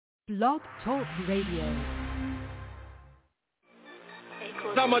Blog Talk Radio.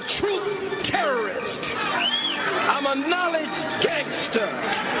 I'm a truth terrorist. I'm a knowledge gangster.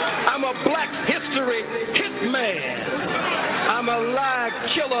 I'm a black history hitman. I'm a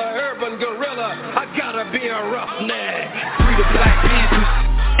lie killer, urban gorilla. I gotta be a roughneck. Free the Black Panthers,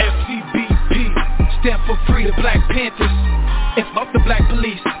 FCBP, stand for Free the Black Panthers. And fuck the black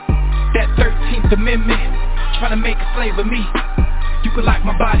police, that 13th Amendment, trying to make a slave of me. You can lock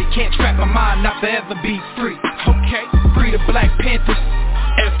my body, can't trap my mind, not forever be free. Okay, Free the Black Panthers,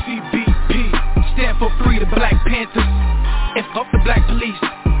 FCBP, stand for Free the Black Panthers. And fuck the black police,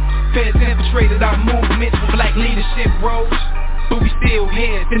 feds infiltrated our movements for black leadership roles. But we still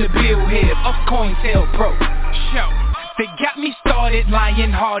heads in the bill head of COINTELPRO. Show, they got me started,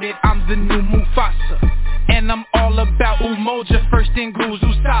 lion-hearted, I'm the new Mufasa. And I'm all about Umoja, first in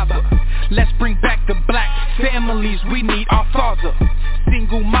Guzu Saba. Let's bring back the black families, we need our father.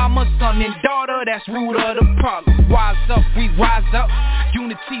 Single mama, son and daughter, that's root of the problem. Wise up, we rise up,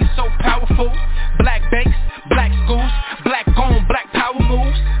 unity so powerful. Black banks, black schools, black on, black power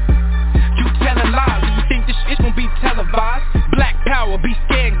moves. You telling lies, you think this shit gon' be televised. Black power, be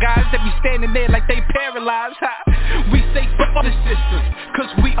scared guys that be standing there like they paralyzed. We say fuck the system,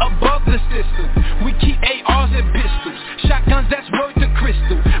 cause we above the system. We keep ARs and pistols, shotguns that's worth a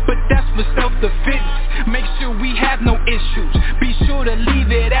crystal. But that's for self-defense, make sure we have no issues. Be sure to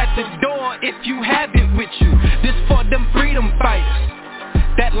leave it at the door if you have it with you. This for them freedom fighters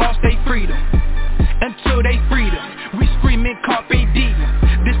that lost their freedom. Until they freedom, we screaming Carpe Diem.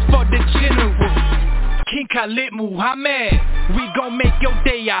 This for the general, King Khalid Muhammad. We gon' make your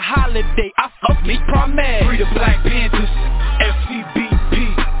day a holiday, I fuck me promise. Free the Black Panthers,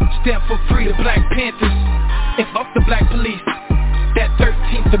 FCBP, stand for Free the Black Panthers. And fuck the black police, that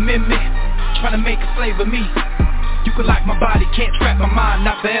 13th Amendment, trying to make a slave of me. You can lock my body, can't trap my mind,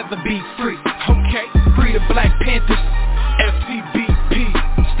 not forever be free. Okay, Free the Black Panthers, FCBP,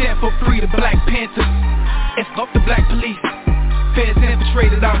 stand for Free the Black Panthers. And fuck the black police, feds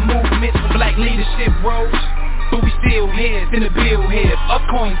infiltrated our movements for black leadership roles. But we still heads in the bill head of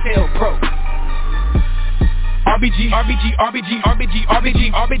COINTELPRO. RBG, RBG, RBG, RBG,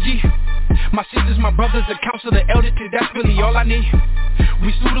 RBG, RBG. My sisters, my brothers, the council, the elders, cause that's really all I need.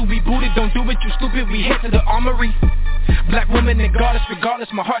 We suited, we booted, don't do it, you stupid, we head to the armory. Black woman and goddess, regardless,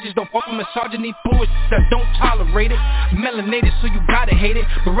 my heart just don't fuck with misogyny. Bullshit that don't tolerate it. Melanated, so you gotta hate it.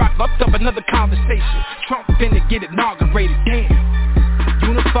 Barack upped up another conversation. Trump finna get inaugurated, damn.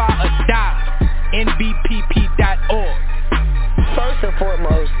 Unify or die, NBPP.org. First and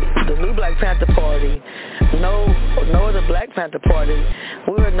foremost, the new Black Panther Party, no the Black Panther Party,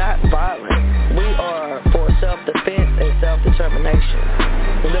 we are not violent. We are for self-defense and self-determination.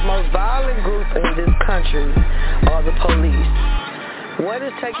 The most violent group in this country are the police. What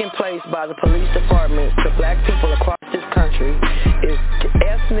is taking place by the police departments to black people across this country is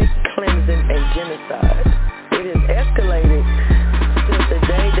ethnic cleansing and genocide. It has escalated since the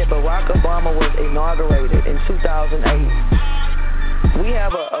day that Barack Obama was inaugurated in 2008. We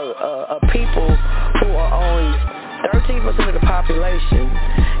have a people who are only 13% of the population,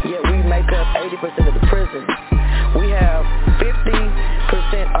 yet we make up 80% of the prisons. We have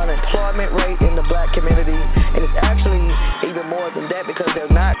 50% unemployment rate in the black community, and it's actually even more than that because they're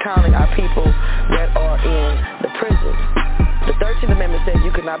not counting our people that are in the prisons. The 13th Amendment says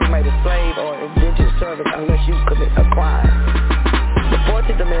you cannot be made a slave or indentured servant unless you commit a crime. The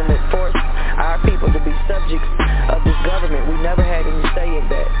 14th Amendment forced our people to be subjects of this government. We never had any say in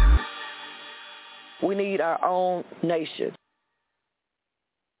that. We need our own nation.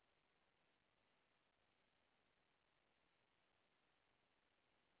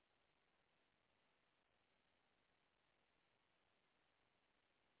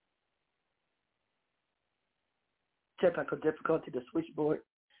 Technical difficulty, the switchboard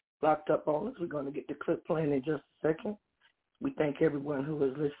locked up on us. We're going to get the clip playing in just a second. We thank everyone who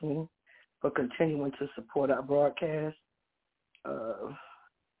is listening for continuing to support our broadcast.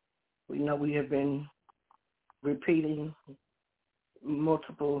 We know we have been repeating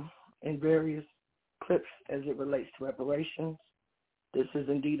multiple and various clips as it relates to reparations. This is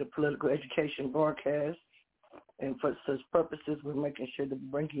indeed a political education broadcast, and for such purposes, we're making sure that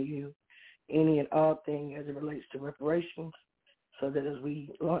we're bringing you any and all things as it relates to reparations, so that as we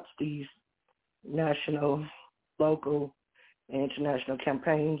launch these national, local, and international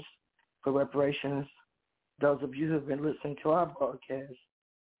campaigns for reparations, those of you who have been listening to our broadcast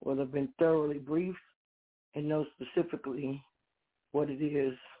will have been thoroughly briefed and know specifically what it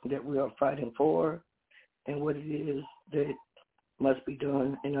is that we are fighting for and what it is that must be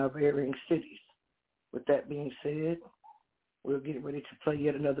done in our varying cities. With that being said, we'll get ready to play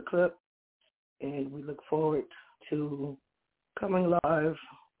yet another clip, and we look forward to coming live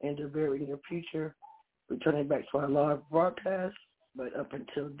in the very near future, returning back to our live broadcast. But up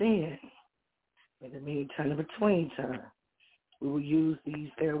until then, in the meantime, in between time, we will use these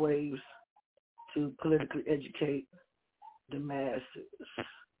airwaves to politically educate the masses.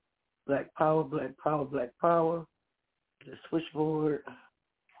 Black power, black power, black power. The switchboard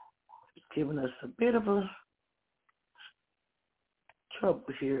is giving us a bit of a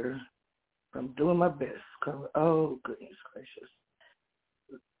trouble here. I'm doing my best. Oh, goodness gracious.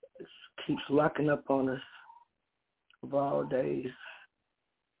 It keeps locking up on us of all days.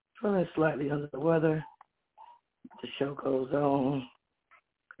 Feeling slightly under the weather. The show goes on.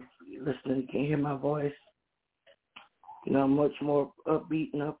 If you're listening, you can hear my voice. You know, I'm much more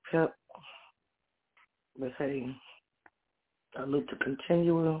upbeat and up. But hey, I look to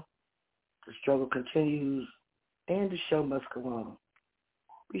continue. The struggle continues, and the show must go on.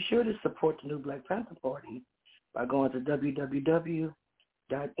 Be sure to support the New Black Panther Party by going to www.nbpp.org.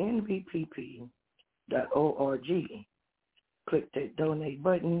 Click that donate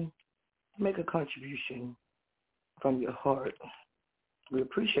button, make a contribution from your heart. We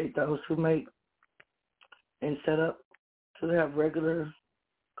appreciate those who make and set up to have regular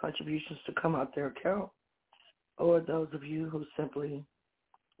contributions to come out their account, or those of you who simply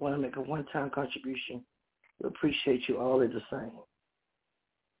want to make a one-time contribution. We appreciate you all the same.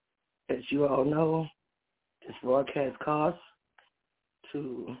 As you all know, this broadcast costs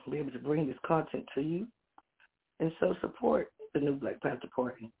to be able to bring this content to you, and so support the New Black Panther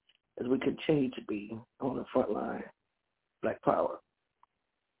Party as we continue to be on the front line. Black Power.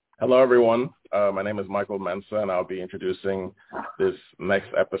 Hello, everyone. My name is Michael Mensa, and I'll be introducing this next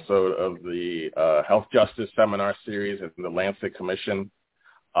episode of the Health Justice Seminar Series at the Lancet Commission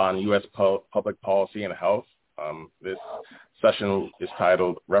on U.S. Public Policy and Health. This session is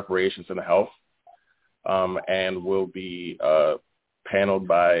titled Reparations in Health, and will be paneled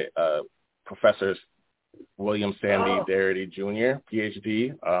by Professors William Sandy Darity Jr.,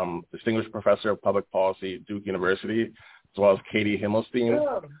 Ph.D., Distinguished Professor of Public Policy at Duke University, as well as Katie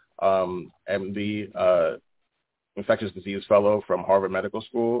Himmelstein, MD, Infectious Disease Fellow from Harvard Medical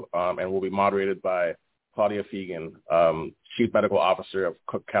School, and will be moderated by Claudia Fegan, Chief Medical Officer of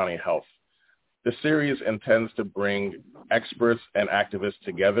Cook County Health. The series intends to bring experts and activists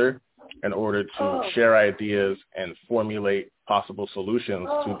together in order to share ideas and formulate possible solutions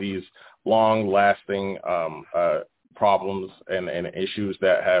to these long-lasting problems and issues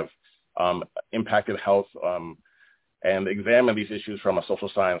that have impacted health, and examine these issues from a social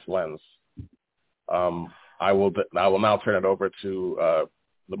science lens. I will now turn it over to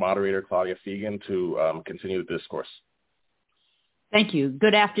the moderator, Claudia Fegan, to continue the discourse. Thank you.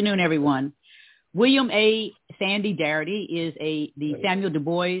 Good afternoon, everyone. William A. Sandy Darity is the Samuel Du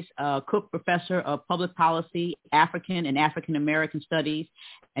Bois Cook Professor of Public Policy, African and African American Studies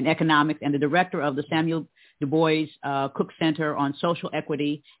and Economics, and the director of the Samuel Du Bois Cook Center on Social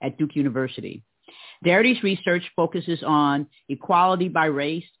Equity at Duke University. Darity's research focuses on equality by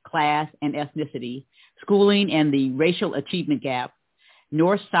race, class, and ethnicity, schooling and the racial achievement gap,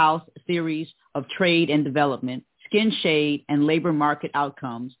 North-South theories of trade and development, skin shade and labor market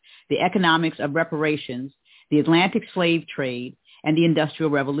outcomes, the economics of reparations, the Atlantic slave trade, and the Industrial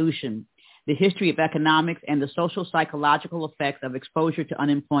Revolution, the history of economics and the social psychological effects of exposure to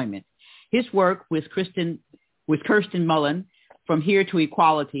unemployment. His work with Kirsten Mullen, From Here to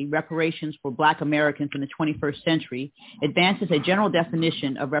Equality, Reparations for Black Americans in the 21st Century, advances a general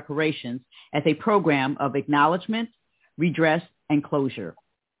definition of reparations as a program of acknowledgement, redress, and closure.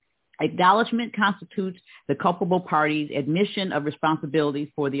 Acknowledgement constitutes the culpable party's admission of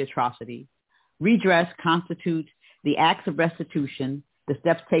responsibility for the atrocity. Redress constitutes the acts of restitution, the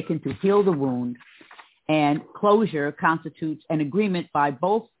steps taken to heal the wound, and closure constitutes an agreement by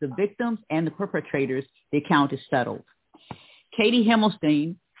both the victims and the perpetrators. The account is settled. Katie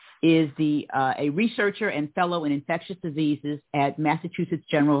Himmelstein is a researcher and fellow in infectious diseases at Massachusetts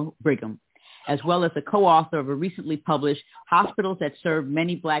General Brigham, as well as a co-author of a recently published Hospitals That Serve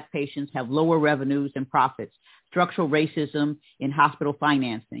Many Black Patients Have Lower Revenues and Profits, Structural Racism in Hospital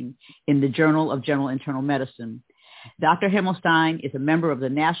Financing in the Journal of General Internal Medicine. Dr. Himmelstein is a member of the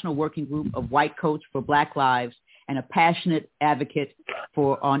National Working Group of White Coats for Black Lives and a passionate advocate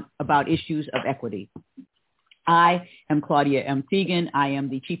about issues of equity. I am Claudia M. Fegan. I am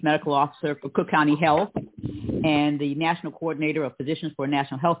the Chief Medical Officer for Cook County Health and the National Coordinator of Physicians for a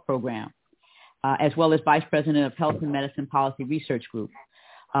National Health Program, as well as Vice President of Health and Medicine Policy Research Group.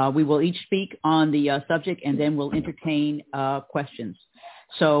 We will each speak on the subject, and then we'll entertain questions.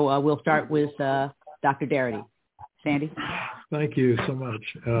 So we'll start with Dr. Darity. Sandy? Thank you so much.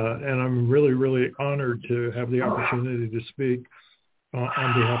 And I'm really, really honored to have the opportunity to speak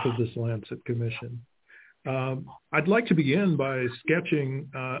on behalf of this Lancet Commission. I'd like to begin by sketching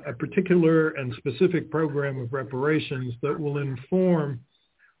a particular and specific program of reparations that will inform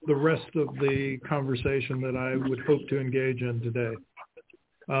the rest of the conversation that I would hope to engage in today.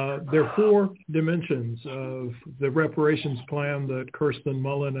 There are four dimensions of the reparations plan that Kirsten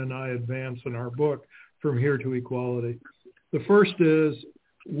Mullen and I advance in our book, From Here to Equality. The first is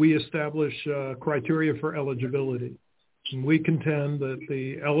we establish criteria for eligibility. And we contend that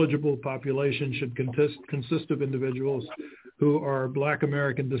the eligible population should consist of individuals who are Black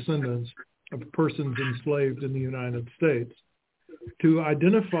American descendants of persons enslaved in the United States. To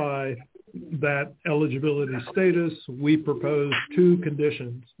identify that eligibility status, we propose two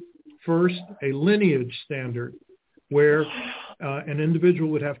conditions. First, a lineage standard, where an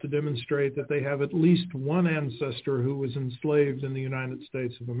individual would have to demonstrate that they have at least one ancestor who was enslaved in the United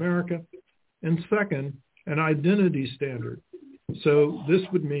States of America. And second, an identity standard. So this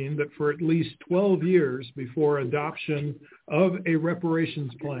would mean that for at least 12 years before adoption of a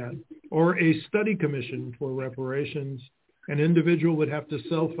reparations plan or a study commission for reparations, an individual would have to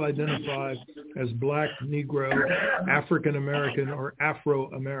self-identify as Black, Negro, African American, or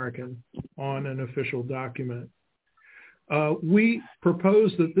Afro-American on an official document. We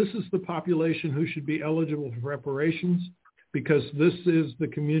propose that this is the population who should be eligible for reparations because this is the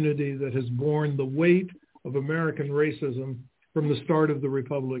community that has borne the weight of American racism from the start of the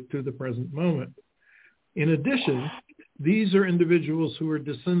Republic to the present moment. In addition, these are individuals who are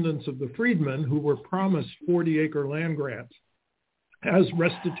descendants of the freedmen who were promised 40-acre land grants as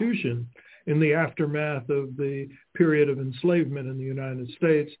restitution in the aftermath of the period of enslavement in the United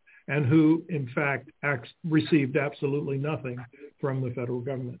States, and who, in fact, received absolutely nothing from the federal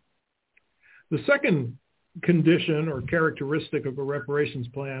government. The second condition or characteristic of a reparations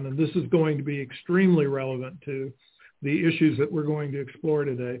plan, and this is going to be extremely relevant to the issues that we're going to explore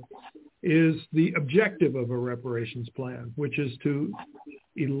today, is the objective of a reparations plan, which is to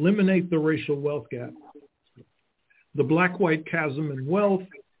eliminate the racial wealth gap. The black-white chasm in wealth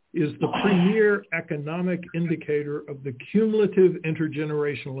is the premier economic indicator of the cumulative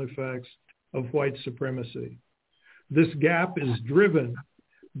intergenerational effects of white supremacy. This gap is driven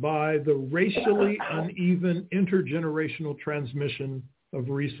by the racially uneven intergenerational transmission of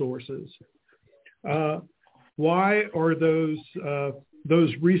resources. Why are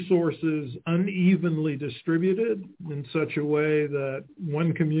those resources unevenly distributed in such a way that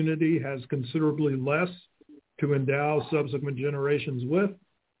one community has considerably less to endow subsequent generations with?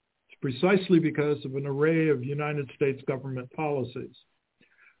 It's precisely because of an array of United States government policies.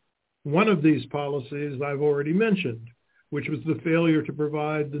 One of these policies I've already mentioned, which was the failure to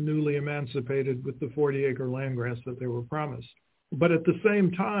provide the newly emancipated with the 40-acre land grants that they were promised. But at the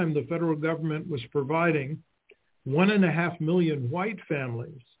same time, the federal government was providing 1.5 million white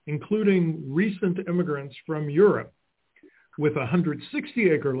families, including recent immigrants from Europe, with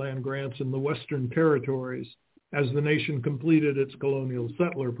 160-acre land grants in the Western Territories as the nation completed its colonial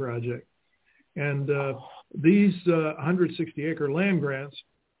settler project. And these 160-acre land grants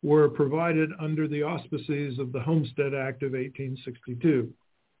were provided under the auspices of the Homestead Act of 1862.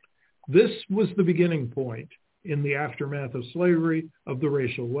 This was the beginning point in the aftermath of slavery of the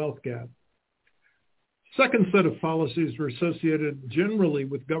racial wealth gap. Second set of policies were associated generally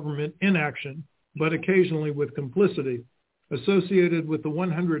with government inaction, but occasionally with complicity, associated with the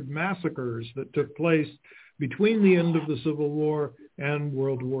 100 massacres that took place between the end of the Civil War and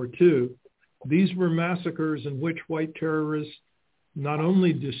World War II. These were massacres in which white terrorists not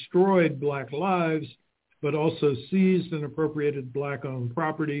only destroyed Black lives, but also seized and appropriated Black-owned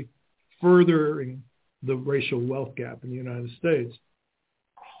property, furthering the racial wealth gap in the United States.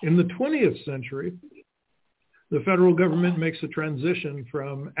 In the 20th century, the federal government makes a transition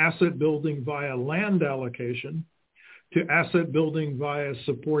from asset building via land allocation to asset building via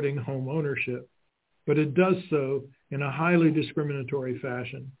supporting home ownership, but it does so in a highly discriminatory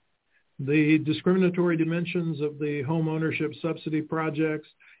fashion. The discriminatory dimensions of the home ownership subsidy projects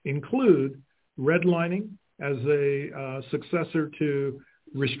include redlining as a successor to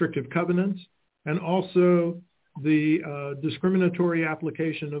restrictive covenants, and also the discriminatory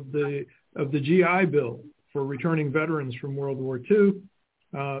application of the GI Bill for returning veterans from World War II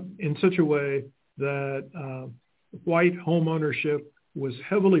in such a way that white home ownership was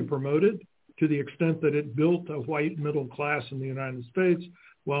heavily promoted to the extent that it built a white middle class in the United States,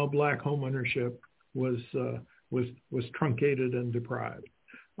 while Black home ownership was truncated and deprived.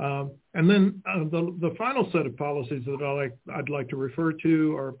 And then the final set of policies that I'd like to refer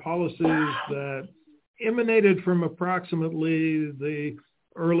to are policies that emanated from approximately the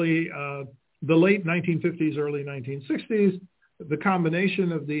late 1950s, early 1960s, the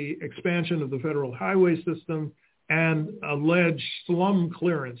combination of the expansion of the federal highway system and alleged slum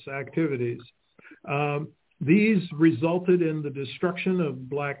clearance activities. These resulted in the destruction of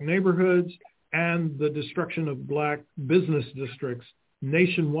black neighborhoods and the destruction of black business districts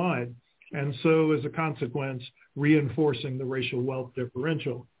nationwide, and so as a consequence, reinforcing the racial wealth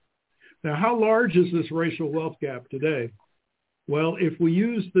differential. Now, how large is this racial wealth gap today? Well, if we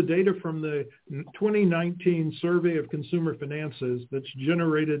use the data from the 2019 Survey of Consumer Finances that's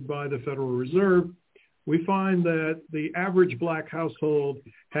generated by the Federal Reserve, we find that the average black household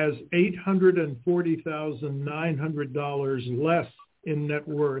has $840,900 less in net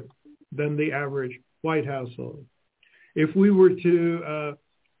worth than the average white household. If we were to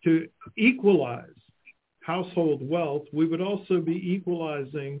equalize household wealth, we would also be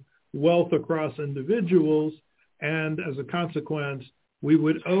equalizing wealth across individuals, and as a consequence, we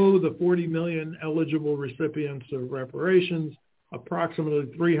would owe the 40 million eligible recipients of reparations approximately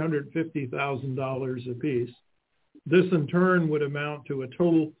 $350,000 apiece. This in turn would amount to a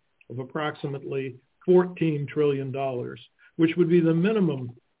total of approximately $14 trillion, which would be the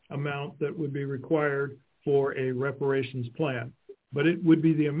minimum amount that would be required for a reparations plan. But it would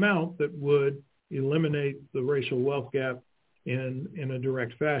be the amount that would eliminate the racial wealth gap in a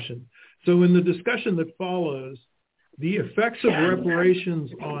direct fashion. So in the discussion that follows, the effects of reparations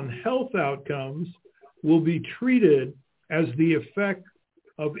on health outcomes will be treated as the effect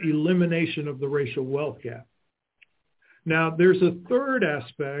of elimination of the racial wealth gap. Now, there's a third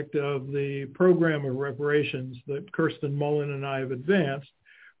aspect of the program of reparations that Kirsten Mullen and I have advanced,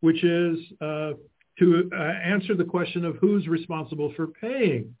 which is to answer the question of who's responsible for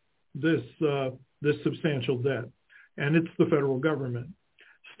paying this substantial debt. And it's the federal government.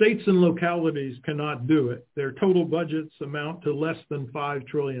 States and localities cannot do it. Their total budgets amount to less than $5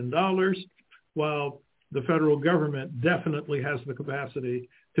 trillion, while the federal government definitely has the capacity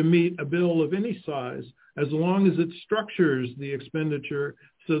to meet a bill of any size as long as it structures the expenditure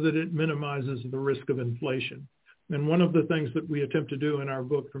so that it minimizes the risk of inflation. And one of the things that we attempt to do in our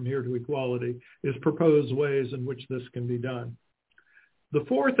book, From Here to Equality, is propose ways in which this can be done. The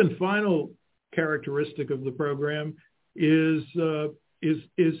fourth and final characteristic of the program is to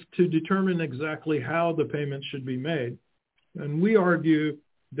determine exactly how the payments should be made. And we argue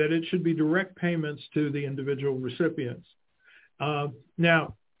that it should be direct payments to the individual recipients.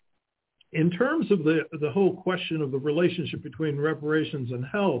 Now, in terms of the whole question of the relationship between reparations and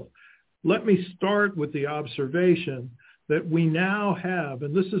health, let me start with the observation that we now have,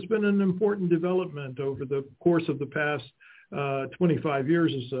 and this has been an important development over the course of the past 25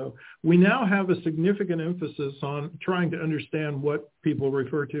 years or so, we now have a significant emphasis on trying to understand what people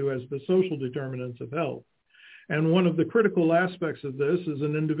refer to as the social determinants of health. And one of the critical aspects of this is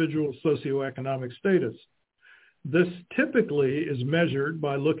an individual's socioeconomic status. This typically is measured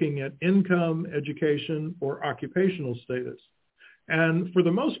by looking at income, education, or occupational status. And for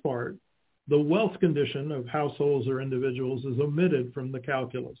the most part, the wealth condition of households or individuals is omitted from the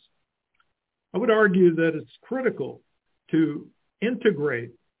calculus. I would argue that it's critical to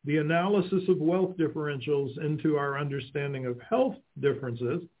integrate the analysis of wealth differentials into our understanding of health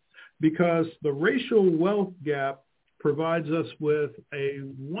differences, because the racial wealth gap provides us with a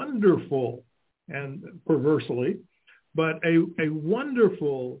wonderful, and perversely, but a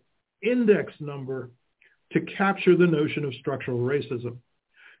wonderful index number to capture the notion of structural racism.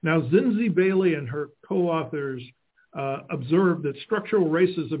 Now, Zinzi Bailey and her co-authors observed that structural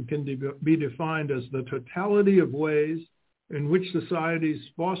racism can be defined as the totality of ways in which societies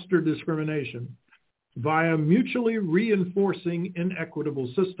foster discrimination via mutually reinforcing inequitable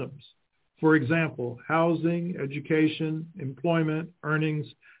systems. For example, housing, education, employment, earnings,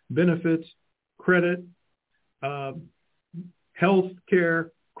 benefits, credit, health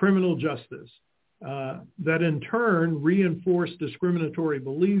care, criminal justice, that in turn reinforce discriminatory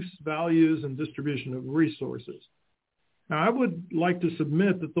beliefs, values, and distribution of resources. Now, I would like to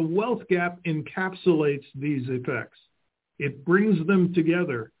submit that the wealth gap encapsulates these effects. It brings them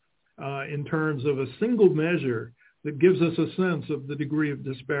together in terms of a single measure that gives us a sense of the degree of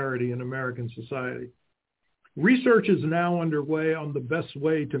disparity in American society. Research is now underway on the best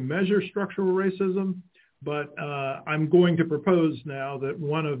way to measure structural racism, but I'm going to propose now that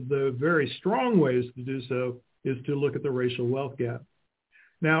one of the very strong ways to do so is to look at the racial wealth gap.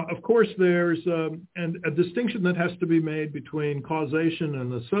 Now, of course, there's a distinction that has to be made between causation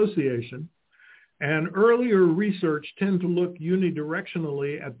and association. And earlier research tend to look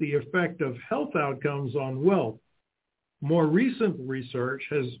unidirectionally at the effect of health outcomes on wealth. More recent research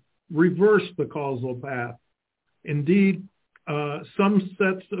has reverse the causal path. Indeed, some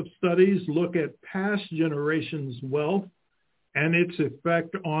sets of studies look at past generations' wealth and its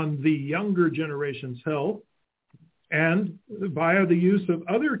effect on the younger generation's health. And via the use of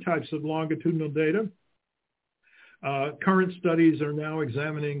other types of longitudinal data, current studies are now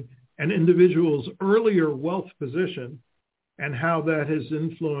examining an individual's earlier wealth position and how that has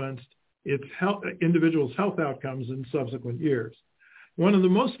influenced its individual's health outcomes in subsequent years. One of the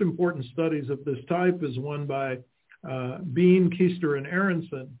most important studies of this type is one by Bean, Keister, and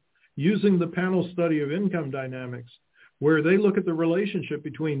Aronson, using the panel study of income dynamics, where they look at the relationship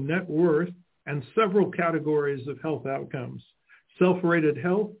between net worth and several categories of health outcomes: self-rated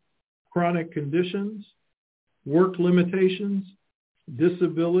health, chronic conditions, work limitations,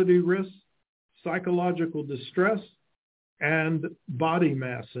 disability risks, psychological distress, and body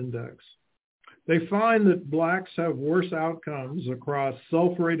mass index. They find that Blacks have worse outcomes across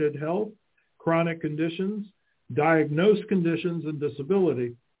self-rated health, chronic conditions, diagnosed conditions, and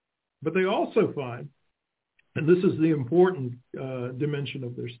disability. But they also find, and this is the important dimension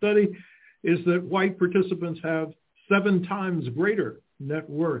of their study, is that white participants have 7 times greater net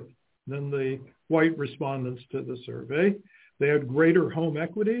worth than the white respondents to the survey. They had greater home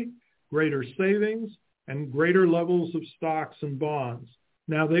equity, greater savings, and greater levels of stocks and bonds.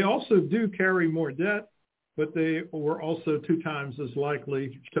 Now, they also do carry more debt, but they were also 2 times as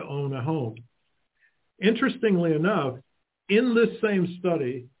likely to own a home. Interestingly enough, in this same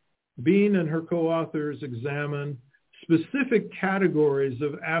study, Bean and her co-authors examine specific categories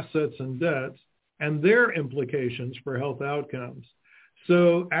of assets and debts and their implications for health outcomes.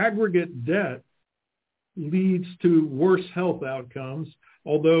 So aggregate debt leads to worse health outcomes,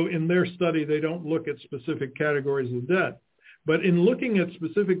 although in their study they don't look at specific categories of debt. But in looking at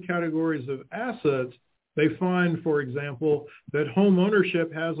specific categories of assets, they find, for example, that home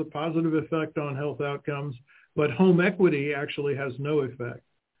ownership has a positive effect on health outcomes, but home equity actually has no effect.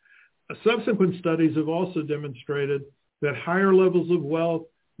 Subsequent studies have also demonstrated that higher levels of wealth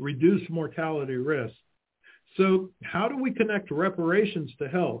reduce mortality risk. So how do we connect reparations to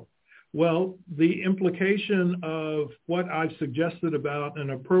health? Well, the implication of what I've suggested about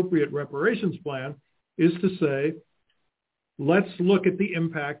an appropriate reparations plan is to say, let's look at the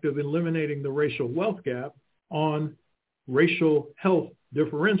impact of eliminating the racial wealth gap on racial health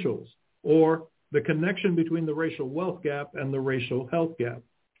differentials, or the connection between the racial wealth gap and the racial health gap.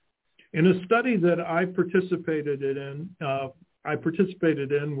 In a study that I participated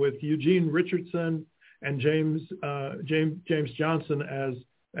in with Eugene Richardson and James Johnson as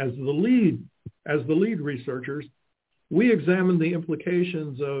the lead researchers, we examined the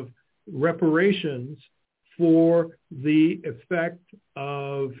implications of reparations for the effect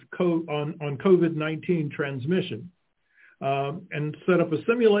of on COVID-19 transmission, and set up a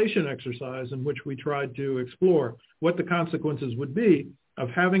simulation exercise in which we tried to explore what the consequences would be of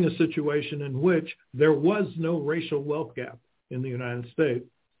having a situation in which there was no racial wealth gap in the United States.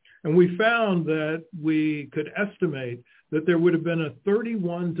 And we found that we could estimate that there would have been a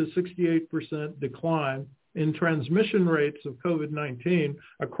 31 to 68% decline in transmission rates of COVID-19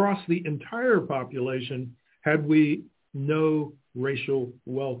 across the entire population had we no racial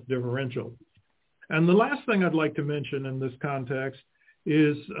wealth differential. And the last thing I'd like to mention in this context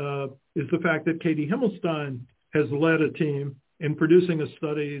is the fact that Katie Himmelstein has led a team in producing a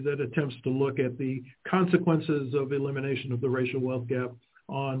study that attempts to look at the consequences of elimination of the racial wealth gap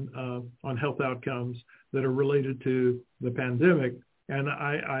on health outcomes that are related to the pandemic. And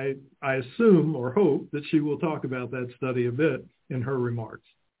I assume or hope that she will talk about that study a bit in her remarks.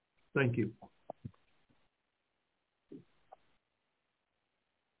 Thank you.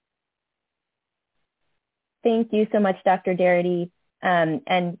 Thank you so much, Dr. Darity.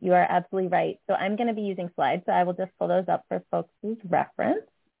 And you are absolutely right. So I'm going to be using slides, so I will just pull those up for folks' reference.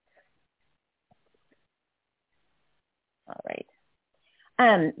 All right.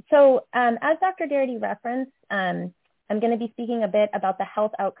 So as Dr. Darity referenced, I'm going to be speaking a bit about the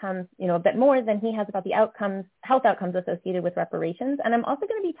health outcomes, a bit more than he has about the health outcomes associated with reparations. And I'm also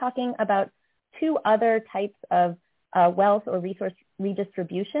going to be talking about 2 other types of wealth or resource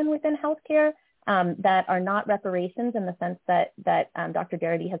redistribution within healthcare that are not reparations in the sense that Dr.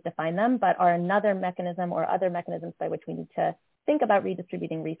 Darity has defined them, but are another mechanism or other mechanisms by which we need to think about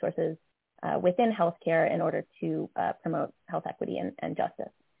redistributing resources within healthcare in order to promote health equity and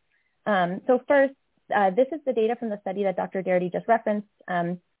justice. So first, this is the data from the study that Dr. Darity just referenced,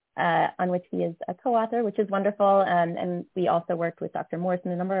 on which he is a co-author, which is wonderful. And we also worked with Dr. Morse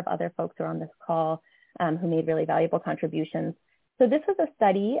and a number of other folks who are on this call who made really valuable contributions. So this was a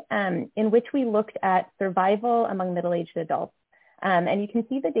study in which we looked at survival among middle-aged adults. And you can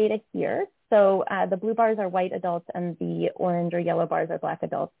see the data here. So the blue bars are white adults and the orange or yellow bars are Black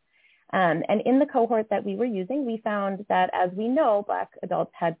adults. And in the cohort that we were using, we found that, as we know, Black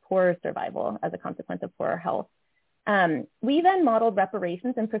adults had poorer survival as a consequence of poorer health. We then modeled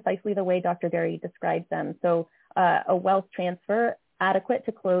reparations in precisely the way Dr. Darity described them. So a wealth transfer adequate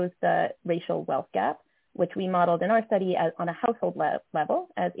to close the racial wealth gap, which we modeled in our study on a household level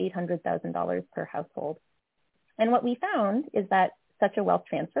as $800,000 per household. And what we found is that such a wealth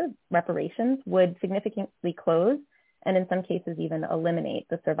transfer, reparations, would significantly close and in some cases even eliminate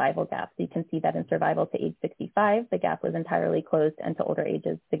the survival gap. So you can see that in survival to age 65, the gap was entirely closed, and to older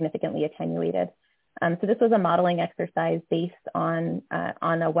ages significantly attenuated. So this was a modeling exercise based on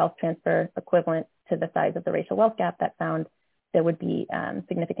a wealth transfer equivalent to the size of the racial wealth gap that found there would be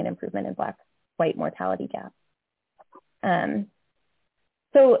significant improvement in Black-white mortality gap.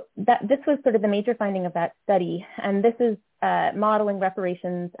 So this was sort of the major finding of that study, and this is modeling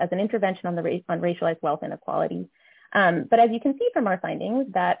reparations as an intervention on racialized wealth inequality. But as you can see from our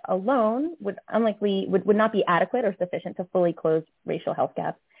findings, that alone would not be adequate or sufficient to fully close racial health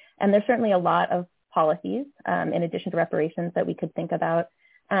gaps. And there's certainly a lot of policies, in addition to reparations, that we could think about.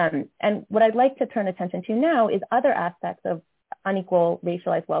 And what I'd like to turn attention to now is other aspects of unequal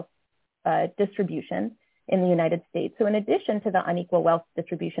racialized wealth distribution in the United States. So in addition to the unequal wealth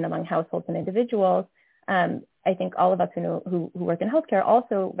distribution among households and individuals, I think all of us who work in healthcare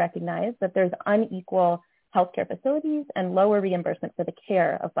also recognize that there's unequal healthcare facilities and lower reimbursement for the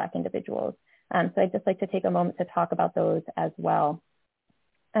care of Black individuals. So I'd just like to take a moment to talk about those as well.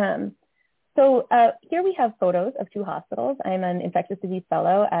 So here we have photos of two hospitals. I'm an infectious disease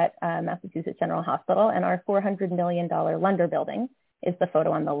fellow at Massachusetts General Hospital, and our $400 million Lunder building is the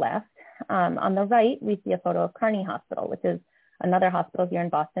photo on the left. On the right, we see a photo of Kearney Hospital, which is another hospital here in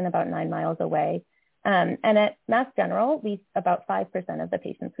Boston, about 9 miles away. And at Mass General, about 5% of the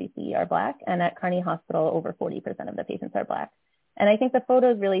patients we see are Black, and at Kearney Hospital, over 40% of the patients are Black. And I think the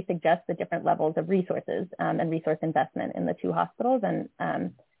photos really suggest the different levels of resources and resource investment in the two hospitals, and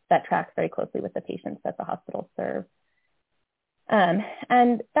that tracks very closely with the patients that the hospitals serve.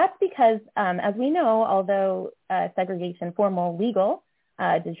 And that's because, as we know, although segregation, formal legal,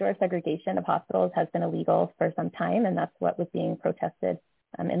 de jure segregation of hospitals has been illegal for some time, and that's what was being protested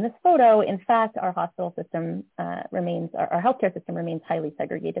in this photo. In fact, our hospital system our healthcare system remains highly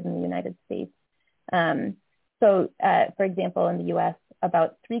segregated in the United States. So, for example, in the US,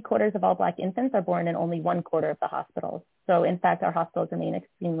 about 3/4 of all Black infants are born in only 1/4 of the hospitals. So in fact, our hospitals remain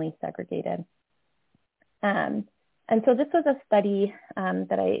extremely segregated. And so this was a study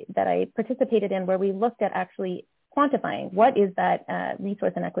that I participated in, where we looked at actually quantifying what is that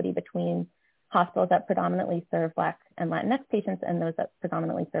resource inequity between hospitals that predominantly serve Black and Latinx patients and those that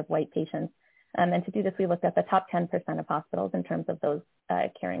predominantly serve white patients. And to do this, we looked at the top 10% of hospitals in terms of those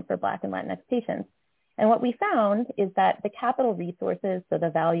caring for Black and Latinx patients. And what we found is that the capital resources, so the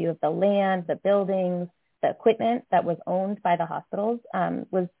value of the land, the buildings, the equipment that was owned by the hospitals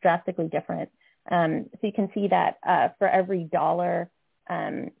was drastically different. So you can see that for every dollar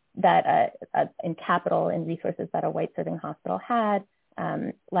that in capital and resources that a white serving hospital had,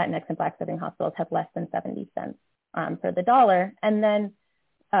 Latinx and Black serving hospitals had less than 70 cents for the dollar. And then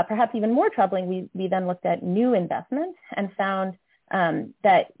perhaps even more troubling, we then looked at new investment and found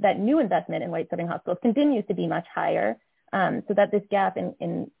that new investment in white serving hospitals continues to be much higher, so that this gap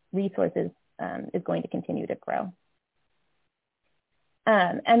in resources is going to continue to grow.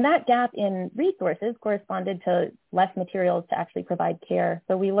 And that gap in resources corresponded to less materials to actually provide care.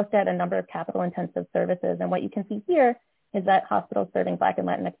 So we looked at a number of capital intensive services, and what you can see here is that hospitals serving Black and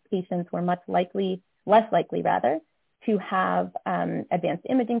Latinx patients were less likely to have advanced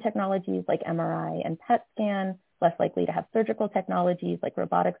imaging technologies like MRI and PET scan, less likely to have surgical technologies like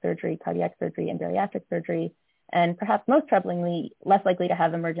robotic surgery, cardiac surgery, and bariatric surgery, and perhaps most troublingly, less likely to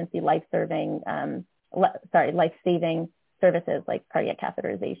have emergency life-saving services like cardiac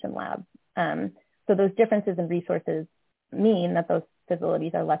catheterization labs. So those differences in resources mean that those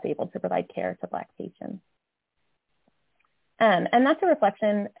facilities are less able to provide care to Black patients. And that's a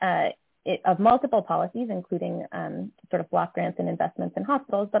reflection of multiple policies, including sort of block grants and investments in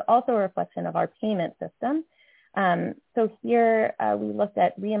hospitals, but also a reflection of our payment system. So here we looked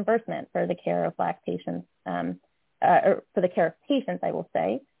at reimbursement for the care of Black patients, or for the care of patients, I will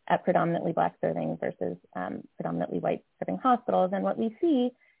say, at predominantly Black serving versus predominantly white serving hospitals. And what we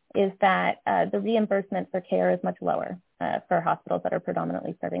see is that the reimbursement for care is much lower for hospitals that are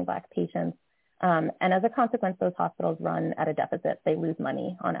predominantly serving Black patients. And as a consequence, those hospitals run at a deficit. They lose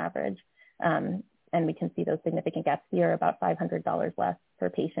money on average. And we can see those significant gaps here, about $500 less per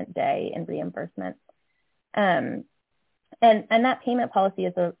patient day in reimbursement. And that payment policy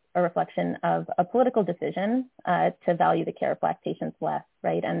is a reflection of a political decision to value the care of Black patients less,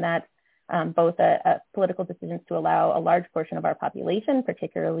 right? And that's both a political decision to allow a large portion of our population,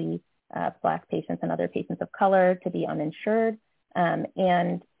 particularly Black patients and other patients of color, to be uninsured. And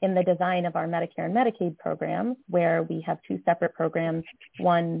in the design of our Medicare and Medicaid programs, where we have two separate programs,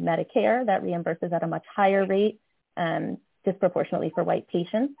 one Medicare that reimburses at a much higher rate, disproportionately for white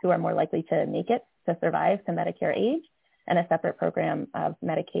patients who are more likely to make it to survive to Medicare age, and a separate program of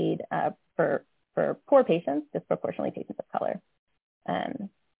Medicaid for poor patients, disproportionately patients of color.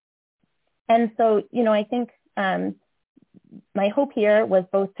 And so, I think my hope here was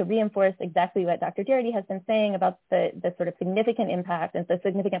both to reinforce exactly what Dr. Darity has been saying about the sort of significant impact and the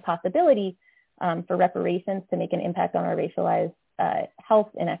significant possibility for reparations to make an impact on our racialized health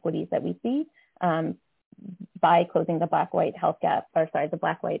inequities that we see by closing the Black-white the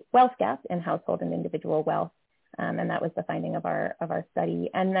Black-white wealth gap in household and individual wealth. And that was the finding of our study.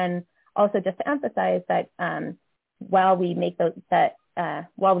 And then also just to emphasize that while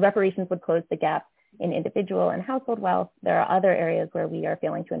reparations would close the gap in individual and household wealth, there are other areas where we are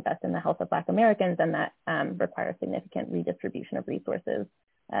failing to invest in the health of Black Americans, and that requires significant redistribution of resources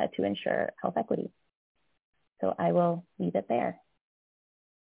to ensure health equity. So I will leave it there.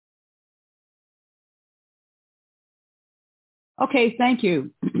 Okay, thank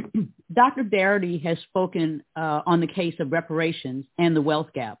you. Dr. Darity has spoken on the case of reparations and the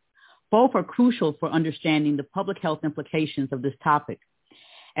wealth gap. Both are crucial for understanding the public health implications of this topic.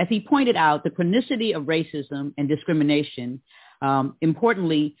 As he pointed out, the chronicity of racism and discrimination,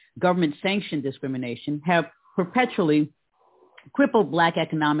 importantly, government-sanctioned discrimination, have perpetually crippled Black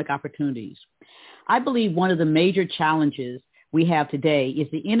economic opportunities. I believe one of the major challenges we have today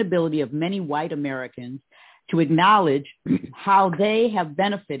is the inability of many white Americans to acknowledge how they have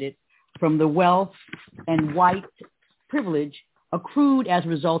benefited from the wealth and white privilege accrued as a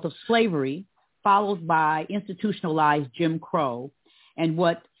result of slavery, followed by institutionalized Jim Crow, and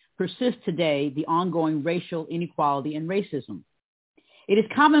what persists today, the ongoing racial inequality and racism. It is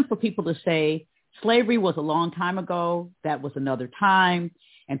common for people to say, slavery was a long time ago, that was another time,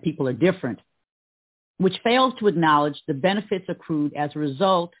 and people are different, which fails to acknowledge the benefits accrued as a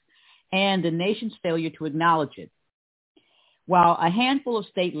result and the nation's failure to acknowledge it. While a handful of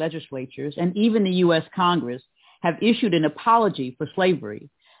state legislatures and even the U.S. Congress have issued an apology for slavery,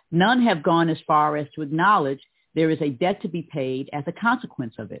 none have gone as far as to acknowledge there is a debt to be paid as a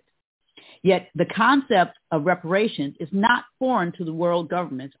consequence of it. Yet the concept of reparations is not foreign to the world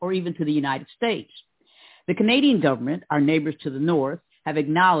governments or even to the United States. The Canadian government, our neighbors to the north, have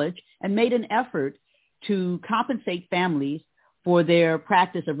acknowledged and made an effort to compensate families for their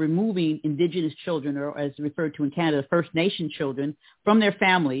practice of removing Indigenous children, or as referred to in Canada, First Nation children, from their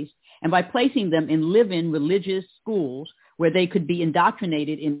families, and by placing them in live-in religious schools where they could be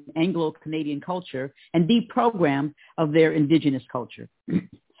indoctrinated in Anglo-Canadian culture and deprogrammed of their Indigenous culture.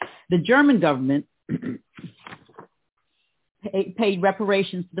 The German government paid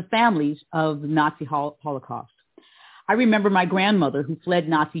reparations to the families of the Nazi Holocaust. I remember my grandmother, who fled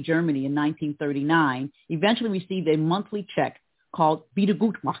Nazi Germany in 1939, eventually received a monthly check called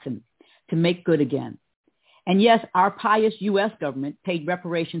Wiedergutmachen, to make good again. And yes, our pious U.S. government paid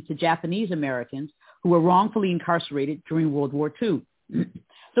reparations to Japanese Americans who were wrongfully incarcerated during World War II.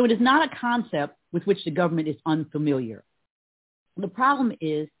 So it is not a concept with which the government is unfamiliar. The problem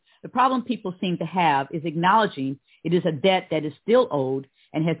people seem to have is acknowledging it is a debt that is still owed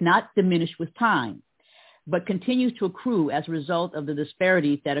and has not diminished with time, but continues to accrue as a result of the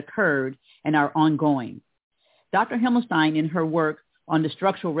disparities that occurred and are ongoing. Dr. Himmelstein, in her work on the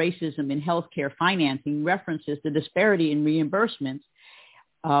structural racism in healthcare financing, references the disparity in reimbursements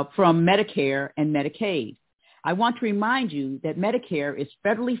from Medicare and Medicaid. I want to remind you that Medicare is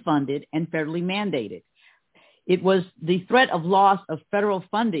federally funded and federally mandated. It was the threat of loss of federal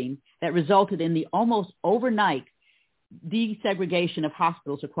funding that resulted in the almost overnight desegregation of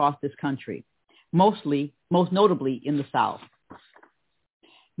hospitals across this country, most notably in the South.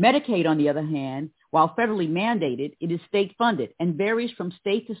 Medicaid, on the other hand, while federally mandated, it is state funded and varies from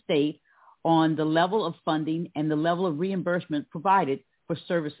state to state on the level of funding and the level of reimbursement provided for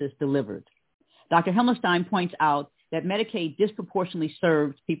services delivered. Dr. Himmelstein points out that Medicaid disproportionately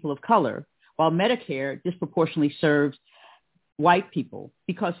serves people of color, while Medicare disproportionately serves white people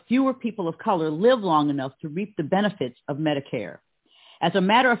because fewer people of color live long enough to reap the benefits of Medicare. As a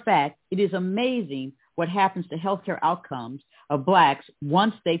matter of fact, it is amazing what happens to healthcare outcomes of Blacks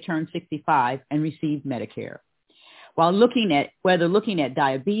once they turn 65 and receive Medicare. While looking at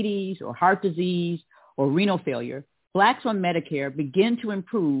diabetes or heart disease or renal failure, Blacks on Medicare begin to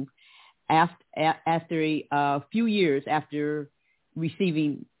improve after a few years after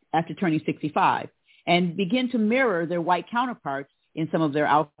turning 65, and begin to mirror their white counterparts in some of their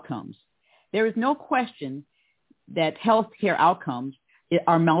outcomes. There is no question that healthcare outcomes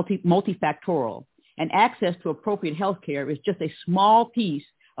are multifactorial, and access to appropriate healthcare is just a small piece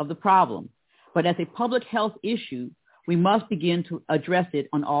of the problem. But as a public health issue, we must begin to address it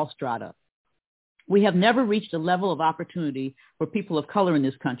on all strata. We have never reached a level of opportunity for people of color in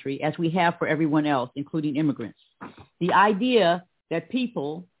this country as we have for everyone else, including immigrants. The idea that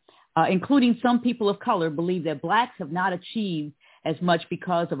people, including some people of color, believe that blacks have not achieved as much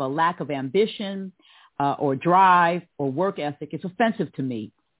because of a lack of ambition or drive or work ethic is offensive to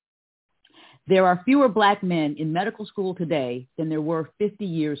me. There are fewer black men in medical school today than there were 50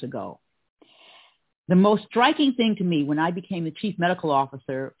 years ago. The most striking thing to me when I became the chief medical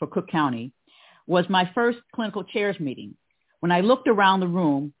officer for Cook County was my first clinical chairs meeting. When I looked around the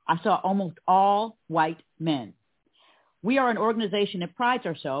room, I saw almost all white men. We are an organization that prides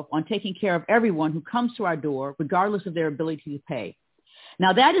ourselves on taking care of everyone who comes to our door, regardless of their ability to pay.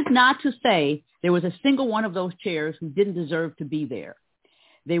 Now, that is not to say there was a single one of those chairs who didn't deserve to be there.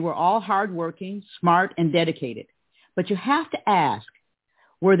 They were all hardworking, smart, and dedicated. But you have to ask,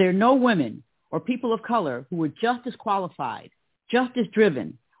 were there no women or people of color who were just as qualified, just as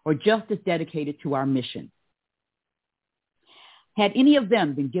driven, or just as dedicated to our mission? Had any of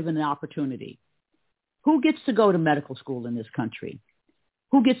them been given an opportunity? Who gets to go to medical school in this country?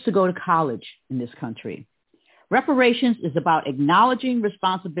 Who gets to go to college in this country? Reparations is about acknowledging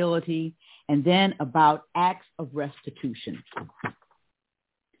responsibility and then about acts of restitution.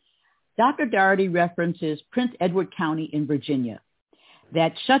 Dr. Daugherty references Prince Edward County in Virginia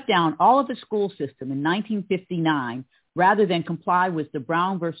that shut down all of the school system in 1959 rather than comply with the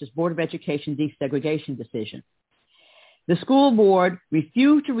Brown versus Board of Education desegregation decision. The school board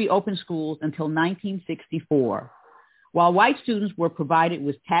refused to reopen schools until 1964. While white students were provided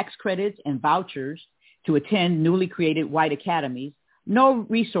with tax credits and vouchers to attend newly created white academies, no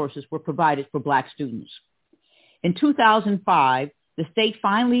resources were provided for black students. In 2005, the state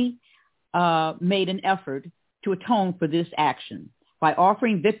finally made an effort to atone for this action by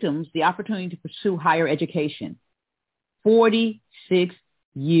offering victims the opportunity to pursue higher education. 46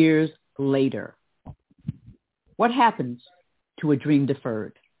 years later, what happens to a dream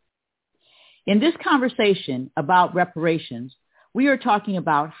deferred? In this conversation about reparations, we are talking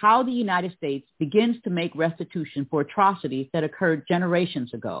about how the United States begins to make restitution for atrocities that occurred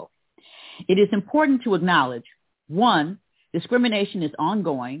generations ago. It is important to acknowledge, one, discrimination is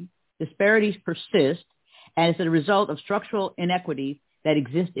ongoing, disparities persist as a result of structural inequities that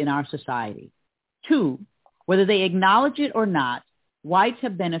exist in our society. Two, whether they acknowledge it or not, whites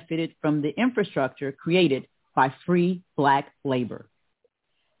have benefited from the infrastructure created by free black labor.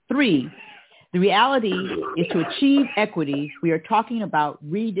 Three, the reality is to achieve equity, we are talking about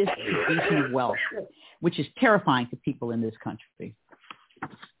redistribution of wealth, which is terrifying to people in this country.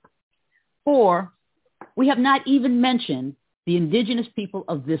 Four, we have not even mentioned the indigenous people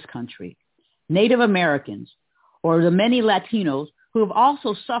of this country, Native Americans, or the many Latinos who have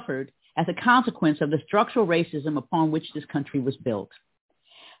also suffered as a consequence of the structural racism upon which this country was built.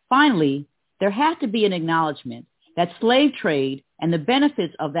 Finally, there had to be an acknowledgement that slave trade and the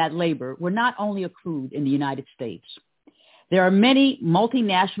benefits of that labor were not only accrued in the United States. There are many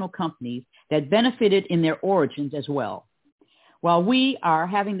multinational companies that benefited in their origins as well. While we are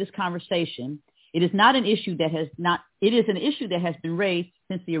having this conversation, it is an issue that has been raised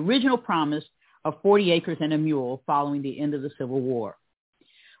since the original promise of 40 acres and a mule following the end of the Civil War.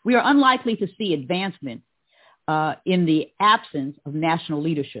 We are unlikely to see advancement in the absence of national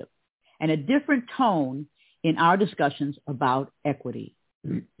leadership and a different tone in our discussions about equity.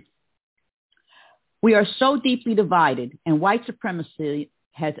 We are so deeply divided, and white supremacy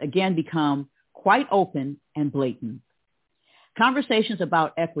has again become quite open and blatant. Conversations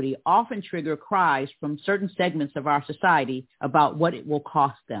about equity often trigger cries from certain segments of our society about what it will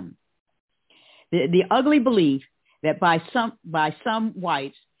cost them. The ugly belief that by some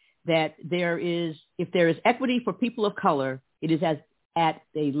whites that if there is equity for people of color, it is at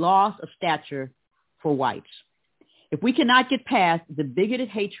a loss of stature for whites. If we cannot get past the bigoted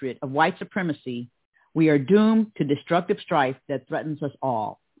hatred of white supremacy, we are doomed to destructive strife that threatens us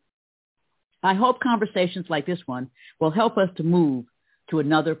all. I hope conversations like this one will help us to move to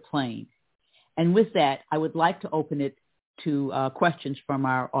another plane. And with that, I would like to open it to questions from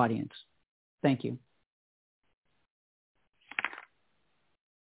our audience. Thank you.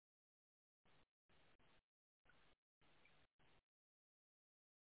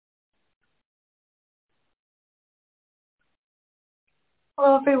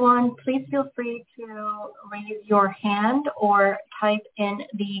 Hello, everyone. Please feel free to raise your hand or type in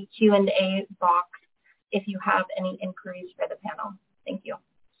the Q&A box if you have any inquiries for the panel. Thank you.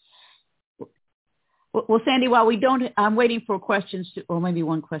 Well, Sandy, while we don't, I'm waiting for questions, or maybe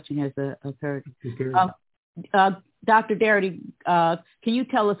one question has occurred. Dr. Darity, can you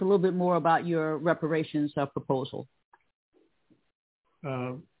tell us a little bit more about your reparations proposal?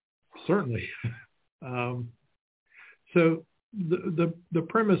 Certainly. So the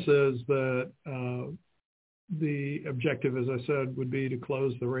premise is that the objective, as I said, would be to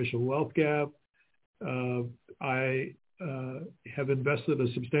close the racial wealth gap. I have invested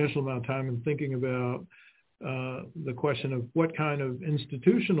a substantial amount of time in thinking about the question of what kind of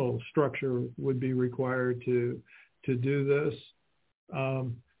institutional structure would be required to do this.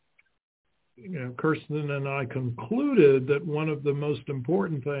 Kirsten and I concluded that one of the most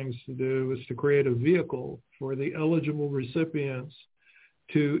important things to do is to create a vehicle for the eligible recipients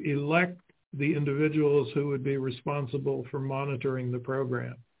to elect the individuals who would be responsible for monitoring the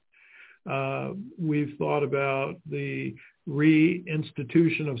program. We've thought about the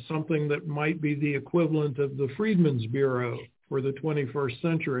reinstitution of something that might be the equivalent of the Freedmen's Bureau for the 21st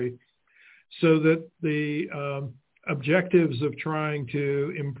century, so that the objectives of trying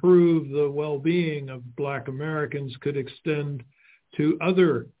to improve the well-being of Black Americans could extend to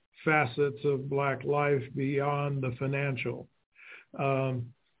other facets of Black life beyond the financial.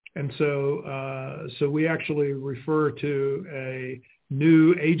 And so we actually refer to a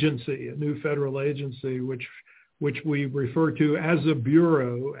new agency, a new federal agency, which we refer to as a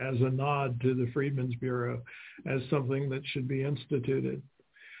bureau, as a nod to the Freedmen's Bureau, as something that should be instituted.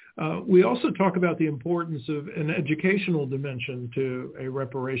 We also talk about the importance of an educational dimension to a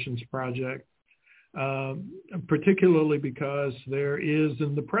reparations project, particularly because there is,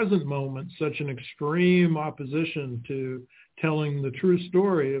 in the present moment, such an extreme opposition to telling the true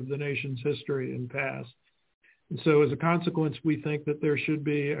story of the nation's history and past. And so as a consequence, we think that there should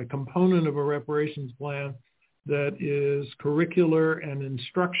be a component of a reparations plan that is curricular and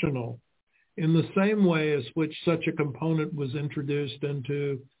instructional, in the same way as which such a component was introduced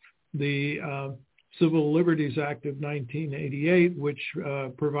into the Civil Liberties Act of 1988, which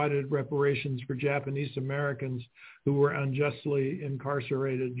provided reparations for Japanese Americans who were unjustly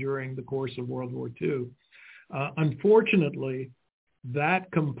incarcerated during the course of World War II. Unfortunately,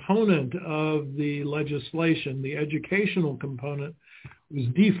 that component of the legislation, the educational component, was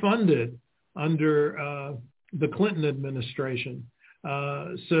defunded under the Clinton administration.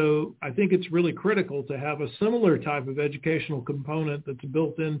 So I think it's really critical to have a similar type of educational component that's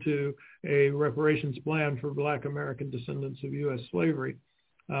built into a reparations plan for Black American descendants of U.S. slavery.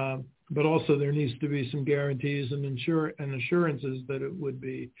 But also there needs to be some guarantees and assurances that it would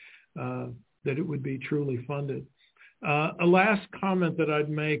be truly funded. A last comment that I'd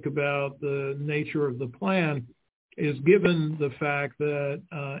make about the nature of the plan is, given the fact that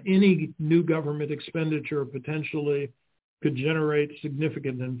any new government expenditure potentially could generate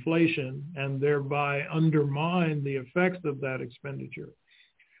significant inflation and thereby undermine the effects of that expenditure.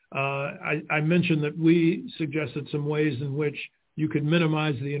 I mentioned that we suggested some ways in which you could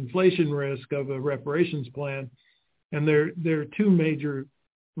minimize the inflation risk of a reparations plan. And there are two major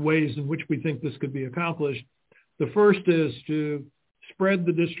ways in which we think this could be accomplished. The first is to spread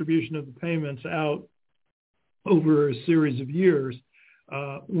the distribution of the payments out over a series of years.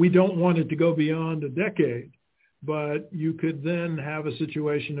 We don't want it to go beyond a decade, but you could then have a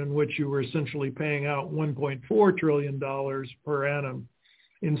situation in which you were essentially paying out $1.4 trillion per annum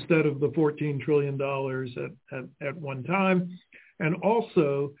instead of the $14 trillion at one time. And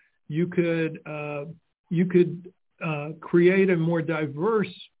also, you could create a more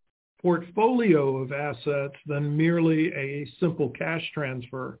diverse portfolio of assets than merely a simple cash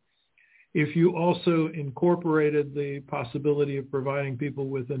transfer. If you also incorporated the possibility of providing people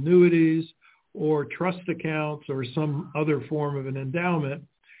with annuities or trust accounts or some other form of an endowment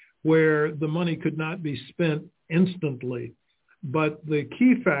where the money could not be spent instantly. But the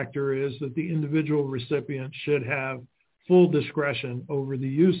key factor is that the individual recipient should have full discretion over the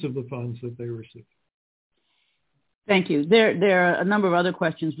use of the funds that they receive. Thank you. There are a number of other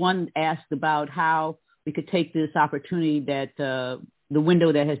questions. One asked about how we could take this opportunity that the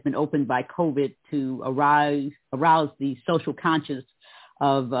window that has been opened by COVID to arouse the social conscience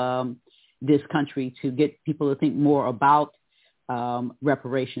of this country to get people to think more about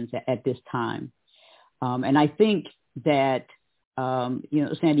reparations at this time. And I think that,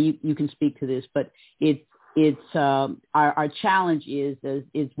 Sandy, you can speak to this, but our challenge is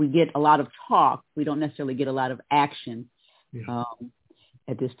we get a lot of talk. We don't necessarily get a lot of action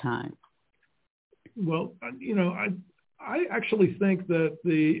at this time. Well, I actually think that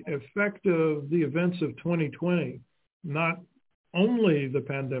the effect of the events of 2020, not only the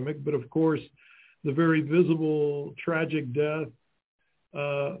pandemic, but of course, the very visible tragic death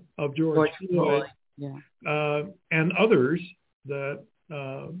of George Floyd, and others that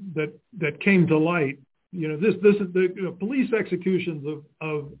came to light. This is the police executions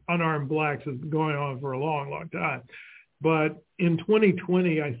of unarmed blacks has been going on for a long, long time. But in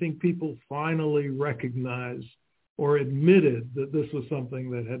 2020, I think people finally recognized or admitted that this was something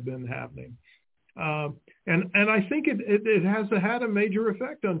that had been happening. And I think it has had a major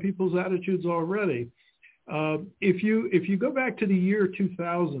effect on people's attitudes already. If you go back to the year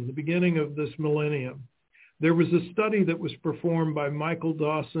 2000, the beginning of this millennium, there was a study that was performed by Michael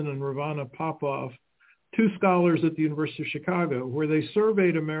Dawson and Ravana Popov, two scholars at the University of Chicago, where they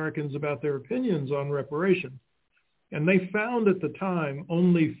surveyed Americans about their opinions on reparations. And they found at the time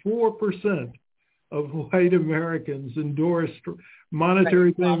only 4% of white Americans endorsed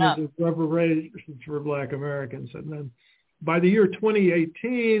monetary payments as reparations for Black Americans. And then by the year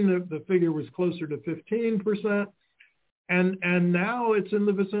 2018, the figure was closer to 15%. And now it's in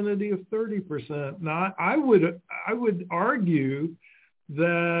the vicinity of 30%. Now, I would argue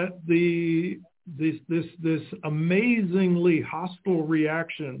that this amazingly hostile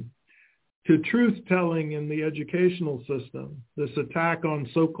reaction to truth-telling in the educational system, this attack on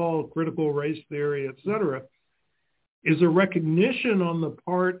so-called critical race theory, et cetera, is a recognition on the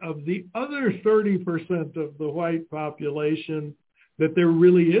part of the other 30% of the white population that there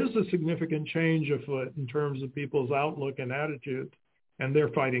really is a significant change afoot in terms of people's outlook and attitude, and they're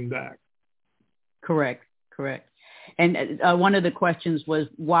fighting back. Correct. And one of the questions was,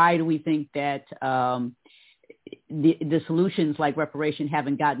 why do we think that the solutions like reparation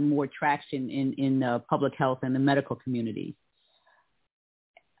haven't gotten more traction in public health and the medical community?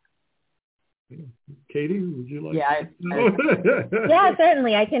 Katie, would you like? Yeah,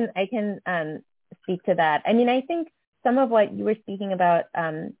 certainly. I can speak to that. I mean, I think some of what you were speaking about,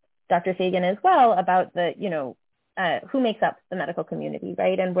 Dr. Fagan, as well, about the who makes up the medical community,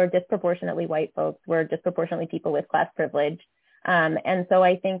 right? And we're disproportionately white folks. We're disproportionately people with class privilege. And so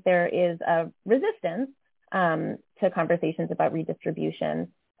I think there is a resistance to conversations about redistribution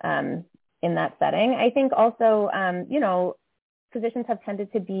in that setting. I think also, physicians have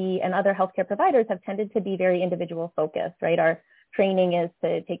tended to be, and other healthcare providers have tended to be very individual focused, right? Our training is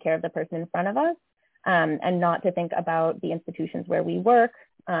to take care of the person in front of us and not to think about the institutions where we work,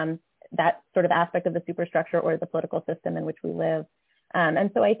 that sort of aspect of the superstructure or the political system in which we live. And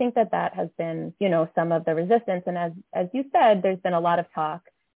so I think that has been, some of the resistance. And as you said, there's been a lot of talk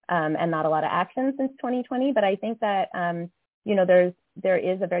and not a lot of action since 2020. But I think that, there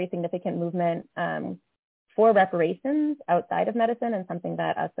is a very significant movement for reparations outside of medicine, and something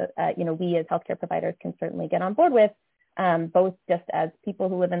that us, we as healthcare providers can certainly get on board with, both just as people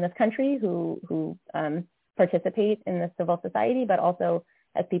who live in this country who participate in the civil society, but also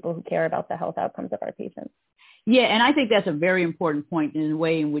as people who care about the health outcomes of our patients. Yeah, and I think that's a very important point in the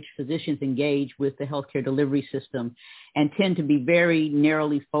way in which physicians engage with the healthcare delivery system and tend to be very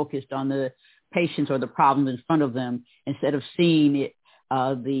narrowly focused on the patients or the problem in front of them, instead of seeing it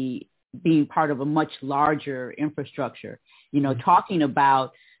being part of a much larger infrastructure. Talking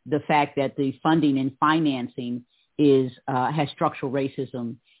about the fact that the funding and financing has structural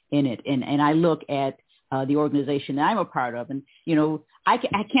racism in it. And I look at the organization that I'm a part of, and, I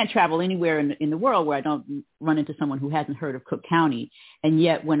can't travel anywhere in the world where I don't run into someone who hasn't heard of Cook County. And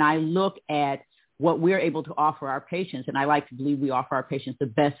yet when I look at what we're able to offer our patients, and I like to believe we offer our patients the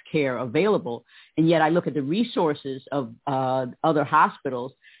best care available, and yet I look at the resources of other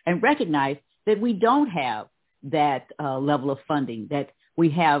hospitals and recognize that we don't have that level of funding, that we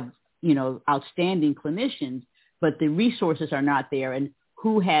have, outstanding clinicians, but the resources are not there. And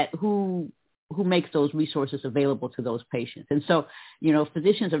who makes those resources available to those patients? And so,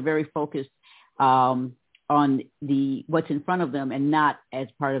 physicians are very focused on what's in front of them and not as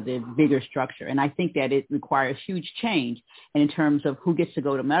part of the bigger structure. And I think that it requires huge change in terms of who gets to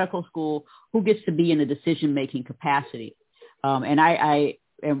go to medical school, who gets to be in a decision-making capacity. And I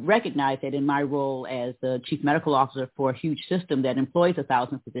recognize that in my role as the chief medical officer for a huge system that employs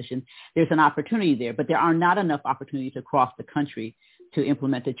 1,000 physicians, there's an opportunity there, but there are not enough opportunities across the country to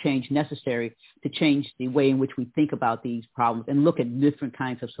implement the change necessary to change the way in which we think about these problems and look at different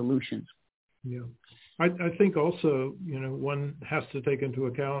kinds of solutions. Yeah. I think also, one has to take into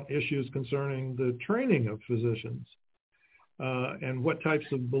account issues concerning the training of physicians and what types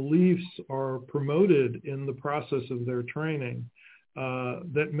of beliefs are promoted in the process of their training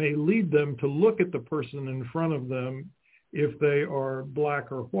that may lead them to look at the person in front of them if they are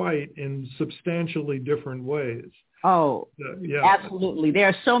black or white in substantially different ways. Oh, yeah. Absolutely. There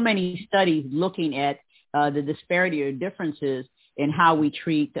are so many studies looking at the disparity or differences in how we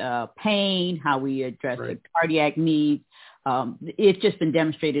treat pain, how we address the cardiac needs. It's just been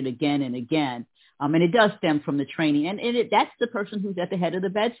demonstrated again and again. And it does stem from the training. And that's the person who's at the head of the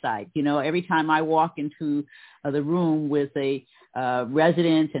bedside. You know, every time I walk into the room with a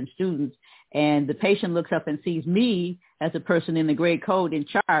residents and students, and the patient looks up and sees me as a person in the gray coat in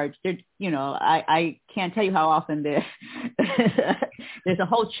charge, you know, I can't tell you how often there's a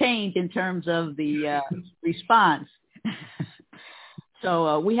whole change in terms of the response.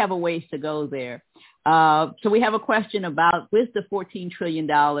 So we have a ways to go there. So we have a question about, with the $14 trillion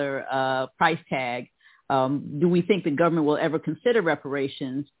price tag, do we think the government will ever consider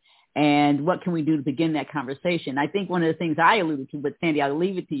reparations? And what can we do to begin that conversation? I think one of the things I alluded to, but Sandy, I'll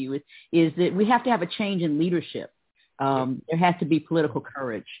leave it to you, is that we have to have a change in leadership. There has to be political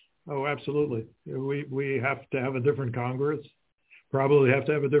courage. Oh, absolutely. We have to have a different Congress, probably have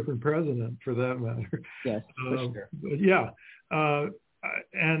to have a different president for that matter. Yes, for sure. Yeah.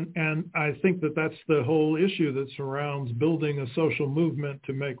 And I think that that's the whole issue that surrounds building a social movement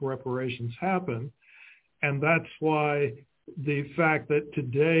to make reparations happen. And that's why the fact that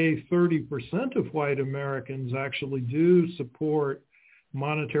today 30% of white Americans actually do support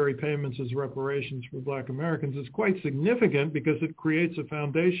monetary payments as reparations for Black Americans is quite significant, because it creates a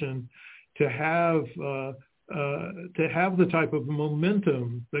foundation to have the type of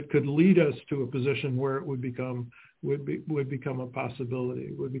momentum that could lead us to a position where it would become a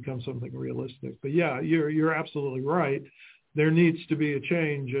possibility, would become something realistic. But yeah, you're absolutely right. There needs to be a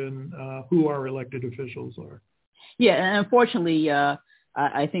change in who our elected officials are. Yeah, and unfortunately,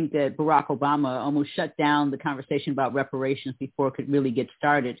 I think that Barack Obama almost shut down the conversation about reparations before it could really get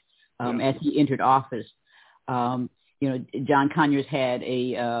started as he entered office. You know, John Conyers had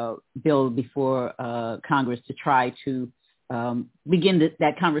a bill before Congress to try to begin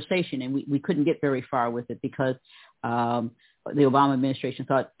that conversation, and we couldn't get very far with it because the Obama administration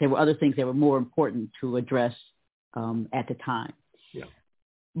thought there were other things that were more important to address at the time. Yeah.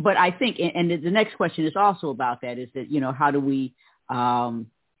 But I think, and the next question is also about that, is that, you know, how do we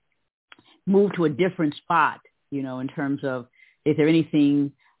move to a different spot, you know, in terms of, is there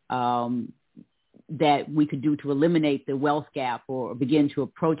anything that we could do to eliminate the wealth gap or begin to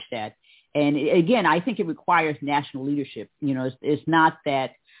approach that? And again, I think it requires national leadership. You know, it's not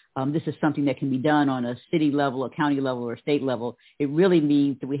that this is something that can be done on a city level, a county level, or state level. It really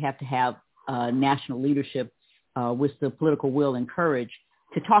means that we have to have national leadership with the political will and courage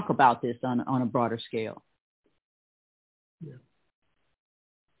to talk about this on a broader scale. Yeah.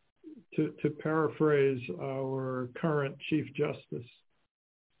 To paraphrase our current Chief Justice,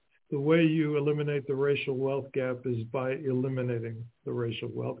 the way you eliminate the racial wealth gap is by eliminating the racial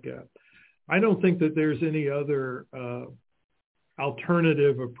wealth gap. I don't think that there's any other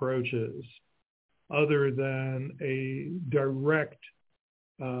alternative approaches other than a direct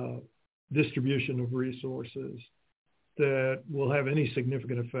distribution of resources that will have any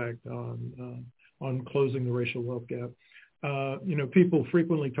significant effect on closing the racial wealth gap. You know, people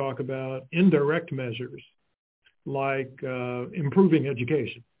frequently talk about indirect measures like improving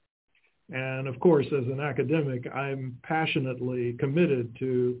education. And of course, as an academic, I'm passionately committed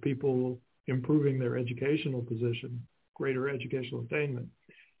to people improving their educational position, greater educational attainment.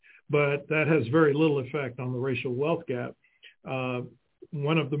 But that has very little effect on the racial wealth gap.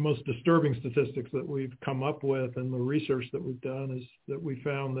 One of the most disturbing statistics that we've come up with in the research that we've done is that we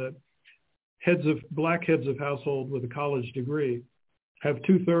found that Black heads of household with a college degree have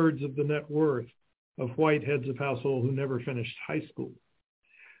 2/3 of the net worth of white heads of household who never finished high school.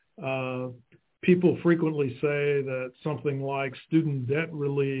 People frequently say that something like student debt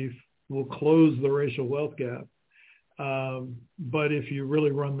relief will close the racial wealth gap. But if you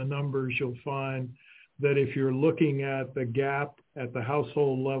really run the numbers, you'll find that if you're looking at the gap at the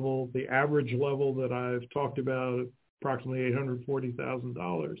household level, the average level that I've talked about, approximately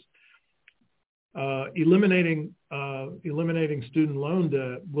 $840,000, eliminating student loan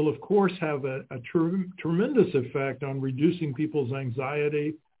debt will, of course, have a tremendous effect on reducing people's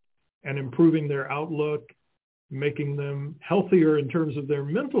anxiety and improving their outlook, making them healthier in terms of their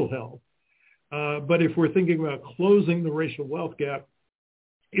mental health. But if we're thinking about closing the racial wealth gap,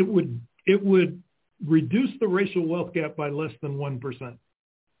 it would reduce the racial wealth gap by less than 1%.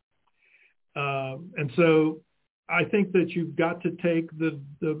 And so I think that you've got to take the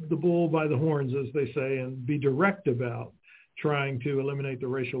bull by the horns, as they say, and be direct about trying to eliminate the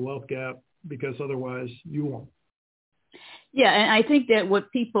racial wealth gap, because otherwise you won't. Yeah, and I think that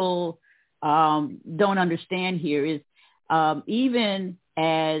what people don't understand here is even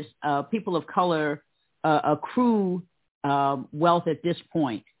as people of color accrue wealth at this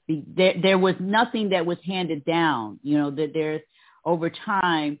point, there was nothing that was handed down. That there over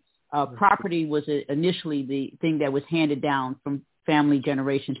time, property was initially the thing that was handed down from family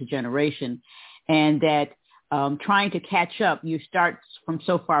generation to generation, and that trying to catch up, you start from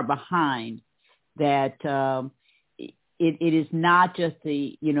so far behind that it is not just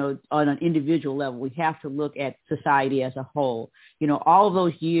on an individual level. We have to look at society as a whole. All of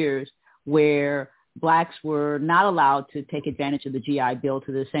those years where Blacks were not allowed to take advantage of the GI Bill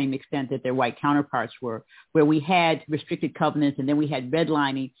to the same extent that their white counterparts were, where we had restricted covenants and then we had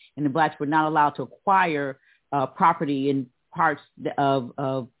redlining, and the Blacks were not allowed to acquire property in parts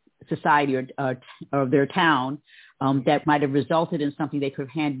of society or of their town that might have resulted in something they could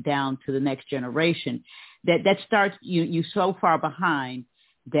have handed down to the next generation. That starts you so far behind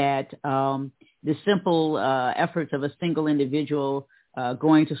that the simple efforts of a single individual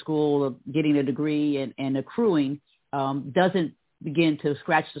going to school, or getting a degree and accruing doesn't begin to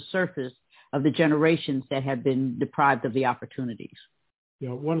scratch the surface of the generations that have been deprived of the opportunities.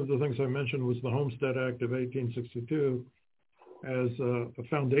 One of the things I mentioned was the Homestead Act of 1862 as a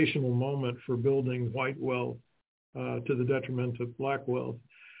foundational moment for building white wealth to the detriment of Black wealth.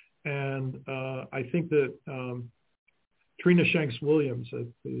 And I think that Trina Shanks Williams at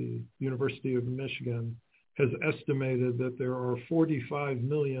the University of Michigan has estimated that there are 45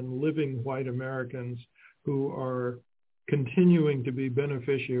 million living white Americans who are continuing to be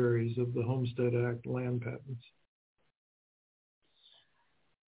beneficiaries of the Homestead Act land patents.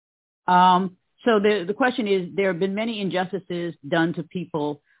 So the question is, there have been many injustices done to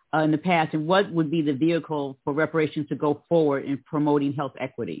people in the past, and what would be the vehicle for reparations to go forward in promoting health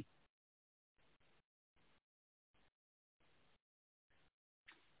equity?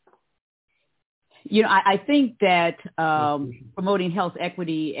 I think that promoting health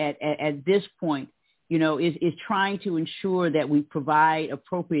equity at this point, is trying to ensure that we provide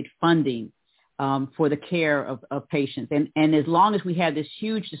appropriate funding for the care of patients. And as long as we have this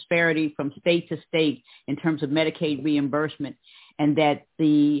huge disparity from state to state in terms of Medicaid reimbursement, and that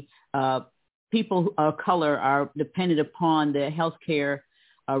the people of color are dependent upon the health care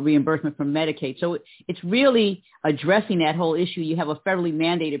reimbursement from Medicaid. So it's really addressing that whole issue. You have a federally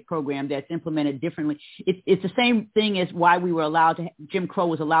mandated program that's implemented differently. It's the same thing as why we were allowed to, Jim Crow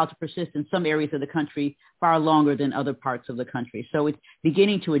was allowed to persist in some areas of the country far longer than other parts of the country. So it's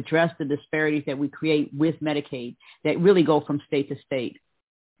beginning to address the disparities that we create with Medicaid that really go from state to state.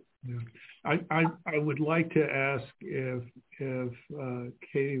 Yeah. I would like to ask if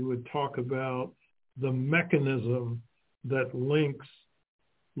Katie would talk about the mechanism that links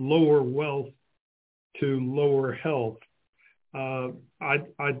lower wealth to lower health.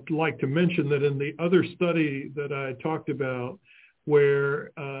 I'd like to mention that in the other study that I talked about,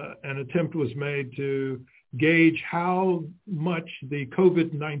 where an attempt was made to gauge how much the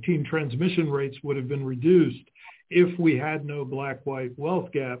COVID-19 transmission rates would have been reduced if we had no Black-white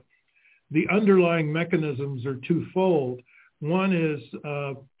wealth gap, the underlying mechanisms are twofold. One is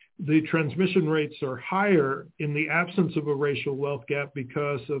the transmission rates are higher in the absence of a racial wealth gap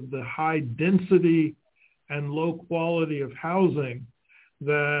because of the high density and low quality of housing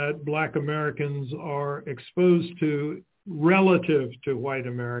that Black Americans are exposed to relative to white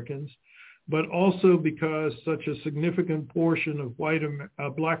Americans, but also because such a significant portion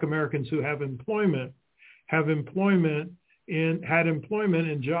of Black Americans who have employment had employment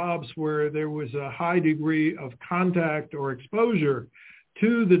in jobs where there was a high degree of contact or exposure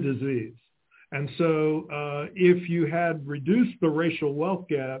to the disease. And so if you had reduced the racial wealth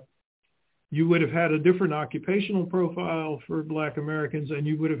gap, you would have had a different occupational profile for Black Americans, and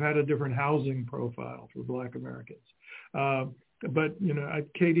you would have had a different housing profile for Black Americans. But,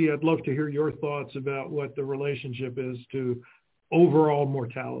 Katie, I'd love to hear your thoughts about what the relationship is to overall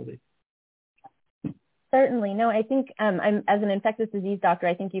mortality. Certainly. No, I think I'm, as an infectious disease doctor,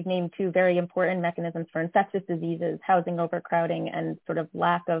 I think you've named two very important mechanisms for infectious diseases: housing overcrowding and sort of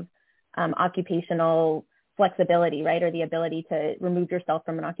lack of occupational flexibility, right, or the ability to remove yourself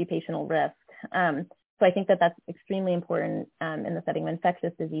from an occupational risk. So I think that that's extremely important in the setting of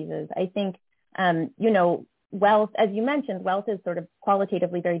infectious diseases. I think, wealth, as you mentioned, wealth is sort of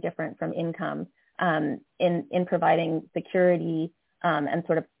qualitatively very different from income in providing security and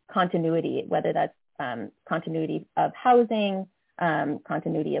sort of continuity, whether that's continuity of housing,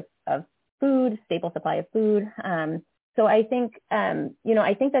 continuity of food, stable supply of food. So I think,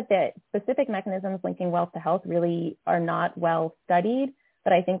 I think that the specific mechanisms linking wealth to health really are not well studied,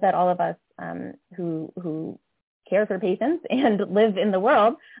 but I think that all of us who care for patients and live in the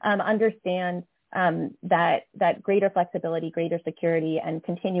world understand that greater flexibility, greater security, and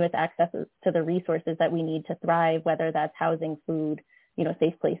continuous access to the resources that we need to thrive, whether that's housing, food,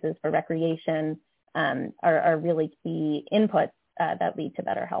 safe places for recreation, are really key inputs that lead to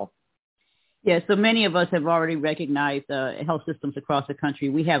better health. Yeah, so many of us have already recognized health systems across the country.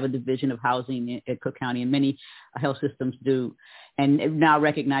 We have a division of housing at Cook County, and many health systems do, and now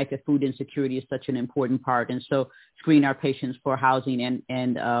recognize that food insecurity is such an important part, and so screen our patients for housing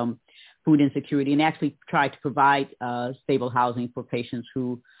and food insecurity, and actually try to provide stable housing for patients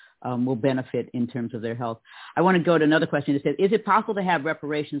who will benefit in terms of their health. I want to go to another question that says, is it possible to have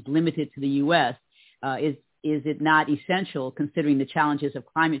reparations limited to the U.S.? Is it not essential, considering the challenges of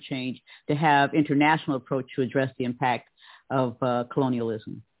climate change, to have international approach to address the impact of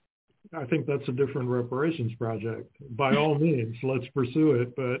colonialism? I think that's a different reparations project. By all means, let's pursue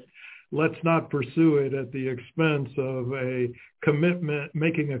it, but let's not pursue it at the expense of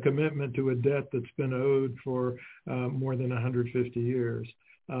making a commitment to a debt that's been owed for more than 150 years.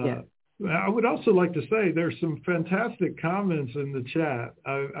 Yeah. I would also like to say there's some fantastic comments in the chat.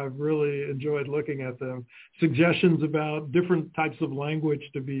 I've really enjoyed looking at them. Suggestions about different types of language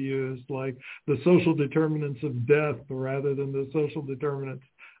to be used, like the social determinants of death rather than the social determinants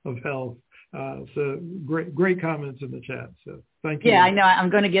of health. So great comments in the chat. So thank you. Yeah, I know.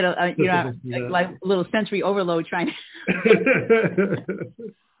 I'm going to get like a little sensory overload trying to.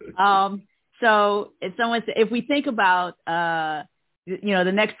 So if we think about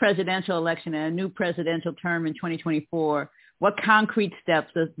the next presidential election and a new presidential term in 2024, what concrete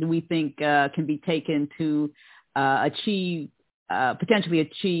steps do we think can be taken to potentially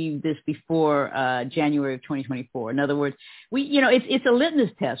achieve this before January of 2024? In other words, it's a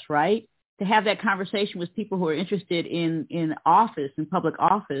litmus test, right? To have that conversation with people who are interested in office, in public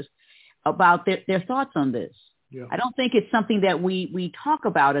office, about their thoughts on this. Yeah. I don't think it's something that we talk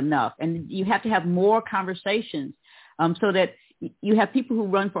about enough, and you have to have more conversations so that you have people who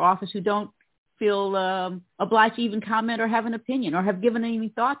run for office who don't feel obliged to even comment or have an opinion or have given any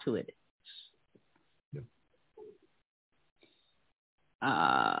thought to it.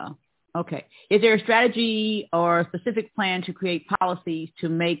 Okay. Is there a strategy or a specific plan to create policies to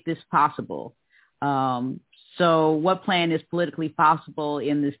make this possible? So what plan is politically possible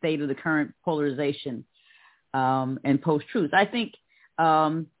in the state of the current polarization and post-truth? I think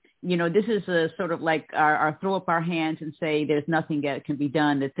this is a sort of like our throw up our hands and say there's nothing that can be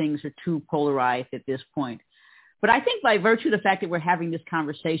done, that things are too polarized at this point. But I think by virtue of the fact that we're having this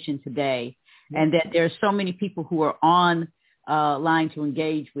conversation today and that there's so many people who are on line to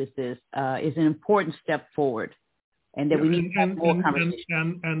engage with this is an important step forward. And that we need to have more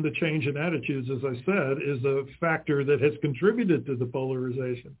conversation. And the change in attitudes, as I said, is a factor that has contributed to the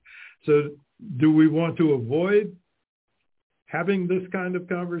polarization. So do we want to avoid having this kind of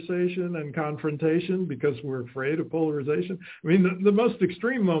conversation and confrontation because we're afraid of polarization? I mean, the most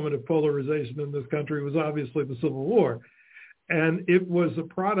extreme moment of polarization in this country was obviously the Civil War. And it was a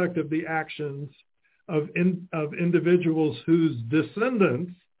product of the actions of individuals whose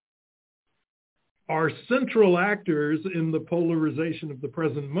descendants are central actors in the polarization of the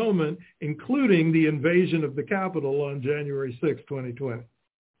present moment, including the invasion of the Capitol on January 6,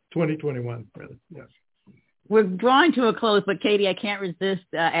 2021, rather. Yes. We're drawing to a close, but Katie, I can't resist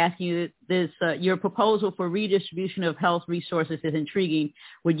asking you this. Your proposal for redistribution of health resources is intriguing.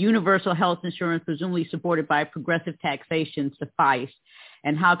 Would universal health insurance, presumably supported by progressive taxation, suffice?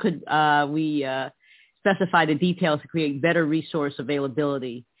 And how could we specify the details to create better resource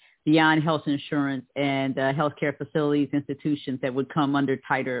availability beyond health insurance and healthcare facilities, institutions that would come under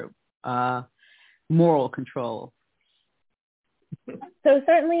tighter moral control? So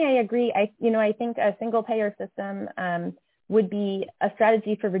certainly I agree. I think a single payer system would be a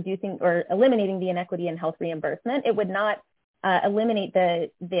strategy for reducing or eliminating the inequity in health reimbursement. It would not eliminate the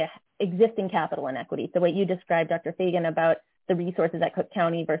existing capital inequity. So what you described, Dr. Fagan, about the resources at Cook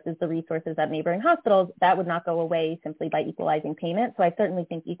County versus the resources at neighboring hospitals, that would not go away simply by equalizing payment. So I certainly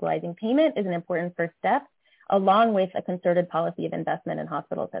think equalizing payment is an important first step, along with a concerted policy of investment in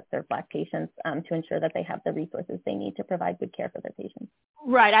hospitals that serve Black patients to ensure that they have the resources they need to provide good care for their patients.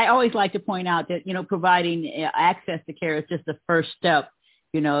 Right. I always like to point out that, providing access to care is just the first step,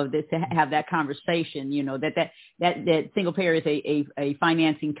 to have that conversation, that single payer is a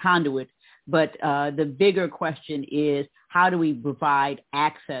financing conduit. But the bigger question is, how do we provide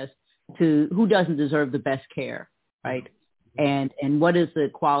access to who doesn't deserve the best care, right? And what is the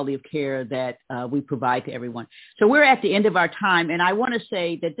quality of care that we provide to everyone? So we're at the end of our time, and I want to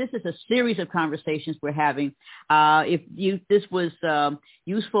say that this is a series of conversations we're having. If this was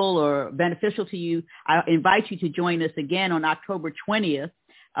useful or beneficial to you, I invite you to join us again on October 20th,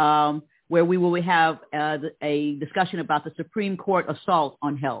 where we will have a discussion about the Supreme Court assault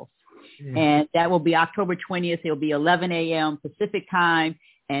on health. And that will be October 20th. It will be 11 a.m. Pacific time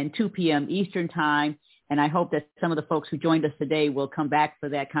and 2 p.m. Eastern time. And I hope that some of the folks who joined us today will come back for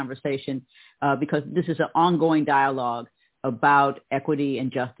that conversation because this is an ongoing dialogue about equity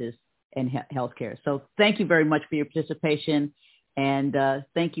and justice and healthcare. So thank you very much for your participation. And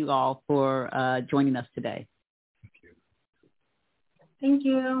thank you all for joining us today. Thank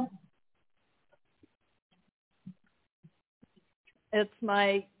you. It's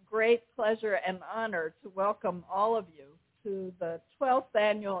my great pleasure and honor to welcome all of you to the 12th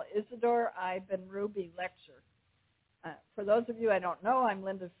Annual Isidore I. Ben-Ruby Lecture. For those of you I don't know, I'm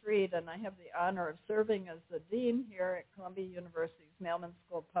Linda Freed, and I have the honor of serving as the Dean here at Columbia University's Mailman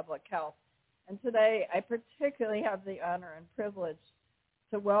School of Public Health. And today I particularly have the honor and privilege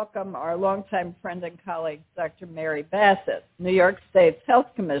to welcome our longtime friend and colleague, Dr. Mary Bassett, New York State's Health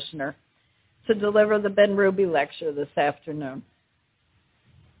Commissioner, to deliver the Ben-Ruby Lecture this afternoon.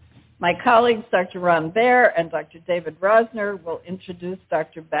 My colleagues, Dr. Ron Baer and Dr. David Rosner, will introduce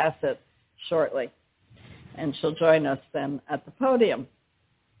Dr. Bassett shortly, and she'll join us then at the podium.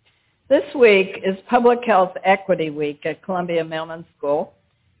 This week is Public Health Equity Week at Columbia Mailman School,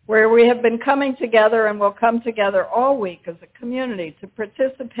 where we have been coming together and will come together all week as a community to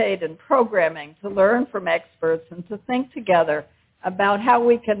participate in programming, to learn from experts, and to think together about how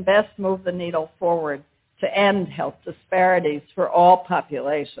we can best move the needle forward to end health disparities for all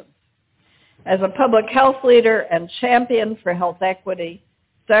populations. As a public health leader and champion for health equity,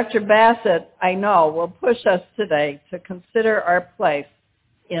 Dr. Bassett, I know, will push us today to consider our place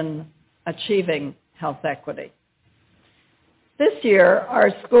in achieving health equity. This year, our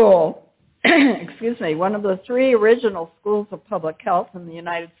school, one of the 3 original schools of public health in the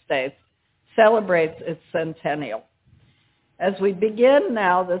United States, celebrates its centennial. As we begin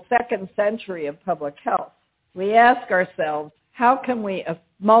now the 2nd century of public health, we ask ourselves, how can we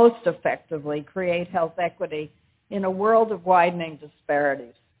most effectively create health equity in a world of widening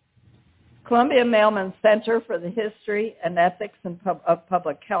disparities? Columbia Mailman Center for the History and Ethics of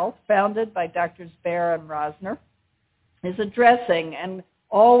Public Health, founded by Drs. Baer and Rosner, is addressing and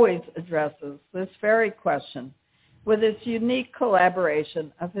always addresses this very question with its unique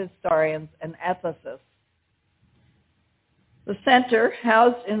collaboration of historians and ethicists. The center,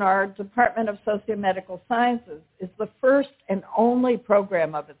 housed in our Department of Sociomedical Sciences, is the first and only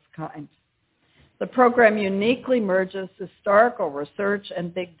program of its kind. The program uniquely merges historical research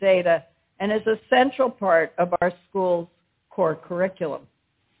and big data and is a central part of our school's core curriculum.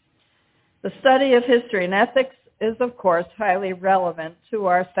 The study of history and ethics is, of course, highly relevant to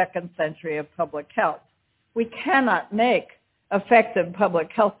our 2nd century of public health. We cannot make effective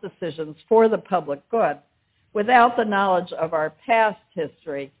public health decisions for the public good without the knowledge of our past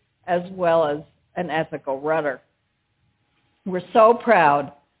history as well as an ethical rudder. We're so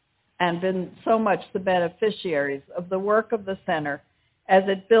proud and been so much the beneficiaries of the work of the center as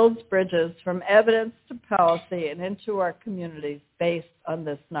it builds bridges from evidence to policy and into our communities based on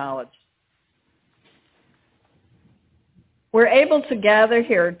this knowledge. We're able to gather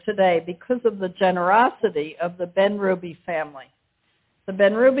here today because of the generosity of the Ben-Ruby family. The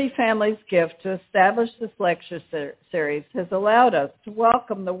Ben-Ruby family's gift to establish this lecture series has allowed us to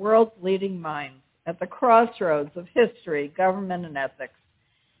welcome the world's leading minds at the crossroads of history, government, and ethics,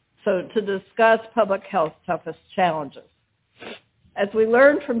 so to discuss public health's toughest challenges. As we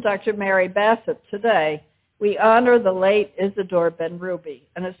learned from Dr. Mary Bassett today, we honor the late Isidore Ben-Ruby,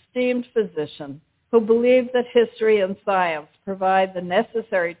 an esteemed physician who believed that history and science provide the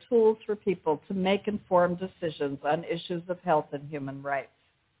necessary tools for people to make informed decisions on issues of health and human rights.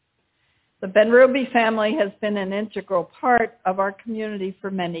 The Ben-Ruby family has been an integral part of our community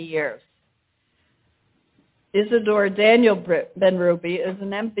for many years. Isidore Daniel Ben-Ruby is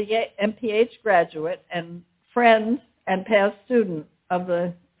an MPH graduate and friend and past student of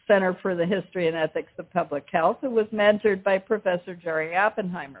the Center for the History and Ethics of Public Health, who was mentored by Professor Jerry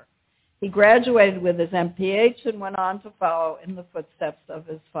Oppenheimer. He graduated with his MPH and went on to follow in the footsteps of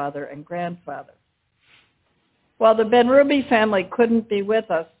his father and grandfather. While the Ben-Ruby family couldn't be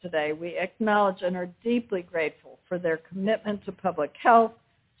with us today, we acknowledge and are deeply grateful for their commitment to public health,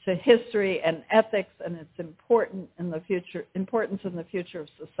 to history and ethics, and its importance in the future of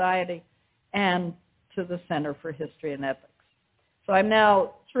society, and to the Center for History and Ethics. So I'm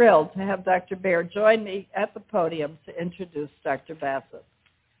now thrilled to have Dr. Baer join me at the podium to introduce Dr. Bassett.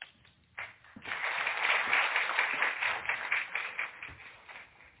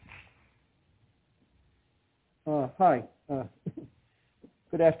 Hi.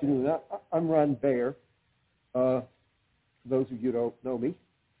 Good afternoon. I'm Ron Baer. For those of you who don't know me,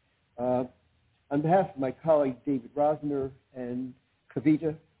 On behalf of my colleague David Rosner and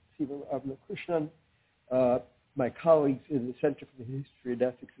Kavita Sivakrishnan, my colleagues in the Center for the History and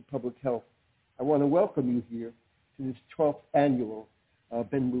Ethics of Public Health, I want to welcome you here to this 12th annual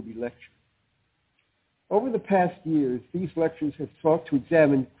Ben Ruby Lecture. Over the past years, these lectures have sought to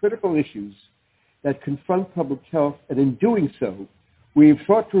examine critical issues that confront public health, and in doing so, we have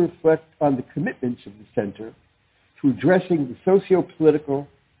sought to reflect on the commitments of the Center to addressing the socio-political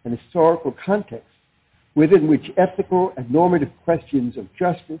and historical context within which ethical and normative questions of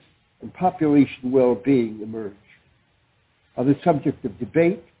justice and population well-being emerge. Are the subject of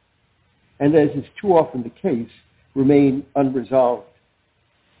debate, and as is too often the case, remain unresolved.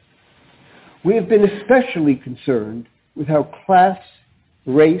 We have been especially concerned with how class,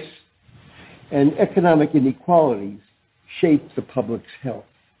 race, and economic inequalities shape the public's health.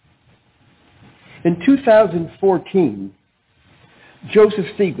 In 2014, Joseph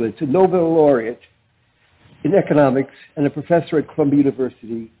Stiglitz, a Nobel laureate in economics and a professor at Columbia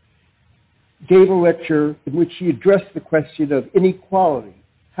University, gave a lecture in which he addressed the question of inequality,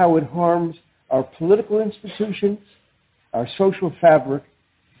 how it harms our political institutions, our social fabric,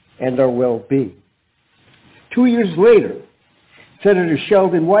 and our well-being. 2 years later, Senator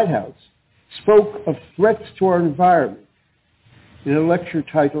Sheldon Whitehouse spoke of threats to our environment in a lecture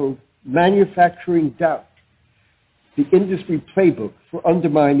titled Manufacturing Doubt, the Industry Playbook for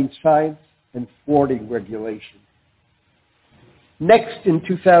Undermining Science and Thwarting Regulation. Next, in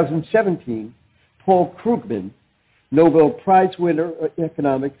 2017, Paul Krugman, Nobel Prize winner in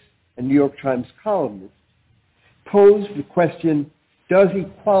economics and New York Times columnist, posed the question, does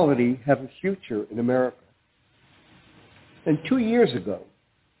equality have a future in America? And 2 years ago,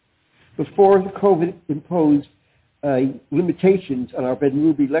 before the COVID-imposed limitations on our Ben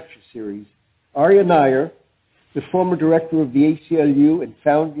Ruby lecture series, Arya Nair, the former director of the ACLU and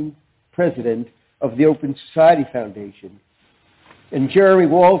founding president of the Open Society Foundation, and Jeremy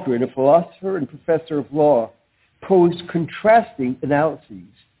Waldron, a philosopher and professor of law, posed contrasting analyses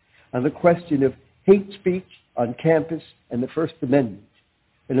on the question of hate speech on campus and the First Amendment,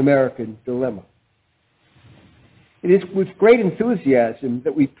 an American dilemma. It is with great enthusiasm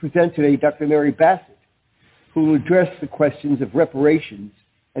that we present today Dr. Mary Bassett, who will address the questions of reparations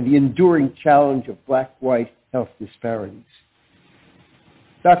and the enduring challenge of black-white health disparities.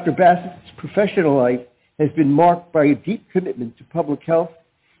 Dr. Bassett's professional life has been marked by a deep commitment to public health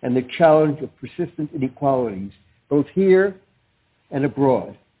and the challenge of persistent inequalities, both here and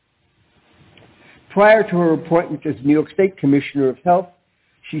abroad. Prior to her appointment as New York State Commissioner of Health,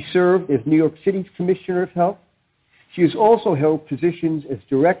 she served as New York City's Commissioner of Health. She has also held positions as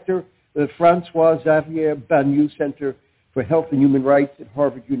Director of the Francois Xavier Banyou Center for Health and Human Rights at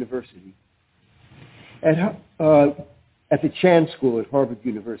Harvard University. At the Chan School at Harvard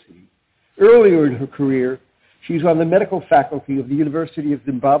University. Earlier in her career, she was on the medical faculty of the University of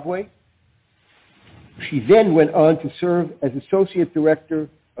Zimbabwe. She then went on to serve as Associate Director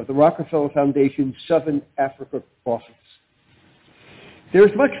of the Rockefeller Foundation's Southern Africa office.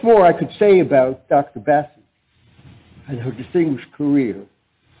 There's much more I could say about Dr. Bassett and her distinguished career,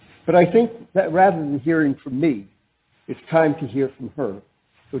 but I think that rather than hearing from me, it's time to hear from her.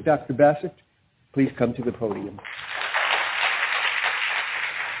 So Dr. Bassett, please come to the podium.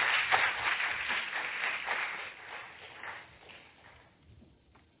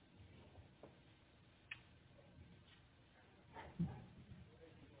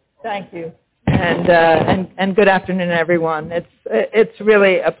 Thank you, and good afternoon, everyone. It's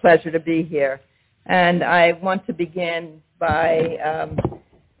really a pleasure to be here, and I want to begin by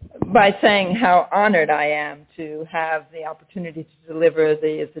saying how honored I am to have the opportunity to deliver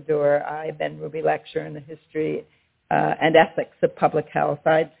the Isidore I. Ben Ruby Lecture in the History and Ethics of Public Health.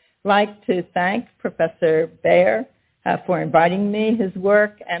 I'd like to thank Professor Baer for inviting me. His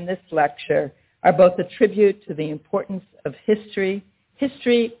work and this lecture are both a tribute to the importance of history.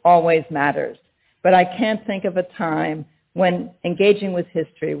 History always matters, but I can't think of a time when engaging with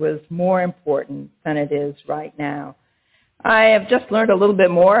history was more important than it is right now. I have just learned a little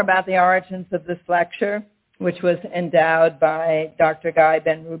bit more about the origins of this lecture, which was endowed by Dr. Guy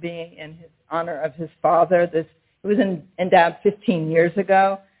Ben Ruby in his honor of his father. It was endowed 15 years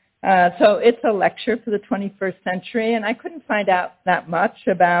ago. So it's a lecture for the 21st century, and I couldn't find out that much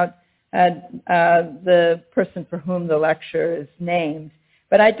about the person for whom the lecture is named.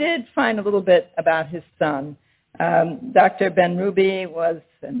 But I did find a little bit about his son. Dr. Ben Ruby was,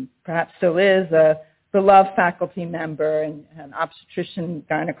 and perhaps still is, a beloved faculty member and an obstetrician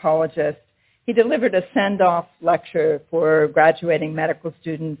gynecologist. He delivered a send-off lecture for graduating medical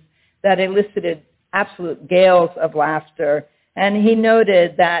students that elicited absolute gales of laughter And he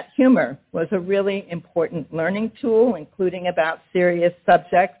noted that humor was a really important learning tool, including about serious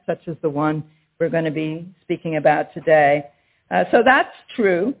subjects such as the one we're going to be speaking about today. So that's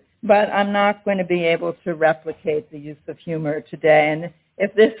true, but I'm not going to be able to replicate the use of humor today. And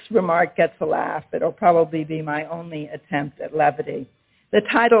if this remark gets a laugh, it'll probably be my only attempt at levity. The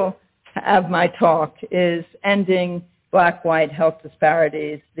title of my talk is Ending Black-White Health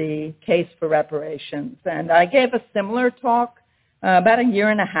Disparities, the Case for Reparations. And I gave a similar talk about a year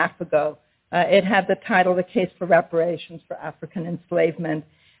and a half ago. It had the title, The Case for Reparations for African Enslavement.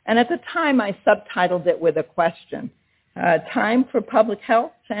 And at the time, I subtitled it with a question. Time for public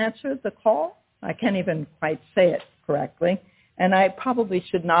health to answer the call? I can't even quite say it correctly. And I probably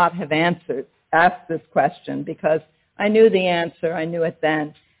should not have asked this question because I knew the answer. I knew it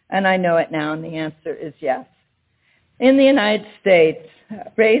then, and I know it now, and the answer is yes. In the United States,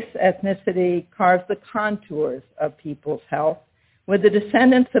 race, ethnicity carves the contours of people's health, with the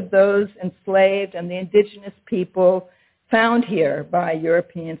descendants of those enslaved and the indigenous people found here by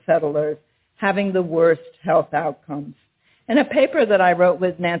European settlers having the worst health outcomes. In a paper that I wrote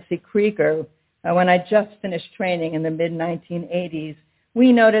with Nancy Krieger when I just finished training in the mid-1980s,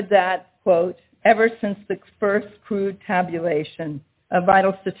 we noted that, quote, ever since the first crude tabulation of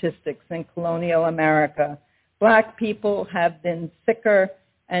vital statistics in colonial America, Black people have been sicker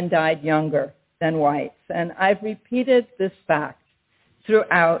and died younger than whites. And I've repeated this fact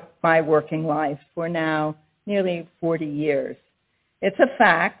throughout my working life for now nearly 40 years. It's a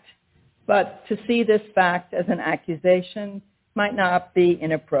fact, but to see this fact as an accusation might not be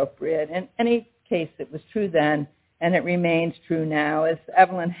inappropriate. In any case, it was true then, and it remains true now. As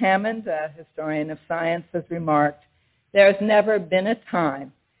Evelyn Hammond, a historian of science, has remarked, there has never been a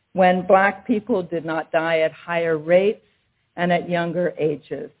time when Black people did not die at higher rates and at younger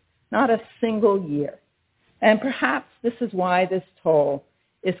ages. Not a single year. And perhaps this is why this toll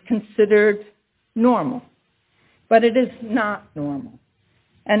is considered normal. But it is not normal.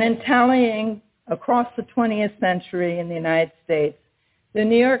 And in tallying across the 20th century in the United States, the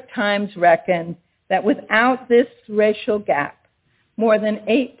New York Times reckoned that without this racial gap, more than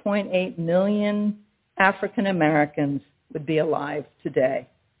 8.8 million African Americans would be alive today.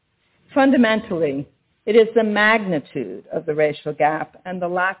 Fundamentally, it is the magnitude of the racial gap and the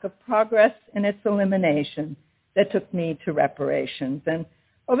lack of progress in its elimination that took me to reparations. And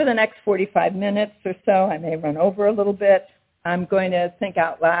over the next 45 minutes or so, I may run over a little bit, I'm going to think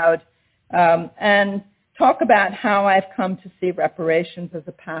out loud and talk about how I've come to see reparations as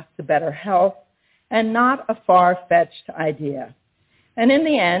a path to better health and not a far-fetched idea. And in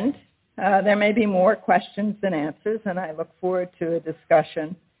the end, there may be more questions than answers, and I look forward to a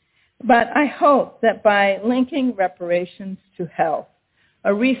discussion. But I hope that by linking reparations to health,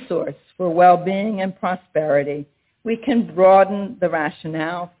 a resource for well-being and prosperity, we can broaden the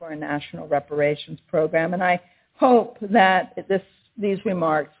rationale for a national reparations program. And I hope that these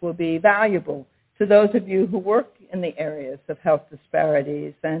remarks will be valuable to those of you who work in the areas of health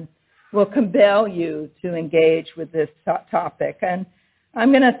disparities and will compel you to engage with this topic. And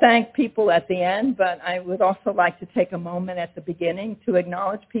I'm going to thank people at the end, but I would also like to take a moment at the beginning to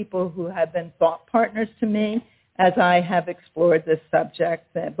acknowledge people who have been thought partners to me as I have explored this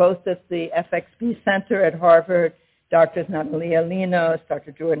subject, both at the FXB Center at Harvard, Drs. Natalia Linos,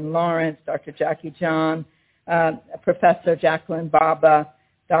 Dr. Jordan Lawrence, Dr. Jackie John, Professor Jacqueline Baba,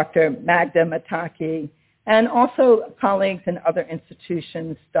 Dr. Magda Mataki, and also colleagues in other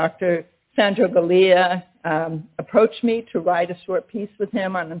institutions. Dr. Sandro Galea approached me to write a short piece with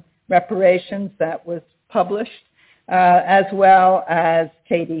him on reparations that was published, as well as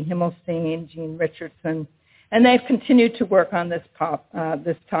Katie Himmelstein, Jean Richardson, and they've continued to work on this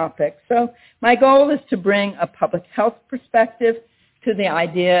topic. So my goal is to bring a public health perspective to the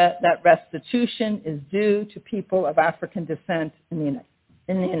idea that restitution is due to people of African descent in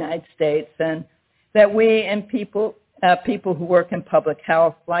the United States, and that we and people who work in public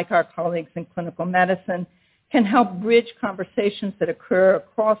health, like our colleagues in clinical medicine, can help bridge conversations that occur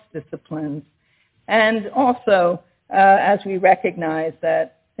across disciplines. And also, as we recognize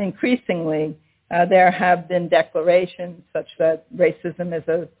that increasingly there have been declarations such that racism is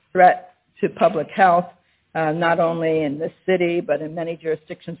a threat to public health, not only in this city, but in many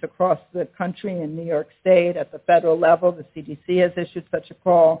jurisdictions across the country. In New York State, at the federal level, the CDC has issued such a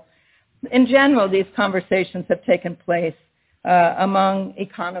call. In general, these conversations have taken place among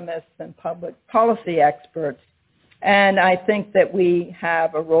economists and public policy experts. And I think that we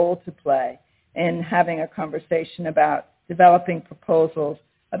have a role to play in having a conversation about developing proposals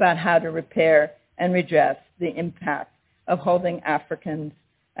about how to repair and redress the impact of holding Africans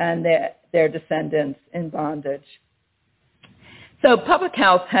and their descendants in bondage. So public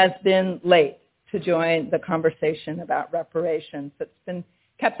health has been late to join the conversation about reparations. It's been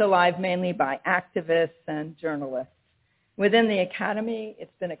kept alive mainly by activists and journalists. Within the academy,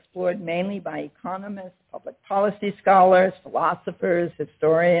 it's been explored mainly by economists, public policy scholars, philosophers,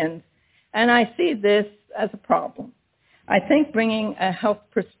 historians, and I see this as a problem. I think bringing a health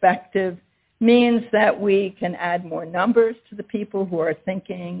perspective means that we can add more numbers to the people who are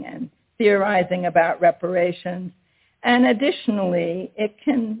thinking and theorizing about reparations. And additionally, it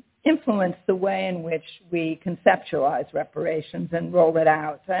can influence the way in which we conceptualize reparations and roll it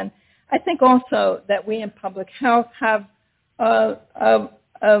out. And I think also that we in public health have an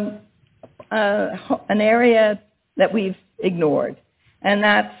area that we've ignored, and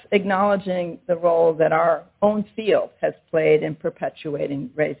that's acknowledging the role that our own field has played in perpetuating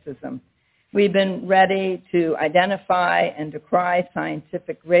racism. We've been ready to identify and decry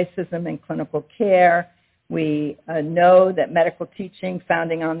scientific racism in clinical care. We know that medical teaching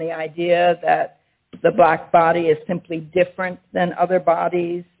founding on the idea that the black body is simply different than other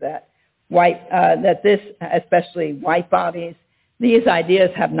bodies, that this, especially white bodies, these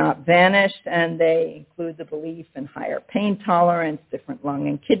ideas have not vanished, and they include the belief in higher pain tolerance, different lung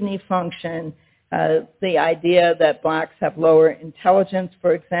and kidney function, the idea that blacks have lower intelligence,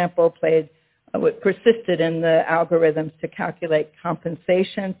 for example, persisted in the algorithms to calculate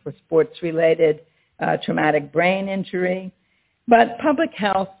compensation for sports-related traumatic brain injury. But public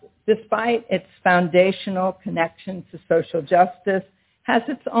health, despite its foundational connection to social justice, has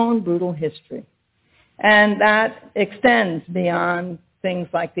its own brutal history. And that extends beyond things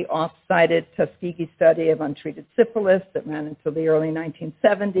like the oft-cited Tuskegee study of untreated syphilis that ran until the early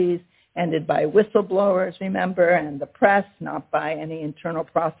 1970s, ended by whistleblowers, remember, and the press, not by any internal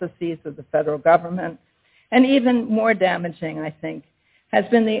processes of the federal government. And even more damaging, I think, has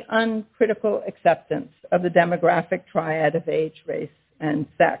been the uncritical acceptance of the demographic triad of age, race, and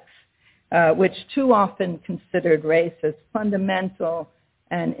sex, which too often considered race as fundamental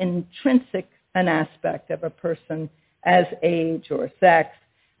and intrinsic an aspect of a person as age or sex,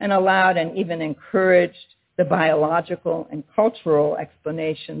 and allowed and even encouraged the biological and cultural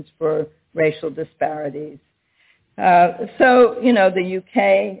explanations for racial disparities. So, the UK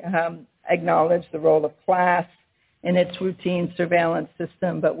acknowledged the role of class in its routine surveillance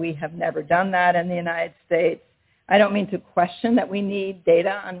system, but we have never done that in the United States. I don't mean to question that we need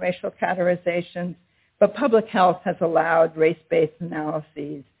data on racial categorizations, but public health has allowed race-based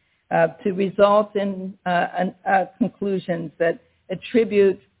analyses to result in conclusions that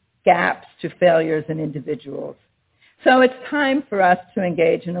attribute gaps to failures in individuals. So it's time for us to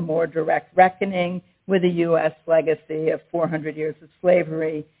engage in a more direct reckoning with the U.S. legacy of 400 years of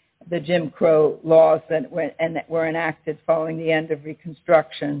slavery, the Jim Crow laws that were enacted following the end of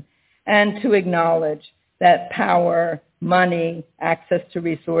Reconstruction, and to acknowledge that power, money, access to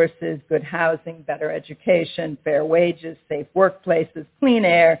resources, good housing, better education, fair wages, safe workplaces, clean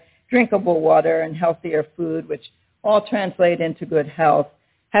air, drinkable water, and healthier food, which all translate into good health,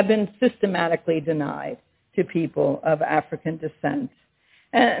 have been systematically denied to people of African descent.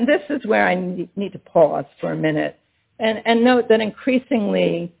 And this is where I need to pause for a minute and note that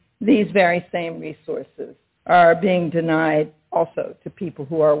increasingly these very same resources are being denied also to people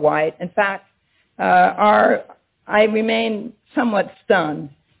who are white. In fact, I remain somewhat stunned.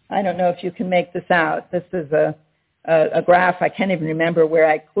 I don't know if you can make this out. This is a graph, I can't even remember where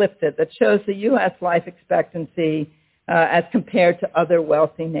I clipped it, that shows the U.S. life expectancy as compared to other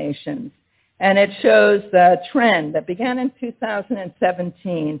wealthy nations. And it shows the trend that began in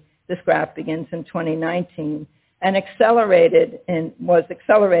 2017. This graph begins in 2019 and was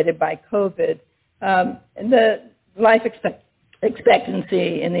accelerated by COVID. The life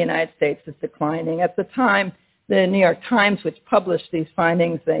expectancy in the United States is declining. At the time, the New York Times, which published these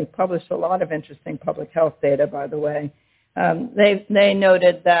findings, they published a lot of interesting public health data, by the way. They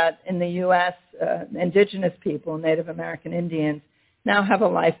noted that in the U.S., indigenous people, Native American Indians, now have a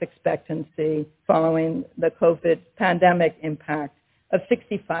life expectancy following the COVID pandemic impact of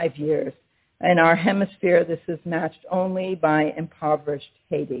 65 years. In our hemisphere, this is matched only by impoverished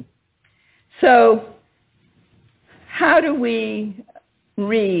Haiti. So how do we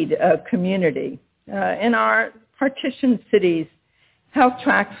read a community? In our partitioned cities, health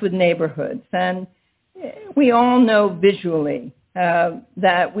tracks with neighborhoods, and we all know visually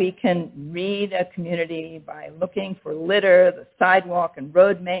that we can read a community by looking for litter, the sidewalk and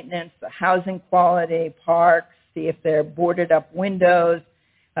road maintenance, the housing quality, parks, see if they're boarded up windows,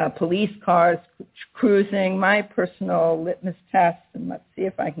 police cars cruising. My personal litmus test, and let's see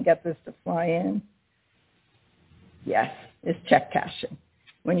if I can get this to fly in. Yes, is check cashing.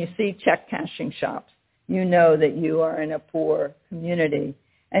 When you see check cashing shops, you know that you are in a poor community.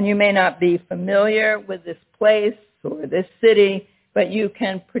 And you may not be familiar with this place or this city, but you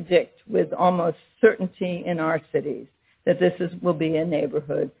can predict with almost certainty in our cities that will be a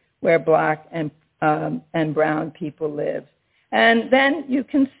neighborhood where Black and brown people live. And then you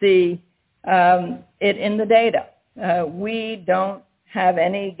can see it in the data. We don't have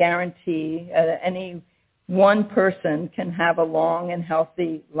any guarantee any one person can have a long and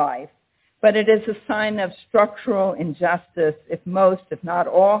healthy life, but it is a sign of structural injustice if most, if not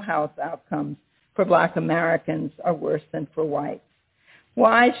all, health outcomes for Black Americans are worse than for whites.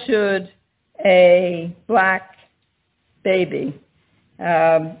 Why should a Black baby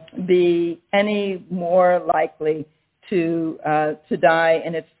be any more likely to die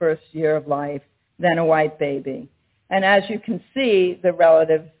in its first year of life than a white baby? And as you can see, the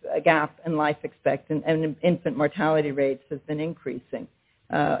relative gap in life expectancy and infant mortality rates has been increasing.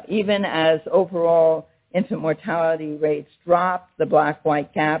 Even as overall infant mortality rates drop, the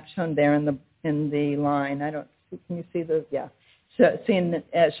Black-white gap shown there in the line. Can you see the, yeah,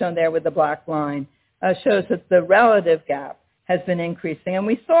 shown there with the black line, shows that the relative gap has been increasing. And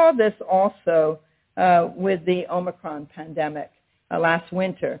we saw this also with the Omicron pandemic last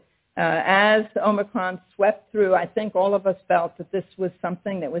winter. As Omicron swept through, I think all of us felt that this was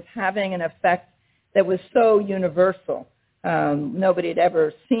something that was having an effect that was so universal. Nobody had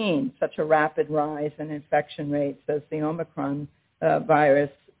ever seen such a rapid rise in infection rates as the Omicron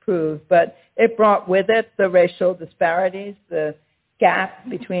virus proved. But it brought with it the racial disparities, the gap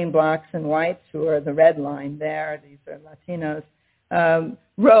between Blacks and whites, who are the red line there, these are Latinos,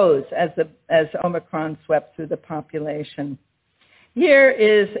 rose as Omicron swept through the population. Here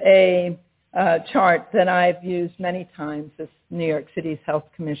is a chart that I've used many times as New York City's health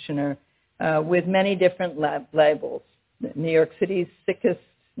commissioner with many different labels. New York City's sickest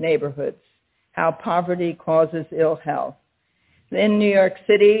neighborhoods, how poverty causes ill health. In New York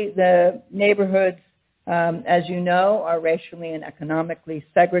City, the neighborhoods, as you know, are racially and economically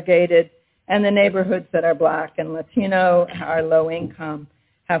segregated, and the neighborhoods that are Black and Latino are low income,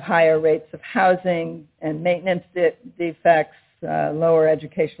 have higher rates of housing and maintenance defects, lower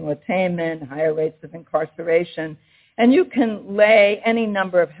educational attainment, higher rates of incarceration. And you can lay any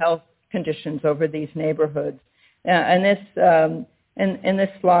number of health conditions over these neighborhoods. In this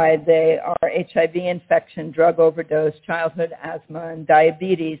slide, they are HIV infection, drug overdose, childhood asthma, and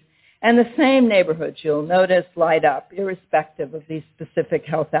diabetes. And the same neighborhoods, you'll notice, light up, irrespective of these specific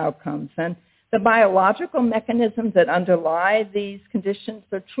health outcomes. And the biological mechanisms that underlie these conditions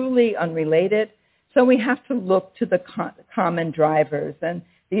are truly unrelated. So we have to look to the common drivers. And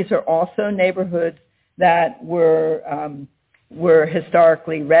these are also neighborhoods that were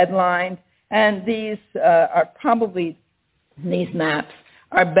historically redlined. And these these maps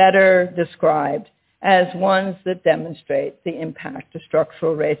are better described as ones that demonstrate the impact of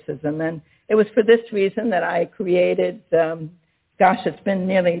structural racism. And it was for this reason that I created, it's been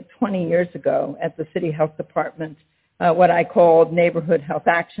nearly 20 years ago at the City Health Department, what I called Neighborhood Health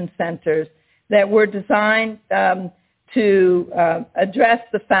Action Centers, that were designed to address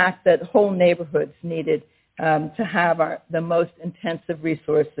the fact that whole neighborhoods needed to have the most intensive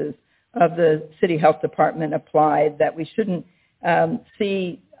resources of the City Health Department applied, that we shouldn't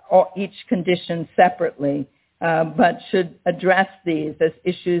see each condition separately, but should address these as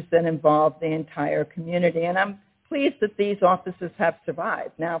issues that involve the entire community. And I'm pleased that these offices have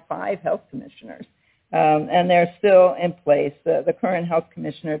survived, now 5 health commissioners, and they're still in place. The current health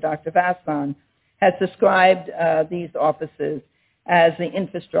commissioner, Dr. Vasson, has described these offices as the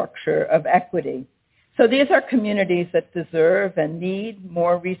infrastructure of equity. So these are communities that deserve and need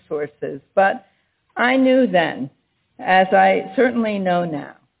more resources. But I knew then, as I certainly know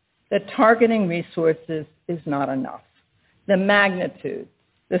now, that targeting resources is not enough. The magnitude,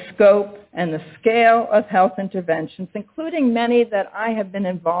 the scope, and the scale of health interventions, including many that I have been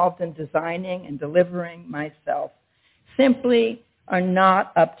involved in designing and delivering myself, simply are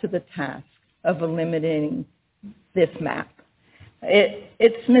not up to the task of eliminating this map.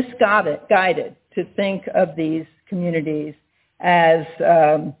 It's misguided to think of these communities as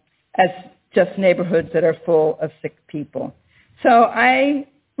just neighborhoods that are full of sick people. So I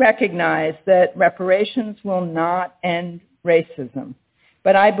recognize that reparations will not end racism,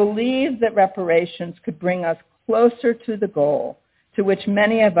 but I believe that reparations could bring us closer to the goal to which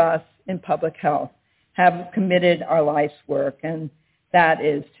many of us in public health have committed our life's work, and that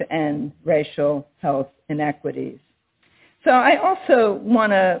is to end racial health inequities. So I also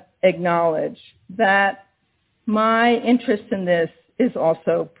want to acknowledge that my interest in this is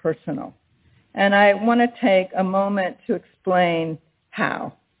also personal. And I want to take a moment to explain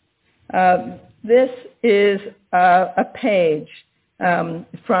how. This is a page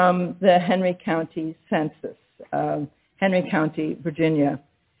from the Henry County Census, Henry County, Virginia.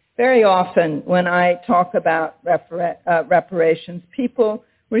 Very often when I talk about reparations, people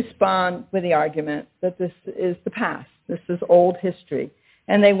respond with the argument that this is the past, this is old history,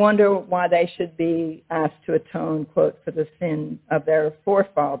 and they wonder why they should be asked to atone, quote, for the sin of their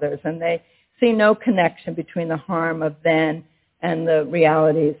forefathers, and they see no connection between the harm of then and the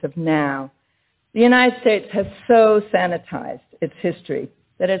realities of now. The United States has so sanitized its history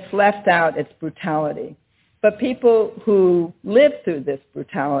that it's left out its brutality. But people who lived through this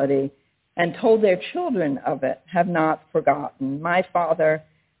brutality and told their children of it have not forgotten. My father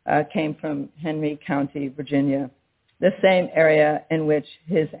came from Henry County, Virginia, the same area in which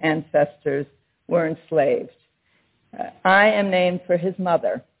his ancestors were enslaved. I am named for his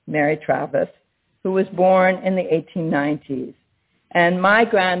mother, Mary Travis, who was born in the 1890s. And my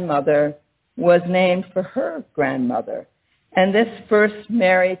grandmother was named for her grandmother. And this first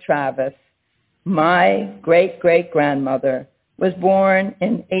Mary Travis, my great-great-grandmother, was born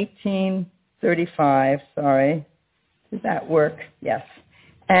in 1835. Sorry, did that work? Yes.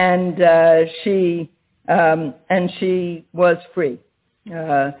 And she was free.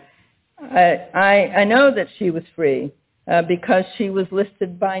 I know that she was free because she was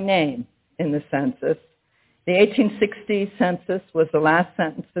listed by name in the census. The 1860 census was the last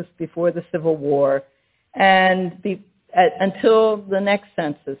census before the Civil War, and until the next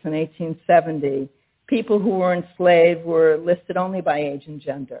census in 1870, people who were enslaved were listed only by age and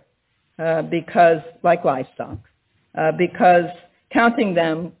gender, because, like livestock, because counting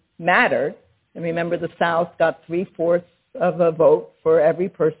them mattered. And remember, the South got 3/4 of a vote for every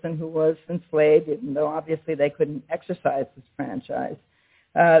person who was enslaved, even though obviously they couldn't exercise this franchise.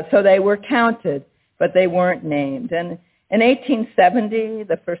 So they were counted, but they weren't named. And in 1870,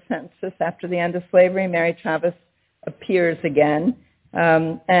 the first census after the end of slavery, Mary Travis appears again,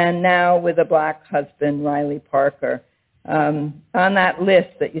 and now with a black husband, Riley Parker. On that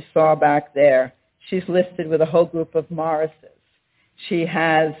list that you saw back there, she's listed with a whole group of Morrises. She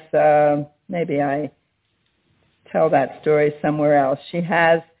has, maybe I tell that story somewhere else. She's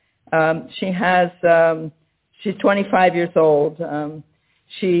 25 years old.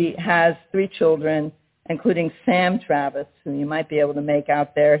 She has 3 children, including Sam Travis, who you might be able to make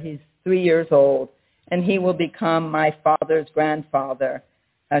out there. He's 3 years old, and he will become my father's grandfather.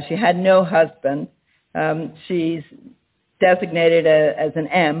 She had no husband. She's designated as an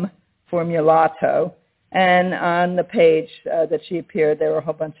M for mulatto, and on the page that she appeared, there were a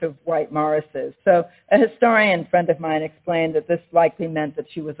whole bunch of white Morrises. So a historian friend of mine explained that this likely meant that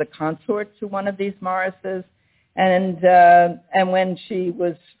she was a consort to one of these Morrises, and when she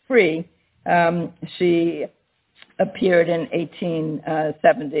was free, she appeared in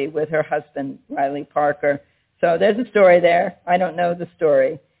 1870 with her husband, Riley Parker. So there's a story there. I don't know the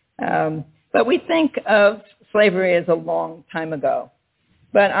story. But we think of slavery as a long time ago.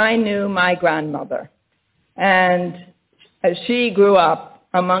 But I knew my grandmother, and she grew up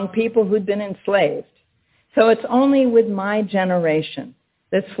among people who'd been enslaved. So it's only with my generation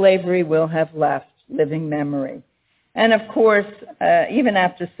that slavery will have left living memory. And of course, even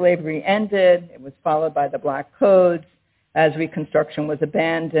after slavery ended, it was followed by the Black Codes as Reconstruction was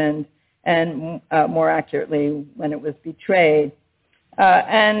abandoned, and more accurately, when it was betrayed.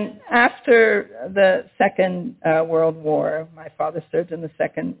 And after the Second World War, my father served in the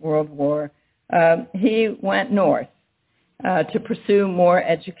Second World War, he went north to pursue more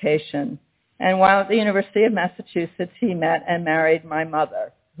education. And while at the University of Massachusetts, he met and married my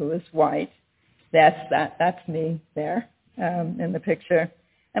mother, who is white. That's me there in the picture.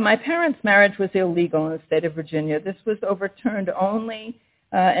 And my parents' marriage was illegal in the state of Virginia. This was overturned only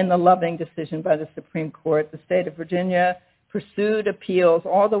in the Loving decision by the Supreme Court. The state of Virginia pursued appeals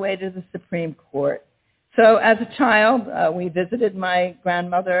all the way to the Supreme Court. So as a child, we visited my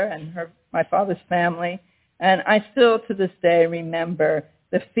grandmother and my father's family, and I still to this day remember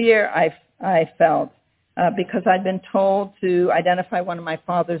the fear I felt because I'd been told to identify one of my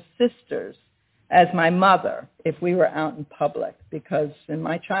father's sisters as my mother if we were out in public, because in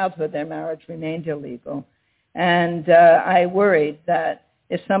my childhood their marriage remained illegal. And I worried that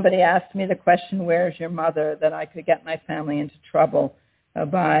if somebody asked me the question, where's your mother, that I could get my family into trouble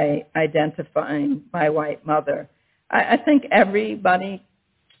by identifying my white mother. I think everybody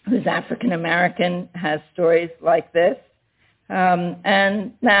who's African American has stories like this.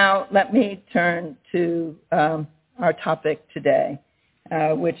 And now let me turn to our topic today,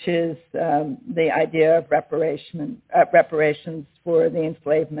 which is the idea of reparations for the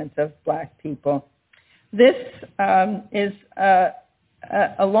enslavement of black people. This is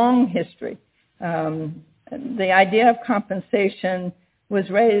a long history. The idea of compensation was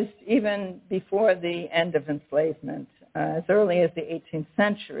raised even before the end of enslavement, as early as the 18th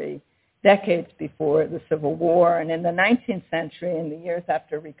century, decades before the Civil War. And in the 19th century, in the years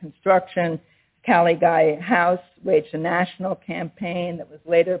after Reconstruction, Callie Guy House waged a national campaign that was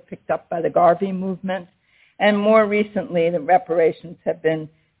later picked up by the Garvey movement. And more recently, the reparations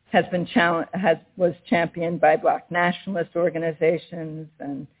was championed by Black nationalist organizations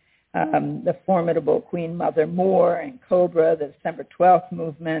and the formidable Queen Mother Moore and COBRA, the December 12th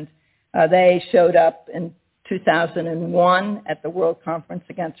movement. They showed up in 2001 at the World Conference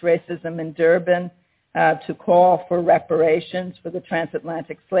Against Racism in Durban to call for reparations for the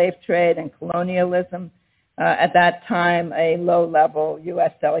transatlantic slave trade and colonialism. At that time, a low-level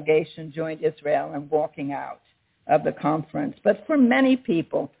U.S. delegation joined Israel in walking out of the conference. But for many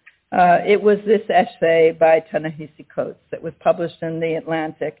people, it was this essay by Ta-Nehisi Coates that was published in The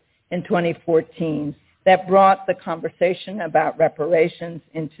Atlantic in 2014 that brought the conversation about reparations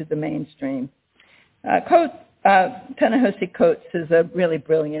into the mainstream. Ta-Nehisi Coates is a really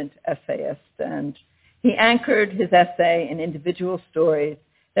brilliant essayist, and he anchored his essay in individual stories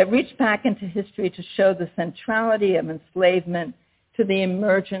that reached back into history to show the centrality of enslavement to the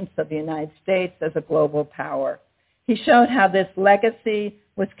emergence of the United States as a global power. He showed how this legacy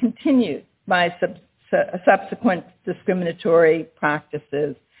was continued by subsequent discriminatory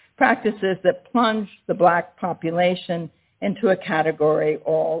practices that plunged the Black population into a category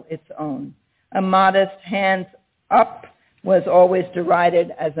all its own. A modest hands up was always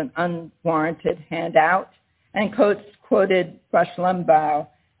derided as an unwarranted handout, and Coates quoted Rush Limbaugh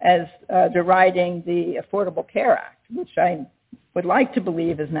as deriding the Affordable Care Act, which I would like to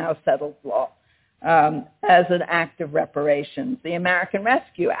believe is now settled law, as an act of reparations. The American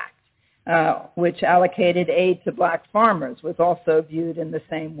Rescue Act, which allocated aid to Black farmers, was also viewed in the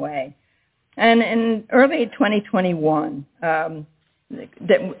same way. And in early 2021,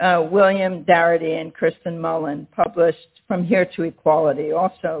 William Darity and Kristen Mullen published From Here to Equality,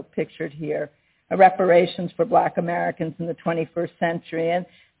 also pictured here, reparations for Black Americans in the 21st century. And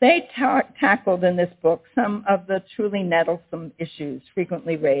they tackled in this book some of the truly nettlesome issues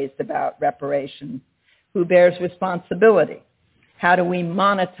frequently raised about reparations. Who bears responsibility? How do we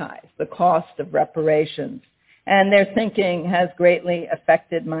monetize the cost of reparations? And their thinking has greatly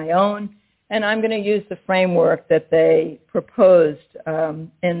affected my own. And I'm going to use the framework that they proposed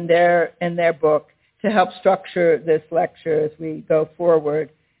in their book to help structure this lecture as we go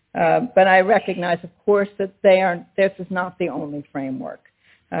forward. But I recognize, of course, that this is not the only framework.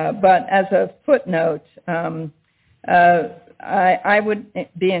 But as a footnote, I would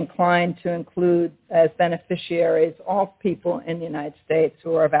be inclined to include as beneficiaries all people in the United States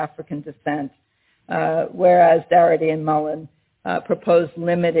who are of African descent, whereas Darity and Mullen proposed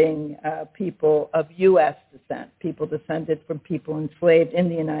limiting people of U.S. descent, people descended from people enslaved in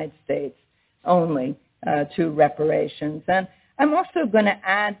the United States only, to reparations. And I'm also going to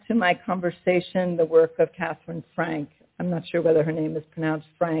add to my conversation the work of Catherine Frank. I'm not sure whether her name is pronounced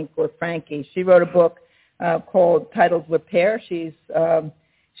Frank or Frankie. She wrote a book titled Repair. She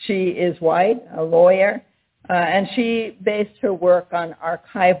is white, a lawyer, and she based her work on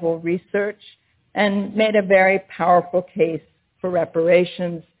archival research and made a very powerful case for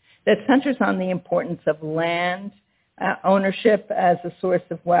reparations that centers on the importance of land ownership as a source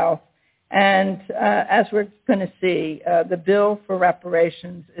of wealth. And as we're going to see, the bill for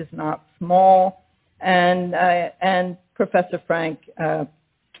reparations is not small, and Professor Frank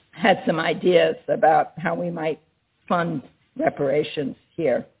had some ideas about how we might fund reparations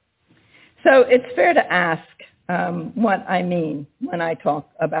here. So it's fair to ask what I mean when I talk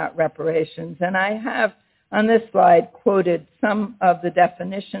about reparations. And I have on this slide quoted some of the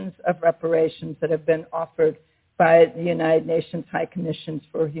definitions of reparations that have been offered by the United Nations High Commissions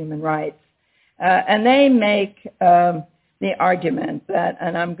for Human Rights. And they make the argument that,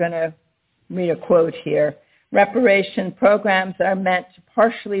 and I'm going to read a quote here, reparation programs are meant to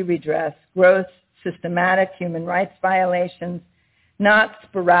partially redress gross, systematic human rights violations, not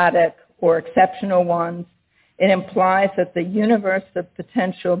sporadic or exceptional ones. It implies that the universe of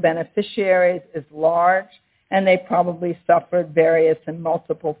potential beneficiaries is large, and they probably suffered various and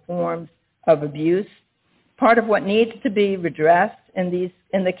multiple forms of abuse. Part of what needs to be redressed in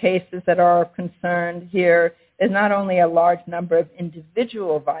the cases that are of concern here is not only a large number of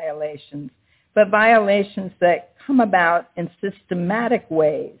individual violations, but violations that come about in systematic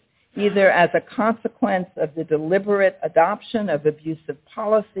ways, either as a consequence of the deliberate adoption of abusive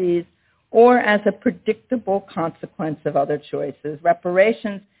policies or as a predictable consequence of other choices.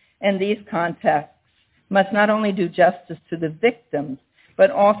 Reparations in these contexts must not only do justice to the victims, but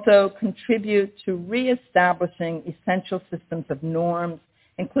also contribute to reestablishing essential systems of norms,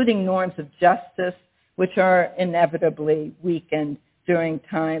 including norms of justice, which are inevitably weakened during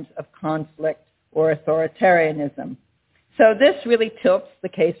times of conflict or authoritarianism. So this really tilts the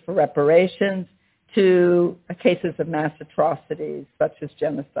case for reparations to cases of mass atrocities such as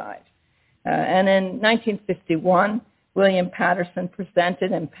genocide. And in 1951, William Patterson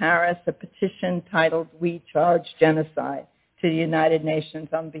presented in Paris a petition titled "We Charge Genocide" to the United Nations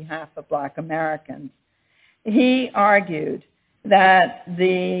on behalf of Black Americans. He argued that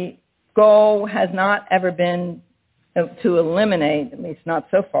the goal has not ever been to eliminate, at least not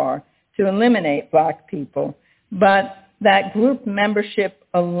so far, to eliminate Black people, but that group membership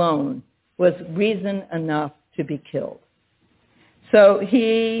alone was reason enough to be killed. So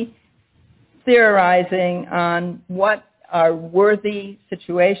he, theorizing on what are worthy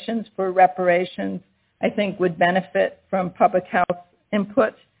situations for reparations, I think would benefit from public health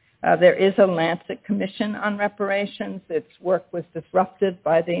input. There is a Lancet Commission on reparations. Its work was disrupted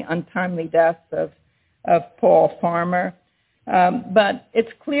by the untimely death of Paul Farmer. But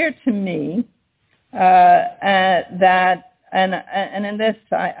it's clear to me that, and in this,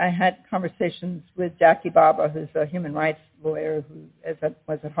 I had conversations with Jackie Baba, who's a human rights lawyer who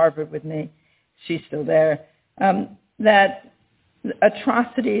was at Harvard with me. She's still there. That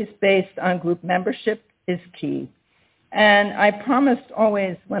atrocities based on group membership is key. And I promised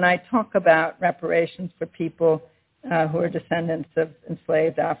always when I talk about reparations for people who are descendants of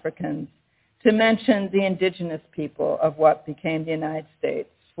enslaved Africans to mention the indigenous people of what became the United States,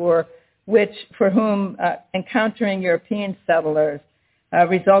 for whom encountering European settlers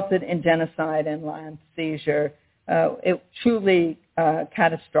resulted in genocide and land seizure. It truly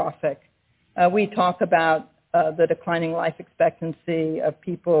catastrophic. We talk about the declining life expectancy of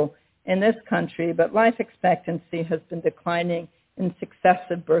people in this country, but life expectancy has been declining in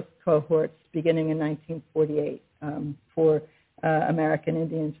successive birth cohorts beginning in 1948 for American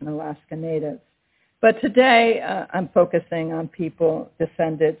Indians and Alaska Natives. But today I'm focusing on people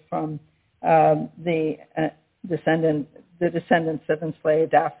descended from the descendants of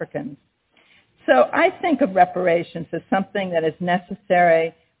enslaved Africans. So I think of reparations as something that is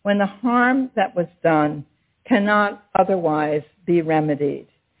necessary when the harm that was done cannot otherwise be remedied.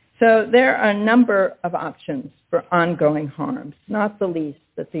 So there are a number of options for ongoing harms, not the least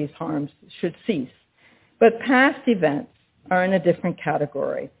that these harms should cease. But past events are in a different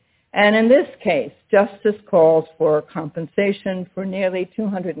category. And in this case, justice calls for compensation for nearly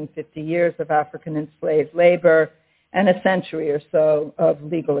 250 years of African enslaved labor and a century or so of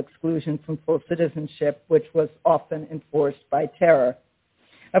legal exclusion from full citizenship, which was often enforced by terror.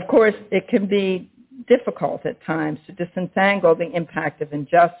 Of course, it can be difficult at times to disentangle the impact of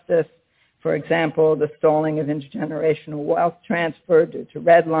injustice, for example, the stalling of intergenerational wealth transfer due to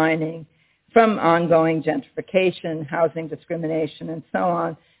redlining, from ongoing gentrification, housing discrimination, and so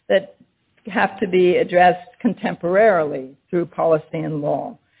on, that have to be addressed contemporarily through policy and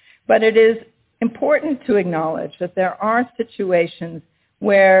law. But it is important to acknowledge that there are situations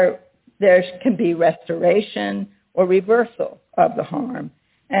where there can be restoration or reversal of the harm.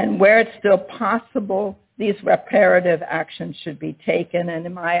 And where it's still possible, these reparative actions should be taken. And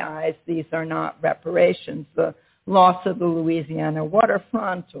in my eyes, these are not reparations. The loss of the Louisiana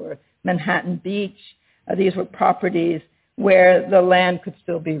waterfront or Manhattan Beach, these were properties where the land could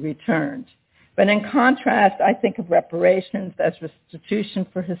still be returned. But in contrast, I think of reparations as restitution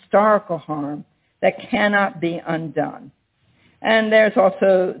for historical harm that cannot be undone. And there's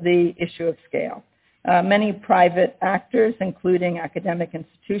also the issue of scale. Many private actors, including academic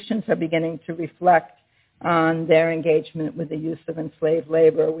institutions, are beginning to reflect on their engagement with the use of enslaved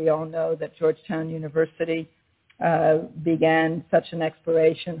labor. We all know that Georgetown University began such an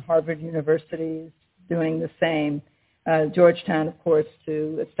exploration. Harvard University is doing the same. Georgetown, of course,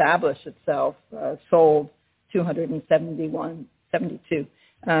 to establish itself, sold 272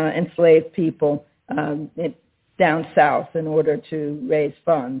 enslaved people down south in order to raise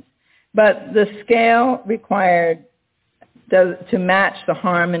funds. But the scale required to match the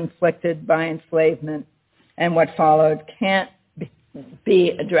harm inflicted by enslavement and what followed can't be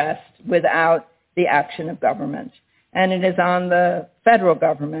addressed without the action of government. And it is on the federal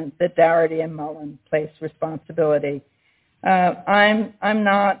government that Dougherty and Mullen place responsibility. I'm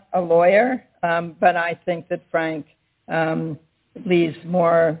not a lawyer, but I think that Frank leaves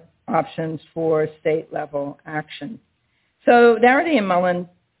more options for state-level action. So Dougherty and Mullen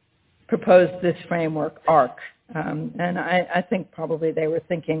proposed this framework, ARC, and I think probably they were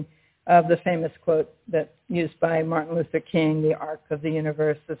thinking of the famous quote that used by Martin Luther King, the arc of the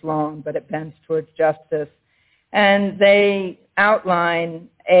universe is long, but it bends towards justice. And they outline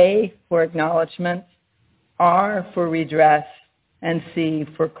A for acknowledgement, R for redress, and C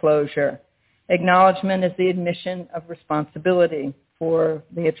for closure. Acknowledgement is the admission of responsibility for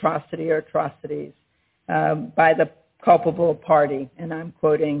the atrocity or atrocities by the culpable party, and I'm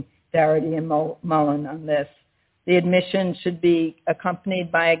quoting Darity and Mullen on this. The admission should be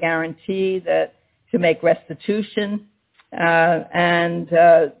accompanied by a guarantee that to make restitution and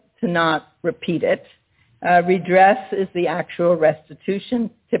to not repeat it. Redress is the actual restitution,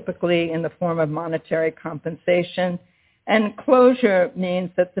 typically in the form of monetary compensation. And closure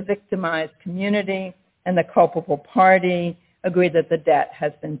means that the victimized community and the culpable party agree that the debt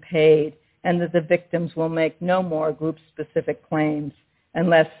has been paid and that the victims will make no more group-specific claims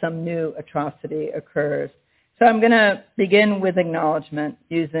unless some new atrocity occurs. So I'm going to begin with acknowledgement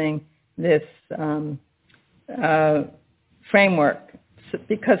using this framework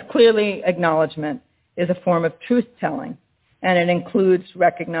because clearly acknowledgement is a form of truth-telling, and it includes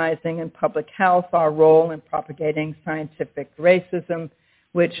recognizing in public health our role in propagating scientific racism,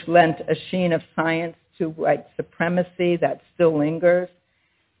 which lent a sheen of science to white supremacy that still lingers.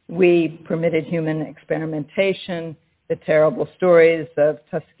 We permitted human experimentation, the terrible stories of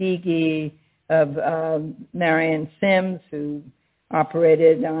Tuskegee, of Marion Sims, who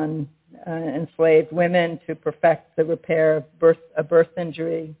operated on enslaved women to perfect the repair of a birth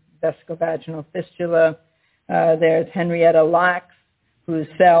injury, vesicovaginal fistula. There's Henrietta Lacks, whose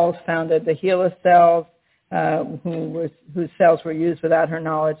cells founded the HeLa cells, whose cells were used without her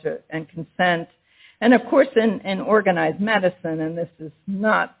knowledge and consent. And of course, in organized medicine, and this is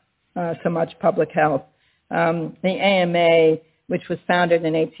not so much public health, the AMA, which was founded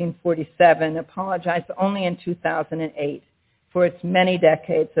in 1847, apologized only in 2008 for its many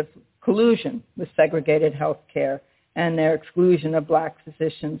decades of collusion with segregated health care and their exclusion of black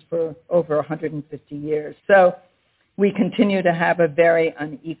physicians for over 150 years. So we continue to have a very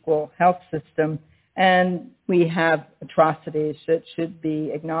unequal health system, and we have atrocities that should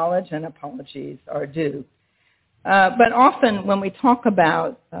be acknowledged and apologies are due. But often when we talk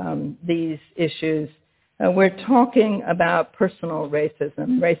about these issues, we're talking about personal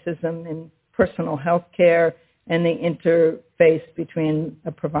racism in personal health care and the interface between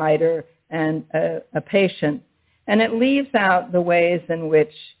a provider and a patient. And it leaves out the ways in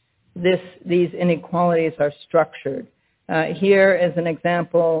which these inequalities are structured. Here is an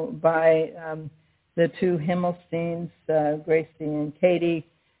example by the two Himmelsteins, Gracie and Katie,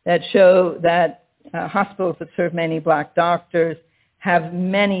 that show that hospitals that serve many black doctors have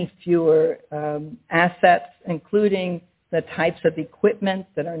many fewer assets, including the types of equipment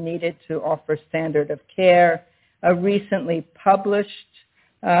that are needed to offer standard of care. A recently published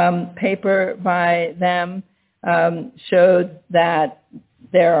paper by them showed that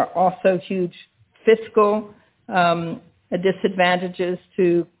there are also huge fiscal disadvantages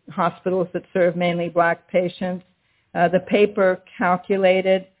to hospitals that serve mainly black patients. The paper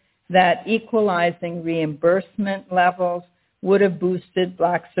calculated that equalizing reimbursement levels would have boosted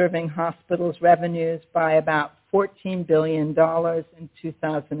black-serving hospitals' revenues by about $14 billion in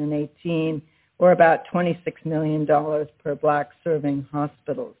 2018, or about $26 million per black-serving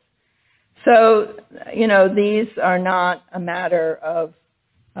hospitals. So, these are not a matter of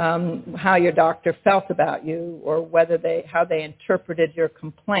how your doctor felt about you or how they interpreted your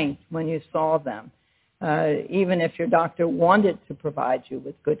complaint when you saw them. Even if your doctor wanted to provide you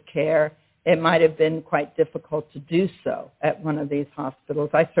with good care, it might have been quite difficult to do so at one of these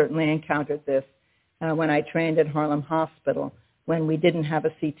hospitals. I certainly encountered this when I trained at Harlem Hospital, when we didn't have a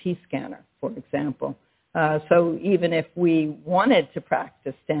CT scanner, for example. So even if we wanted to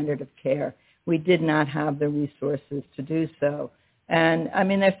practice standard of care, we did not have the resources to do so. And I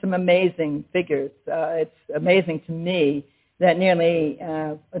mean, there's some amazing figures. It's amazing to me that nearly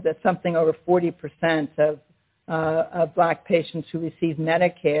that something over 40% of black patients who receive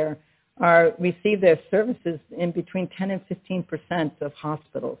Medicare receive their services in between 10 and 15% of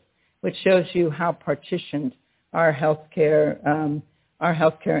hospitals, which shows you how partitioned our healthcare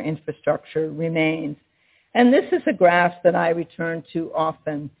infrastructure remains. And this is a graph that I return to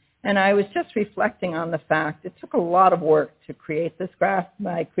often. And I was just reflecting on the fact it took a lot of work to create this graph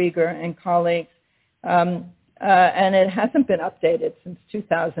by Krieger and colleagues, and it hasn't been updated since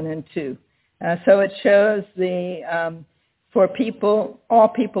 2002. So it shows for all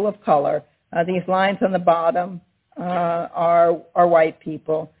people of color, these lines on the bottom are white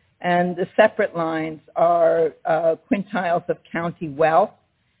people, and the separate lines are quintiles of county wealth.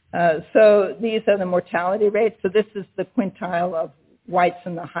 So these are the mortality rates. So this is the quintile of whites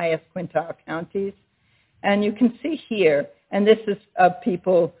in the highest quintile counties. And you can see here, and this is of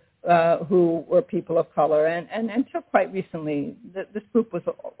people who were people of color. And until quite recently, this group was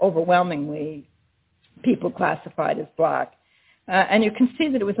overwhelmingly people classified as black. And you can see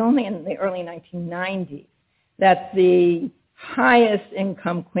that it was only in the early 1990s that the highest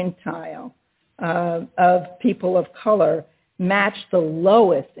income quintile of people of color matched the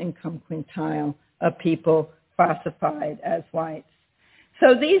lowest income quintile of people classified as whites.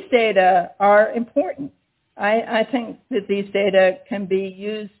 So these data are important. I think that these data can be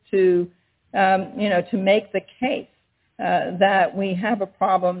used to, to make the case that we have a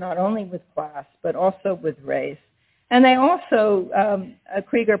problem not only with class but also with race. And they also,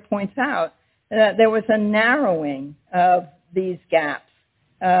 Krieger points out, that there was a narrowing of these gaps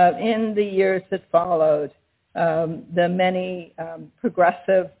in the years that followed the many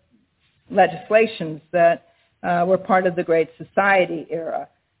progressive legislations that were part of the Great Society era.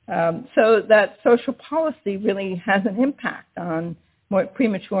 So that social policy really has an impact on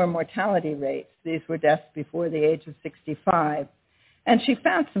premature mortality rates. These were deaths before the age of 65. And she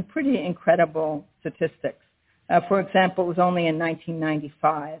found some pretty incredible statistics. For example, it was only in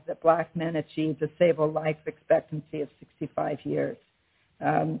 1995 that black men achieved a stable life expectancy of 65 years.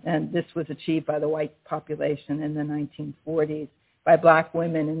 And this was achieved by the white population in the 1940s, by black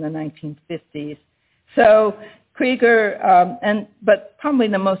women in the 1950s. So Krieger, but probably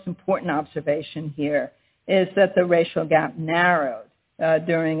the most important observation here is that the racial gap narrowed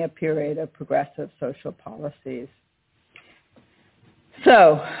during a period of progressive social policies.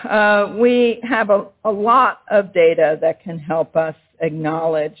 So we have a lot of data that can help us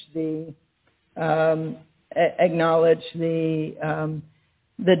acknowledge the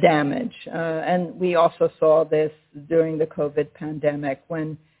damage, and we also saw this during the COVID pandemic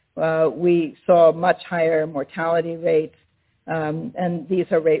when we saw much higher mortality rates, and these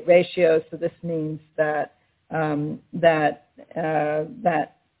are rate ratios. So this means that that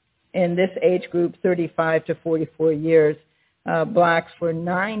in this age group, 35 to 44 years. Blacks were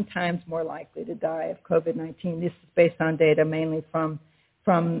 9 times more likely to die of COVID-19. This is based on data mainly from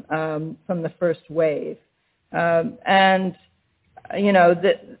the first wave, and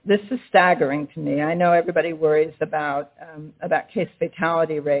this is staggering to me. I know everybody worries about case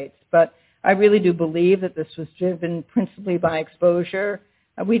fatality rates, but I really do believe that this was driven principally by exposure.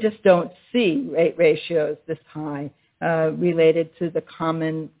 We just don't see rate ratios this high related to the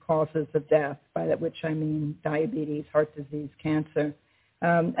common causes of death, by that which I mean diabetes, heart disease, cancer.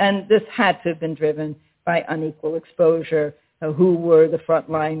 And this had to have been driven by unequal exposure, who were the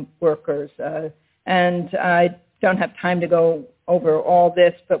frontline workers. And I don't have time to go over all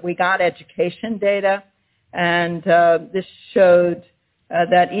this, but we got education data, and this showed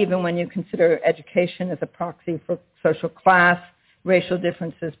that even when you consider education as a proxy for social class, racial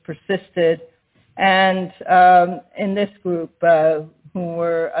differences persisted. And in this group, who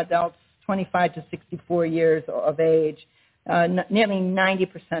were adults 25 to 64 years of age, nearly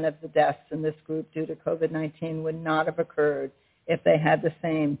 90% of the deaths in this group due to COVID-19 would not have occurred if they had the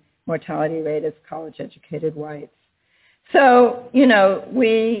same mortality rate as college-educated whites. So,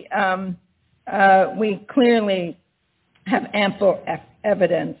 we clearly have ample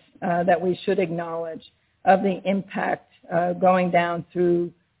evidence that we should acknowledge of the impact going down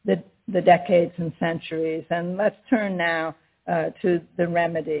through the decades and centuries. And let's turn now to the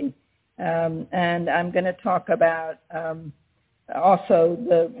remedy. And I'm going to talk about also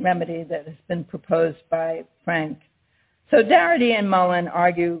the remedy that has been proposed by Frank. So Darity and Mullen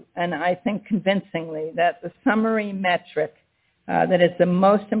argue, and I think convincingly, that the summary metric that is the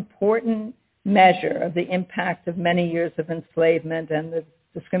most important measure of the impact of many years of enslavement and the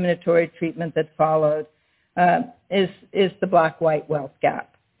discriminatory treatment that followed is the black-white wealth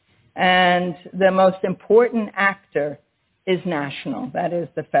gap. And the most important actor is national, that is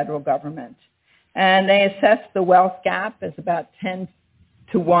the federal government. And they assess the wealth gap as about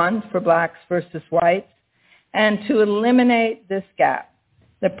 10-to-1 for blacks versus whites. And to eliminate this gap,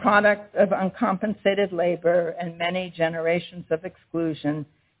 the product of uncompensated labor and many generations of exclusion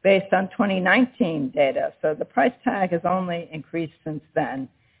based on 2019 data, so the price tag has only increased since then,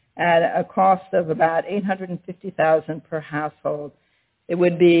 at a cost of about $850,000 per household, it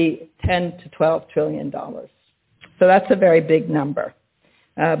would be $10 to $12 trillion. So that's a very big number.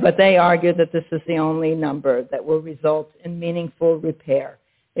 But they argue that this is the only number that will result in meaningful repair,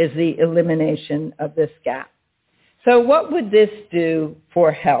 is the elimination of this gap. So what would this do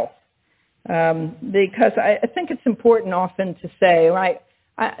for health? Because I think it's important often to say, right,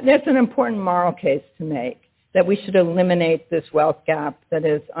 there's an important moral case to make that we should eliminate this wealth gap that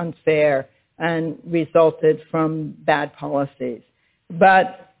is unfair and resulted from bad policies.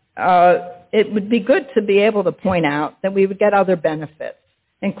 But it would be good to be able to point out that we would get other benefits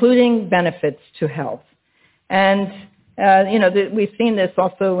including benefits to health. And, we've seen this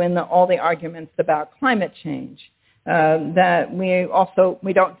also in all the arguments about climate change, that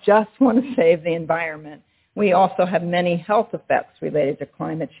we don't just want to save the environment. We also have many health effects related to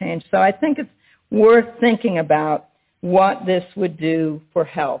climate change. So I think it's worth thinking about what this would do for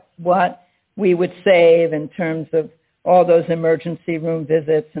health, what we would save in terms of all those emergency room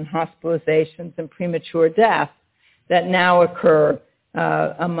visits and hospitalizations and premature death that now occur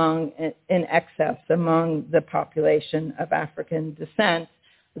in excess among the population of African descent.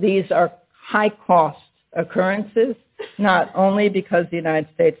 These are high-cost occurrences, not only because the United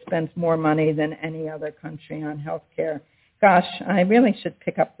States spends more money than any other country on health care. Gosh, I really should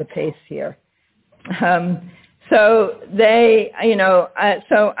pick up the pace here. So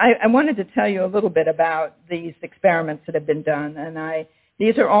I wanted to tell you a little bit about these experiments that have been done, and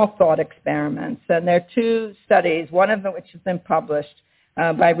these are all thought experiments, and there are two studies, one of them which has been published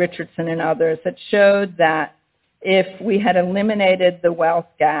by Richardson and others, that showed that if we had eliminated the wealth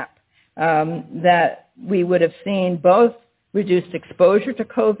gap, that we would have seen both reduced exposure to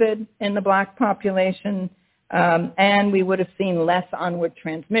COVID in the Black population, and we would have seen less onward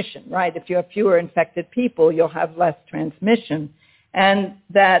transmission, right? If you have fewer infected people, you'll have less transmission. And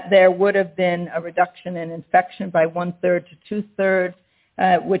that there would have been a reduction in infection by 1/3 to 2/3,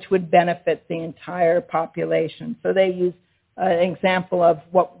 which would benefit the entire population. So they use an example of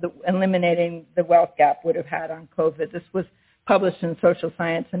what eliminating the wealth gap would have had on COVID. This was published in Social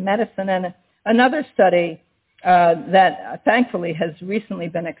Science and Medicine. And another study that thankfully has recently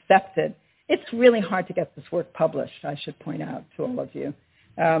been accepted. It's really hard to get this work published, I should point out to all of you,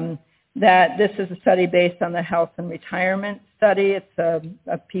 that this is a study based on the health and retirement study. It's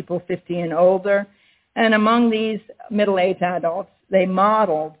of people 50 and older. And among these middle-aged adults, they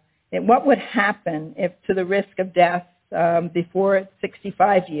modeled what would happen if to the risk of death before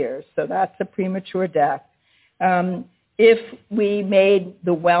 65 years, so that's a premature death, if we made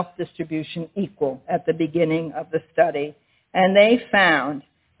the wealth distribution equal at the beginning of the study. And they found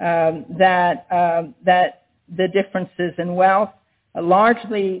that the differences in wealth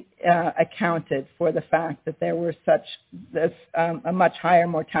largely accounted for the fact that there were a much higher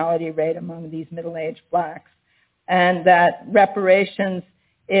mortality rate among these middle-aged blacks, and that reparations,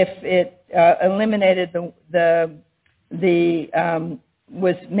 if it eliminated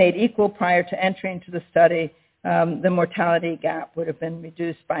was made equal prior to entry into the study, the mortality gap would have been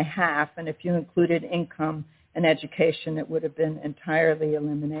reduced by half, and if you included income and education, it would have been entirely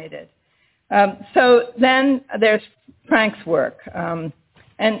eliminated. So then there's Frank's work,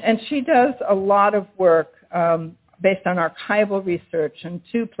 and she does a lot of work based on archival research in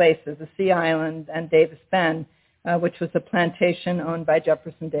two places, the Sea Island and Davis Bend, which was a plantation owned by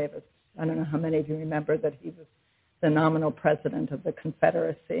Jefferson Davis. I don't know how many of you remember that he was the nominal president of the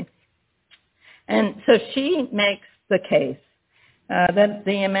Confederacy. And so she makes the case that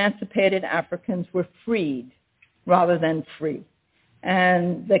the emancipated Africans were freed rather than free,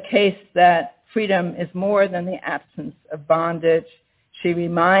 and the case that freedom is more than the absence of bondage. She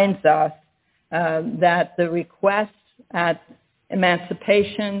reminds us that the request at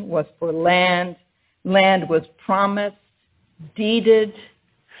emancipation was for land. Land was promised, deeded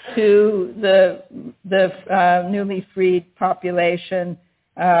to the newly freed population,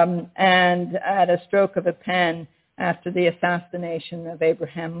 and at a stroke of a pen after the assassination of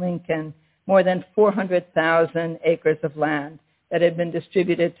Abraham Lincoln, more than 400,000 acres of land that had been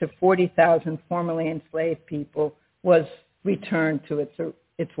distributed to 40,000 formerly enslaved people was returned to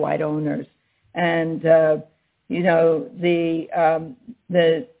its white owners. And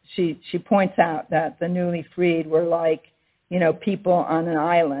she points out that the newly freed were like people on an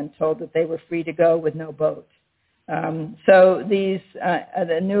island told that they were free to go with no boat. So the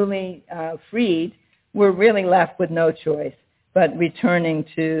newly freed were really left with no choice but returning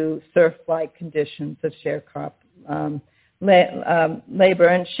to serf-like conditions of sharecrop labor.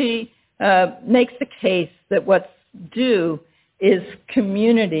 And she makes the case that what's due is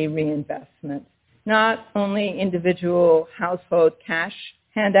community reinvestment, not only individual household cash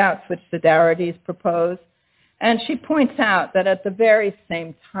handouts, which the Doughertys propose. And she points out that at the very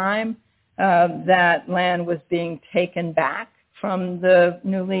same time that land was being taken back from the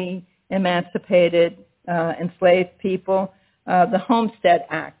newly emancipated enslaved people, the Homestead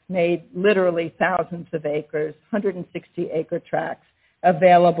Act made literally thousands of acres, 160-acre tracts,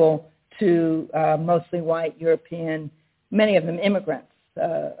 available to mostly white European, many of them immigrants,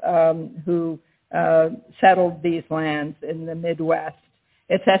 who settled these lands in the Midwest.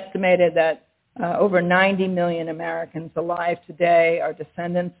 It's estimated that over 90 million Americans alive today are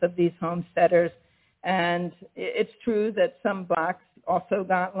descendants of these homesteaders. And it's true that some blacks also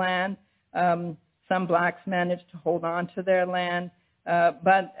got land. Some blacks managed to hold on to their land.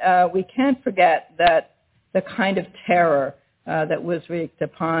 But we can't forget that the kind of terror that was wreaked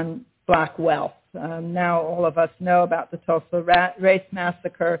upon black wealth. Now all of us know about the Tulsa Race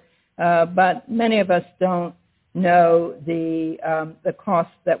Massacre, but many of us don't know the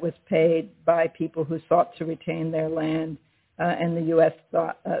cost that was paid by people who sought to retain their land in the U.S.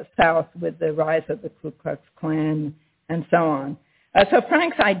 South with the rise of the Ku Klux Klan and so on. So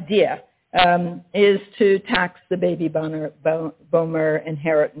Frank's idea is to tax the baby boomer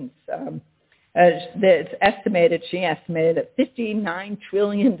inheritance. She estimated that $59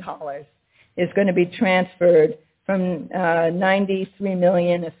 trillion is going to be transferred from 93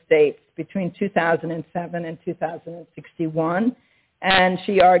 million estates between 2007 and 2061. And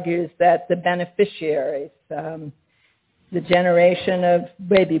she argues that the beneficiaries, the generation of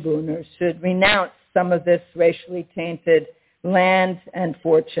baby boomers, should renounce some of this racially tainted land and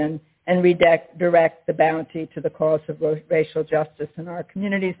fortune and redirect the bounty to the cause of racial justice in our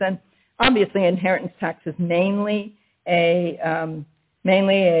communities. And obviously, inheritance tax is mainly a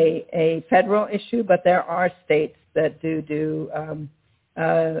federal issue, but there are states that do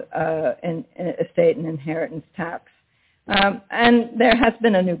estate and inheritance tax. And there has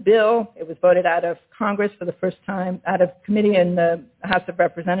been a new bill. It was voted out of Congress for the first time, out of committee in the House of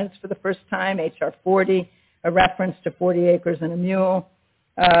Representatives for the first time, H.R. 40, a reference to 40 acres and a mule.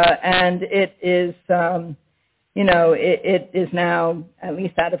 And it is, it is now at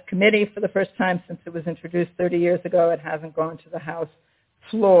least out of committee for the first time since it was introduced 30 years ago. It hasn't gone to the House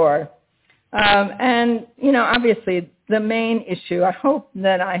floor. Obviously the main issue, I hope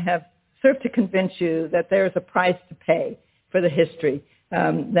that I have served to convince you that there is a price to pay for the history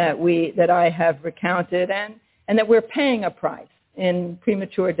that I have recounted and that we're paying a price in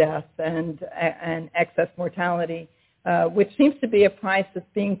premature death and excess mortality, which seems to be a price that's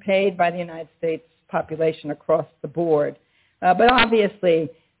being paid by the United States population across the board. But obviously,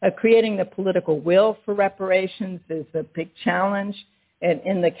 creating the political will for reparations is a big challenge.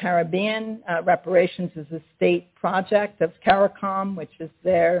 In the Caribbean, reparations is a state project of CARICOM, which is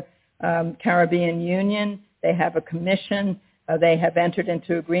their Caribbean Union. They have a commission. They have entered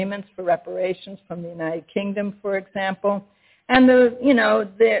into agreements for reparations from the United Kingdom, for example. And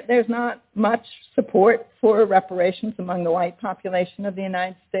there's not much support for reparations among the white population of the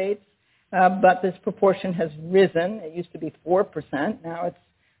United States, but this proportion has risen. It used to be 4%. Now it's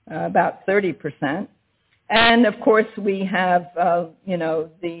about 30%. And of course, we have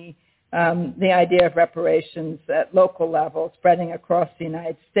the idea of reparations at local level spreading across the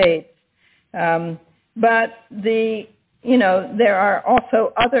United States. But there are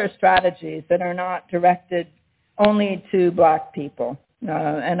also other strategies that are not directed only to black people.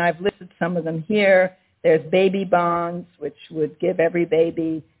 And I've listed some of them here. There's baby bonds, which would give every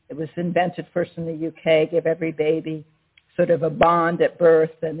baby, it was invented first in the UK, give every baby sort of a bond at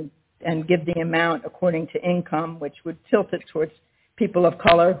birth and give the amount according to income, which would tilt it towards people of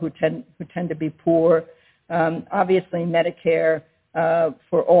color who tend to be poor. Obviously, Medicare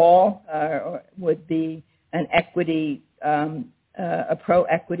for all would be an equity, a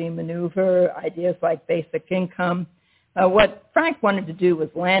pro-equity maneuver, ideas like basic income. What Frank wanted to do was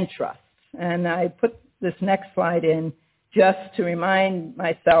land trusts, and I put this next slide in just to remind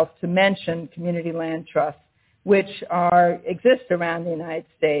myself to mention community land trusts, which exist around the United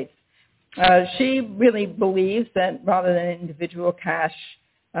States. She really believes that rather than individual cash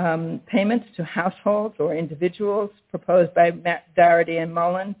payments to households or individuals proposed by Darity and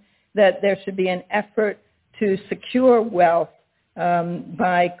Mullen, that there should be an effort to secure wealth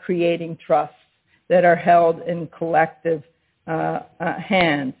by creating trusts that are held in collective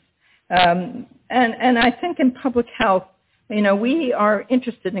hands. And I think in public health, we are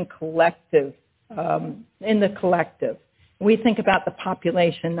interested in the collective. We think about the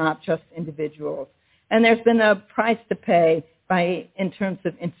population, not just individuals. And there's been a price to pay in terms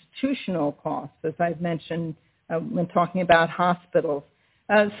of institutional costs, as I've mentioned when talking about hospitals.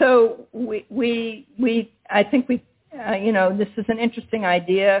 So I think this is an interesting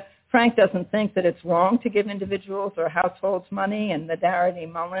idea. Frank doesn't think that it's wrong to give individuals or households money, and the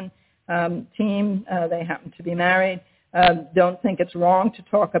Darity Mullen team, they happen to be married, don't think it's wrong to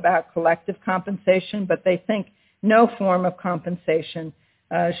talk about collective compensation, but they think no form of compensation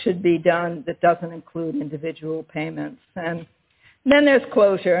should be done that doesn't include individual payments. And then there's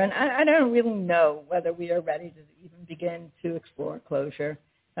closure, and I don't really know whether we are ready to even begin to explore closure.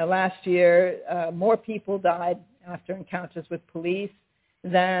 Last year, more people died after encounters with police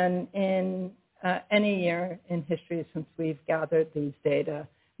than in any year in history since we've gathered these data,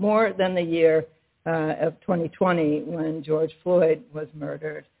 more than the year of 2020 when George Floyd was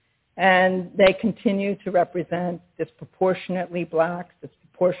murdered. And they continue to represent disproportionately black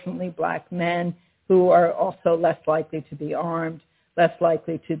men who are also less likely to be armed, less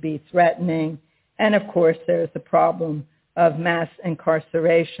likely to be threatening. And of course, there's the problem of mass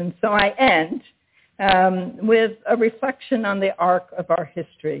incarceration. So I end with a reflection on the arc of our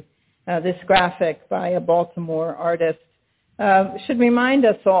history. This graphic by a Baltimore artist should remind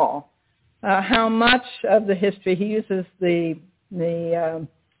us all how much of the history, he uses the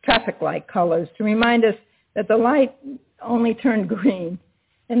traffic light colors to remind us that the light only turned green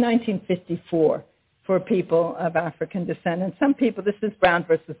in 1954 for people of African descent. And some people, this is Brown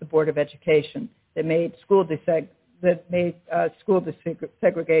versus the Board of Education, that made school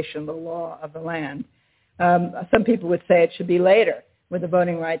desegregation the law of the land. Some people would say it should be later with the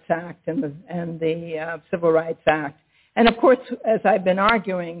Voting Rights Act and the Civil Rights Act. And of course, as I've been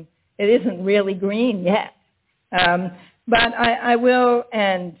arguing, it isn't really green yet. But I will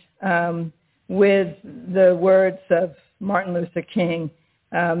end with the words of Martin Luther King,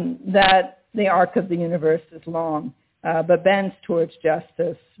 that the arc of the universe is long, but bends towards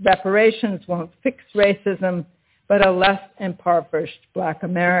justice. Reparations won't fix racism, but a less impoverished Black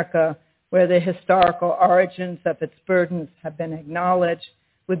America, where the historical origins of its burdens have been acknowledged,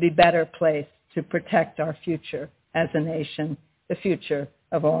 would be better placed to protect our future as a nation, the future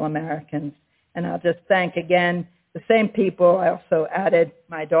of all Americans. And I'll just thank again the same people. I also added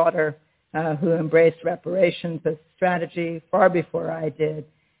my daughter, who embraced reparations as a strategy far before I did.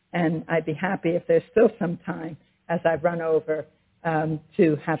 And I'd be happy if there's still some time, as I've run over,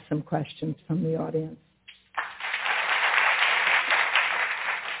 to have some questions from the audience.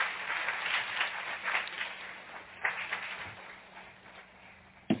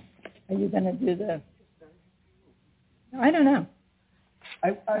 Are you going to do the? I don't know.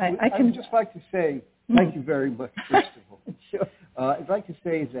 I would just like to say thank you very much, first of all. Sure. I'd like to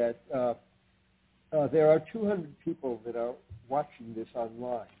say that there are 200 people that are watching this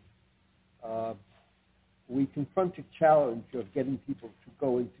online. We confront a challenge of getting people to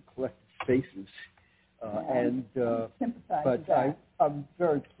go into collective spaces, but I'm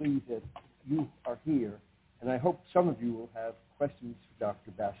very pleased that you are here, and I hope some of you will have questions for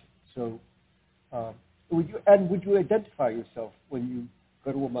Dr. Bassett. So, would you identify yourself when you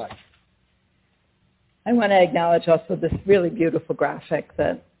go to a mic? I want to acknowledge also this really beautiful graphic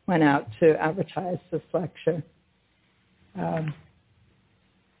that went out to advertise this lecture. And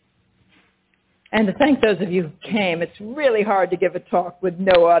to thank those of you who came. It's really hard to give a talk with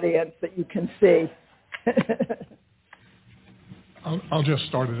no audience that you can see. I'll just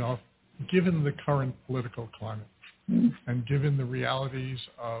start it off. Given the current political climate and given the realities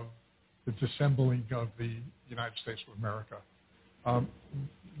of the dissembling of the United States of America,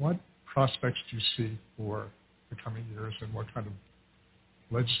 what prospects do you see for the coming years, and what kind of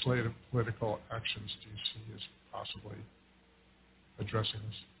legislative political actions do you see as possibly addressing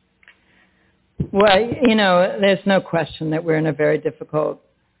this? Well, there's no question that we're in a very difficult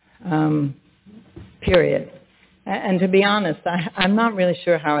period. And to be honest, I'm not really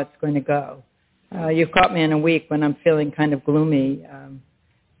sure how it's going to go. You've caught me in a week when I'm feeling kind of gloomy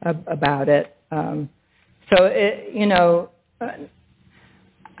about it.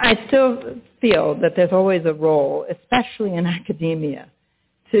 I still feel that there's always a role, especially in academia,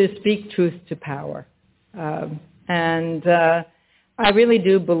 to speak truth to power. I really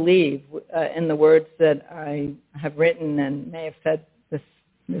do believe in the words that I have written and may have said this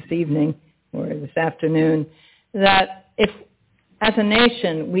evening or this afternoon, that if, as a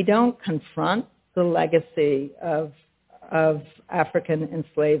nation, we don't confront the legacy of African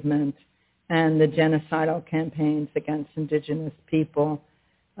enslavement and the genocidal campaigns against indigenous people,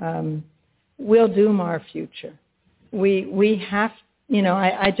 we'll doom our future. We have,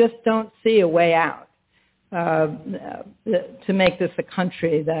 I just don't see a way out to make this a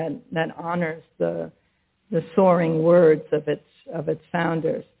country that honors the soaring words of its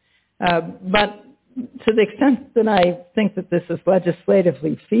founders. But to the extent that I think that this is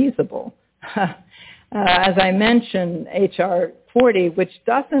legislatively feasible, as I mentioned, H.R. 40, which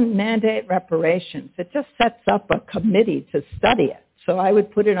doesn't mandate reparations, it just sets up a committee to study it. So I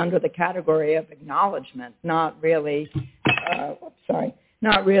would put it under the category of acknowledgement, not really,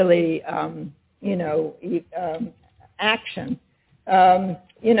 action.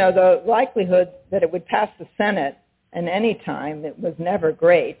 The likelihood that it would pass the Senate at any time, it was never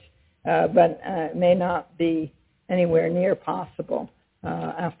great, but may not be anywhere near possible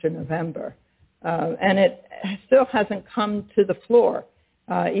after November. And it still hasn't come to the floor,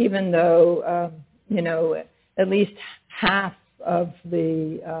 even though, at least half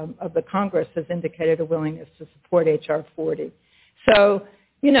the Congress has indicated a willingness to support H.R. 40. So,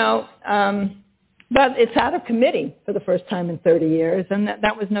 but it's out of committee for the first time in 30 years, and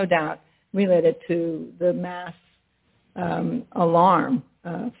that was no doubt related to the mass alarm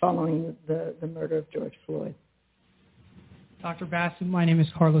following the murder of George Floyd. Dr. Bassett, my name is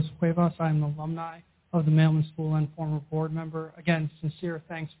Carlos Cuevas. I'm an alumni of the Mailman School and former board member. Again, sincere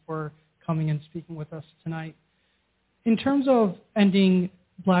thanks for coming and speaking with us tonight. In terms of ending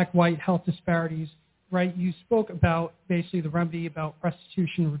black-white health disparities, right, you spoke about basically the remedy about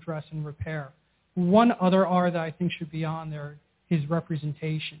restitution, redress, and repair. One other R that I think should be on there is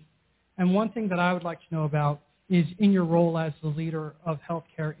representation. And one thing that I would like to know about is in your role as the leader of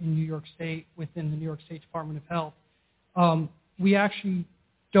healthcare in New York State within the New York State Department of Health, we actually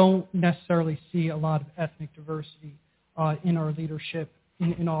don't necessarily see a lot of ethnic diversity in our leadership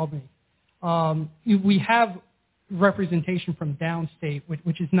in Albany. We have representation from downstate,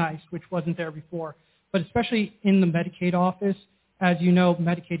 which is nice, which wasn't there before, but especially in the Medicaid office. As you know,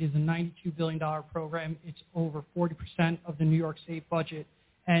 Medicaid is a $92 billion program. It's over 40% of the New York State budget,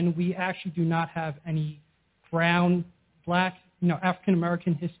 and we actually do not have any brown, black, African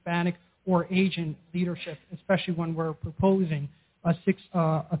American, Hispanic, or Asian leadership, especially when we're proposing a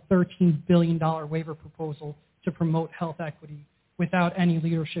 $13 billion waiver proposal to promote health equity without any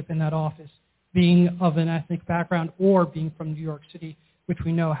leadership in that office, being of an ethnic background or being from New York City, which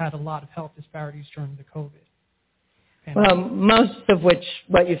we know had a lot of health disparities during the COVID pandemic. Well, most of which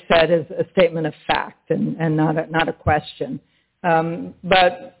what you said is a statement of fact and not a question.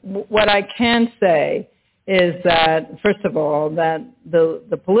 But what I can say is that, first of all, that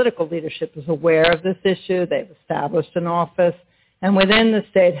the political leadership is aware of this issue. They've established an office. And within the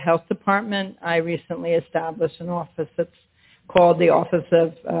State Health Department, I recently established an office that's called the Office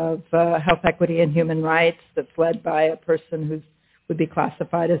of Health Equity and Human Rights, that's led by a person who would be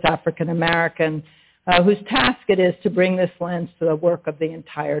classified as African American, whose task it is to bring this lens to the work of the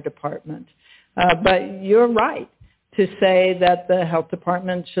entire department. But you're right to say that the health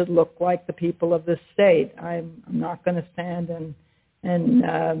department should look like the people of the state. I'm not going to stand and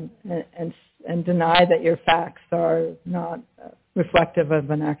deny that your facts are not reflective of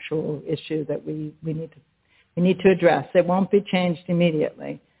an actual issue that we need to address. It won't be changed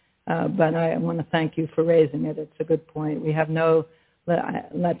immediately, but I want to thank you for raising it. It's a good point. We have no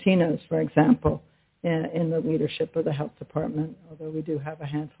Latinos, for example, in the leadership of the health department, although we do have a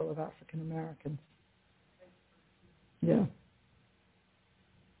handful of African Americans. Yeah.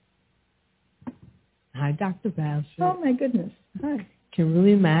 Hi, Dr. Bassett. Oh, my goodness. Hi.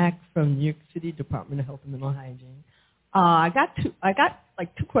 Kimberly Mack from New York City Department of Health and Mental Hygiene. I got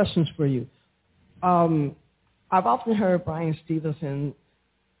two questions for you. I've often heard Brian Stevenson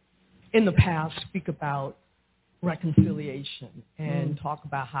in the past speak about reconciliation and talk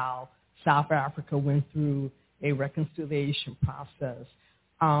about how South Africa went through a reconciliation process,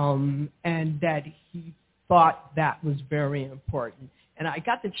 and that he thought that was very important. And I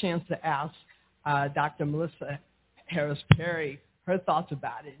got the chance to ask Dr. Melissa Harris-Perry her thoughts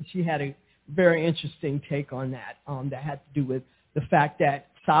about it, and she had a very interesting take on that. That had to do with the fact that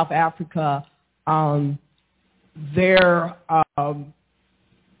South Africa,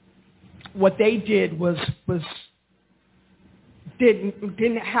 what they did was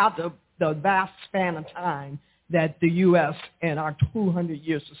didn't have the vast span of time that the U.S. and our 200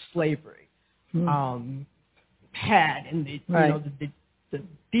 years of slavery had, and the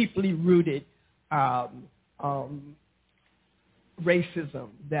deeply rooted racism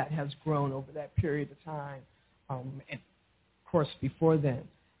that has grown over that period of time, and of course before then.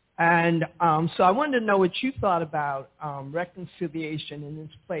 And so I wanted to know what you thought about reconciliation in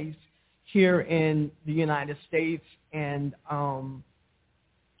its place here in the United States, and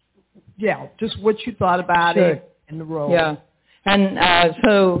just what you thought about it and the role. Yeah. And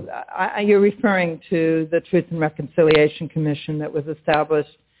so you're referring to the Truth and Reconciliation Commission that was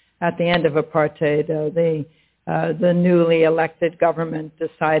established at the end of apartheid. The newly elected government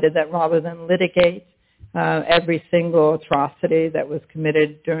decided that rather than litigate every single atrocity that was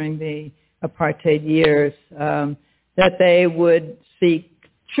committed during the apartheid years, that they would seek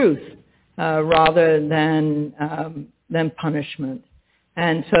truth rather than punishment.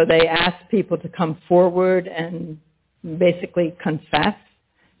 And so they asked people to come forward and basically confess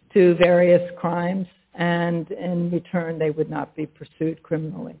to various crimes, and in return they would not be pursued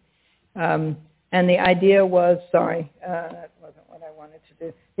criminally. And the idea was, that wasn't what I wanted to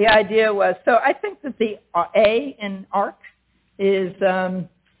do. The idea was, so I think that the A in ARC is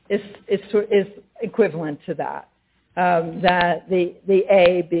equivalent to that. That the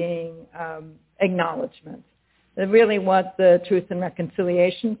A being acknowledgement. Really what the Truth and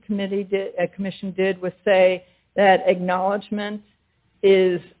Reconciliation Commission did was say that acknowledgement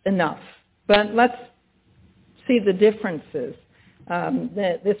is enough. But let's see the differences.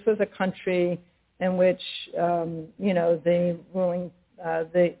 This was a country in which, the ruling,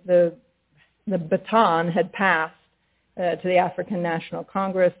 the baton had passed to the African National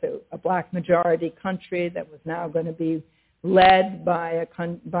Congress, a black majority country that was now going to be led by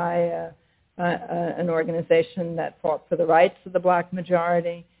an organization that fought for the rights of the black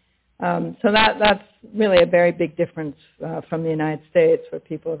majority. So that's really a very big difference from the United States, where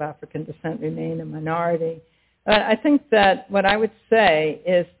people of African descent remain a minority. I think that what I would say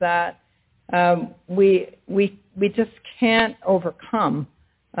is that we just can't overcome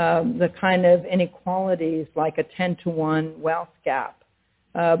the kind of inequalities like a 10-to-1 wealth gap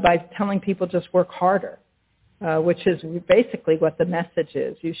by telling people just work harder, which is basically what the message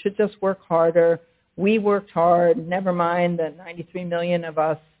is. You should just work harder. We worked hard. Never mind that 93 million of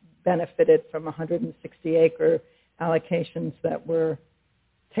us benefited from 160-acre allocations that were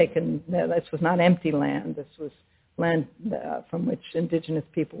taken. This was not empty land. This was land from which indigenous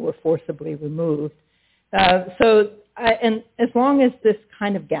people were forcibly removed. And as long as this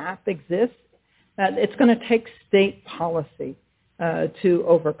kind of gap exists, it's going to take state policy to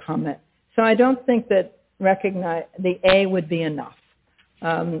overcome it. So I don't think that the A would be enough.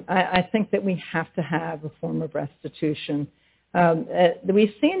 I think that we have to have a form of restitution.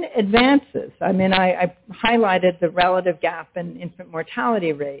 We've seen advances. I mean, I highlighted the relative gap in infant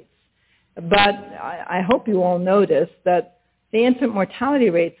mortality rates, but I hope you all noticed that the infant mortality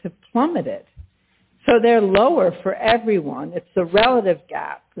rates have plummeted. So they're lower for everyone. It's the relative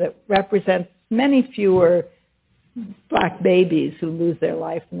gap that represents many fewer black babies who lose their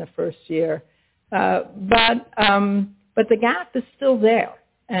life in the first year. But the gap is still there,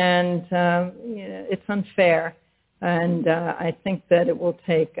 and it's unfair. And I think that it will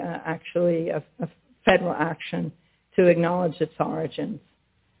take actually a federal action to acknowledge its origins.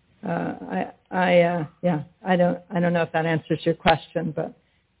 I don't know if that answers your question, but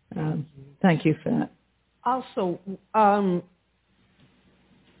thank you for that. Also,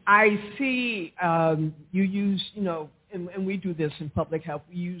 I see you use, and we do this in public health.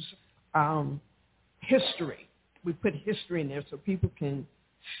 We use history. We put history in there so people can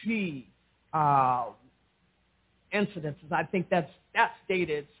see incidences. I think that's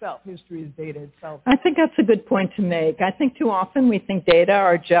data itself. History is data itself. I think that's a good point to make. I think too often we think data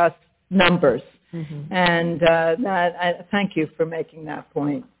are just numbers. Mm-hmm. And thank you for making that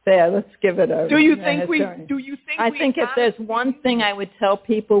point. So, yeah, let's give it a. I think if there's one thing I would tell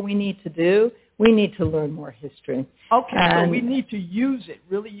people we need to do, we need to learn more history. Okay, so we need to use it,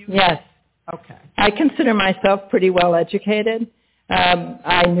 really use it. Yes. Okay. I consider myself pretty well educated.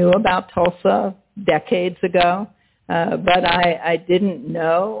 I knew about Tulsa decades ago, but I didn't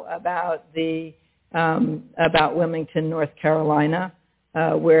know about about Wilmington, North Carolina,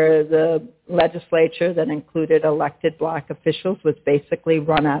 where the legislature that included elected black officials was basically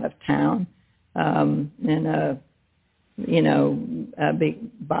run out of town by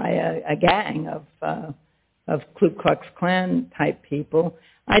a gang of Ku Klux Klan type people.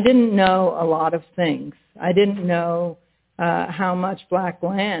 I didn't know a lot of things. I didn't know how much black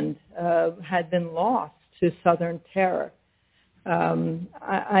land had been lost to Southern terror.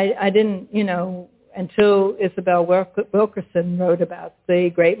 I didn't, until Isabel Wilkerson wrote about the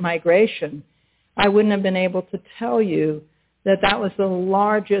Great Migration, I wouldn't have been able to tell you that was the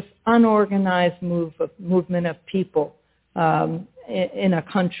largest unorganized movement of people in a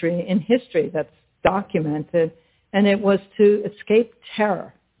country in history that's documented, and it was to escape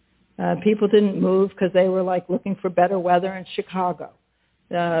terror. People didn't move because they were looking for better weather in Chicago.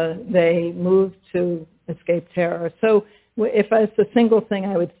 They moved to escape terror. So if it's a single thing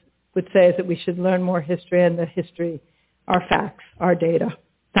I would say is that we should learn more history, and the history are facts, are data.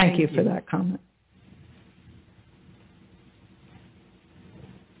 Thank you for that comment.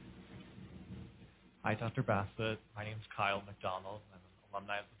 Hi, Dr. Bassett. My name is Kyle McDonald. I'm an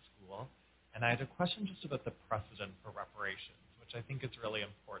alumni of the school. And I had a question just about the precedent for reparations, which I think is really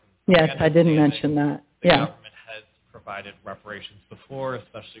important. Yes, I didn't mention that. The government has provided reparations before,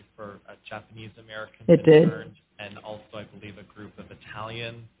 especially for Japanese Americans interned, and also, I believe, a group of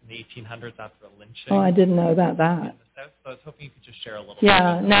Italians in the 1800s after a lynching. Oh, I didn't know about that. In the South, so I was hoping you could just share a little bit.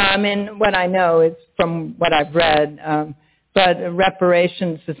 Yeah, no, I mean, what I know is from what I've read, but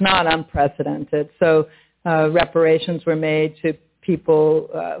reparations is not unprecedented. So reparations were made to people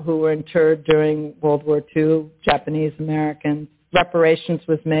who were interred during World War II, Japanese Americans. Reparations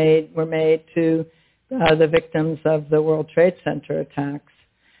were made to the victims of the World Trade Center attacks.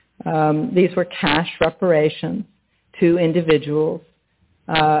 These were cash reparations to individuals.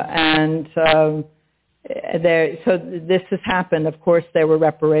 So this has happened. Of course, there were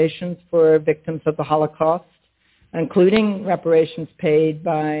reparations for victims of the Holocaust, including reparations paid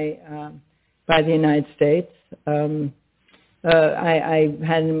by the United States. I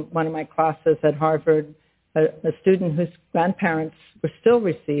had in one of my classes at Harvard a student whose grandparents were still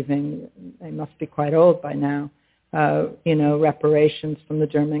receiving, they must be quite old by now, reparations from the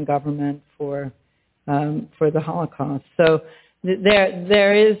German government for the Holocaust. So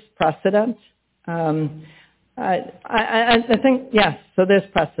there is precedent. I think, yes, so there's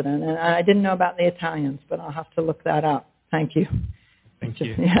precedent. And I didn't know about the Italians, but I'll have to look that up. Thank you. Thank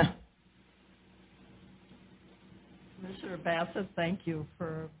you. Yeah. Commissioner Bassett, thank you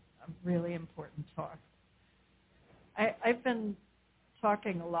for a really important talk. I've been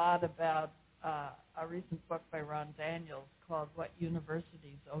talking a lot about a recent book by Ron Daniels called What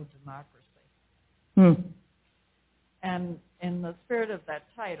Universities Owe Democracy. And in the spirit of that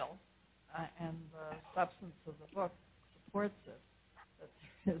title, and the substance of the book supports it, that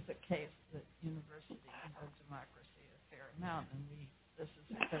there is a case that universities owe democracy a fair amount, and this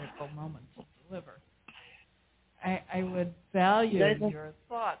is a critical moment to deliver. I would value your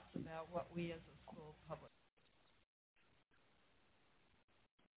thoughts about what we as a school public.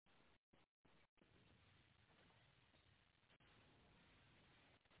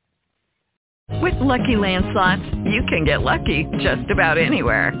 With Lucky Land Slots, you can get lucky just about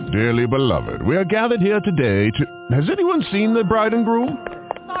anywhere. Dearly beloved, we are gathered here today to... Has anyone seen the bride and groom?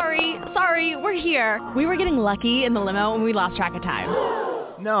 Sorry, we're here. We were getting lucky in the limo and we lost track of time.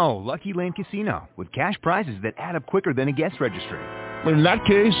 No, Lucky Land Casino, with cash prizes that add up quicker than a guest registry. In that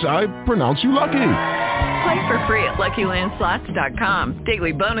case, I pronounce you lucky. Play for free at LuckyLandSlots.com.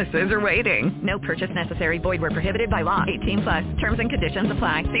 Daily bonuses are waiting. No purchase necessary. Void where prohibited by law. 18+. Terms and conditions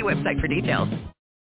apply. See website for details.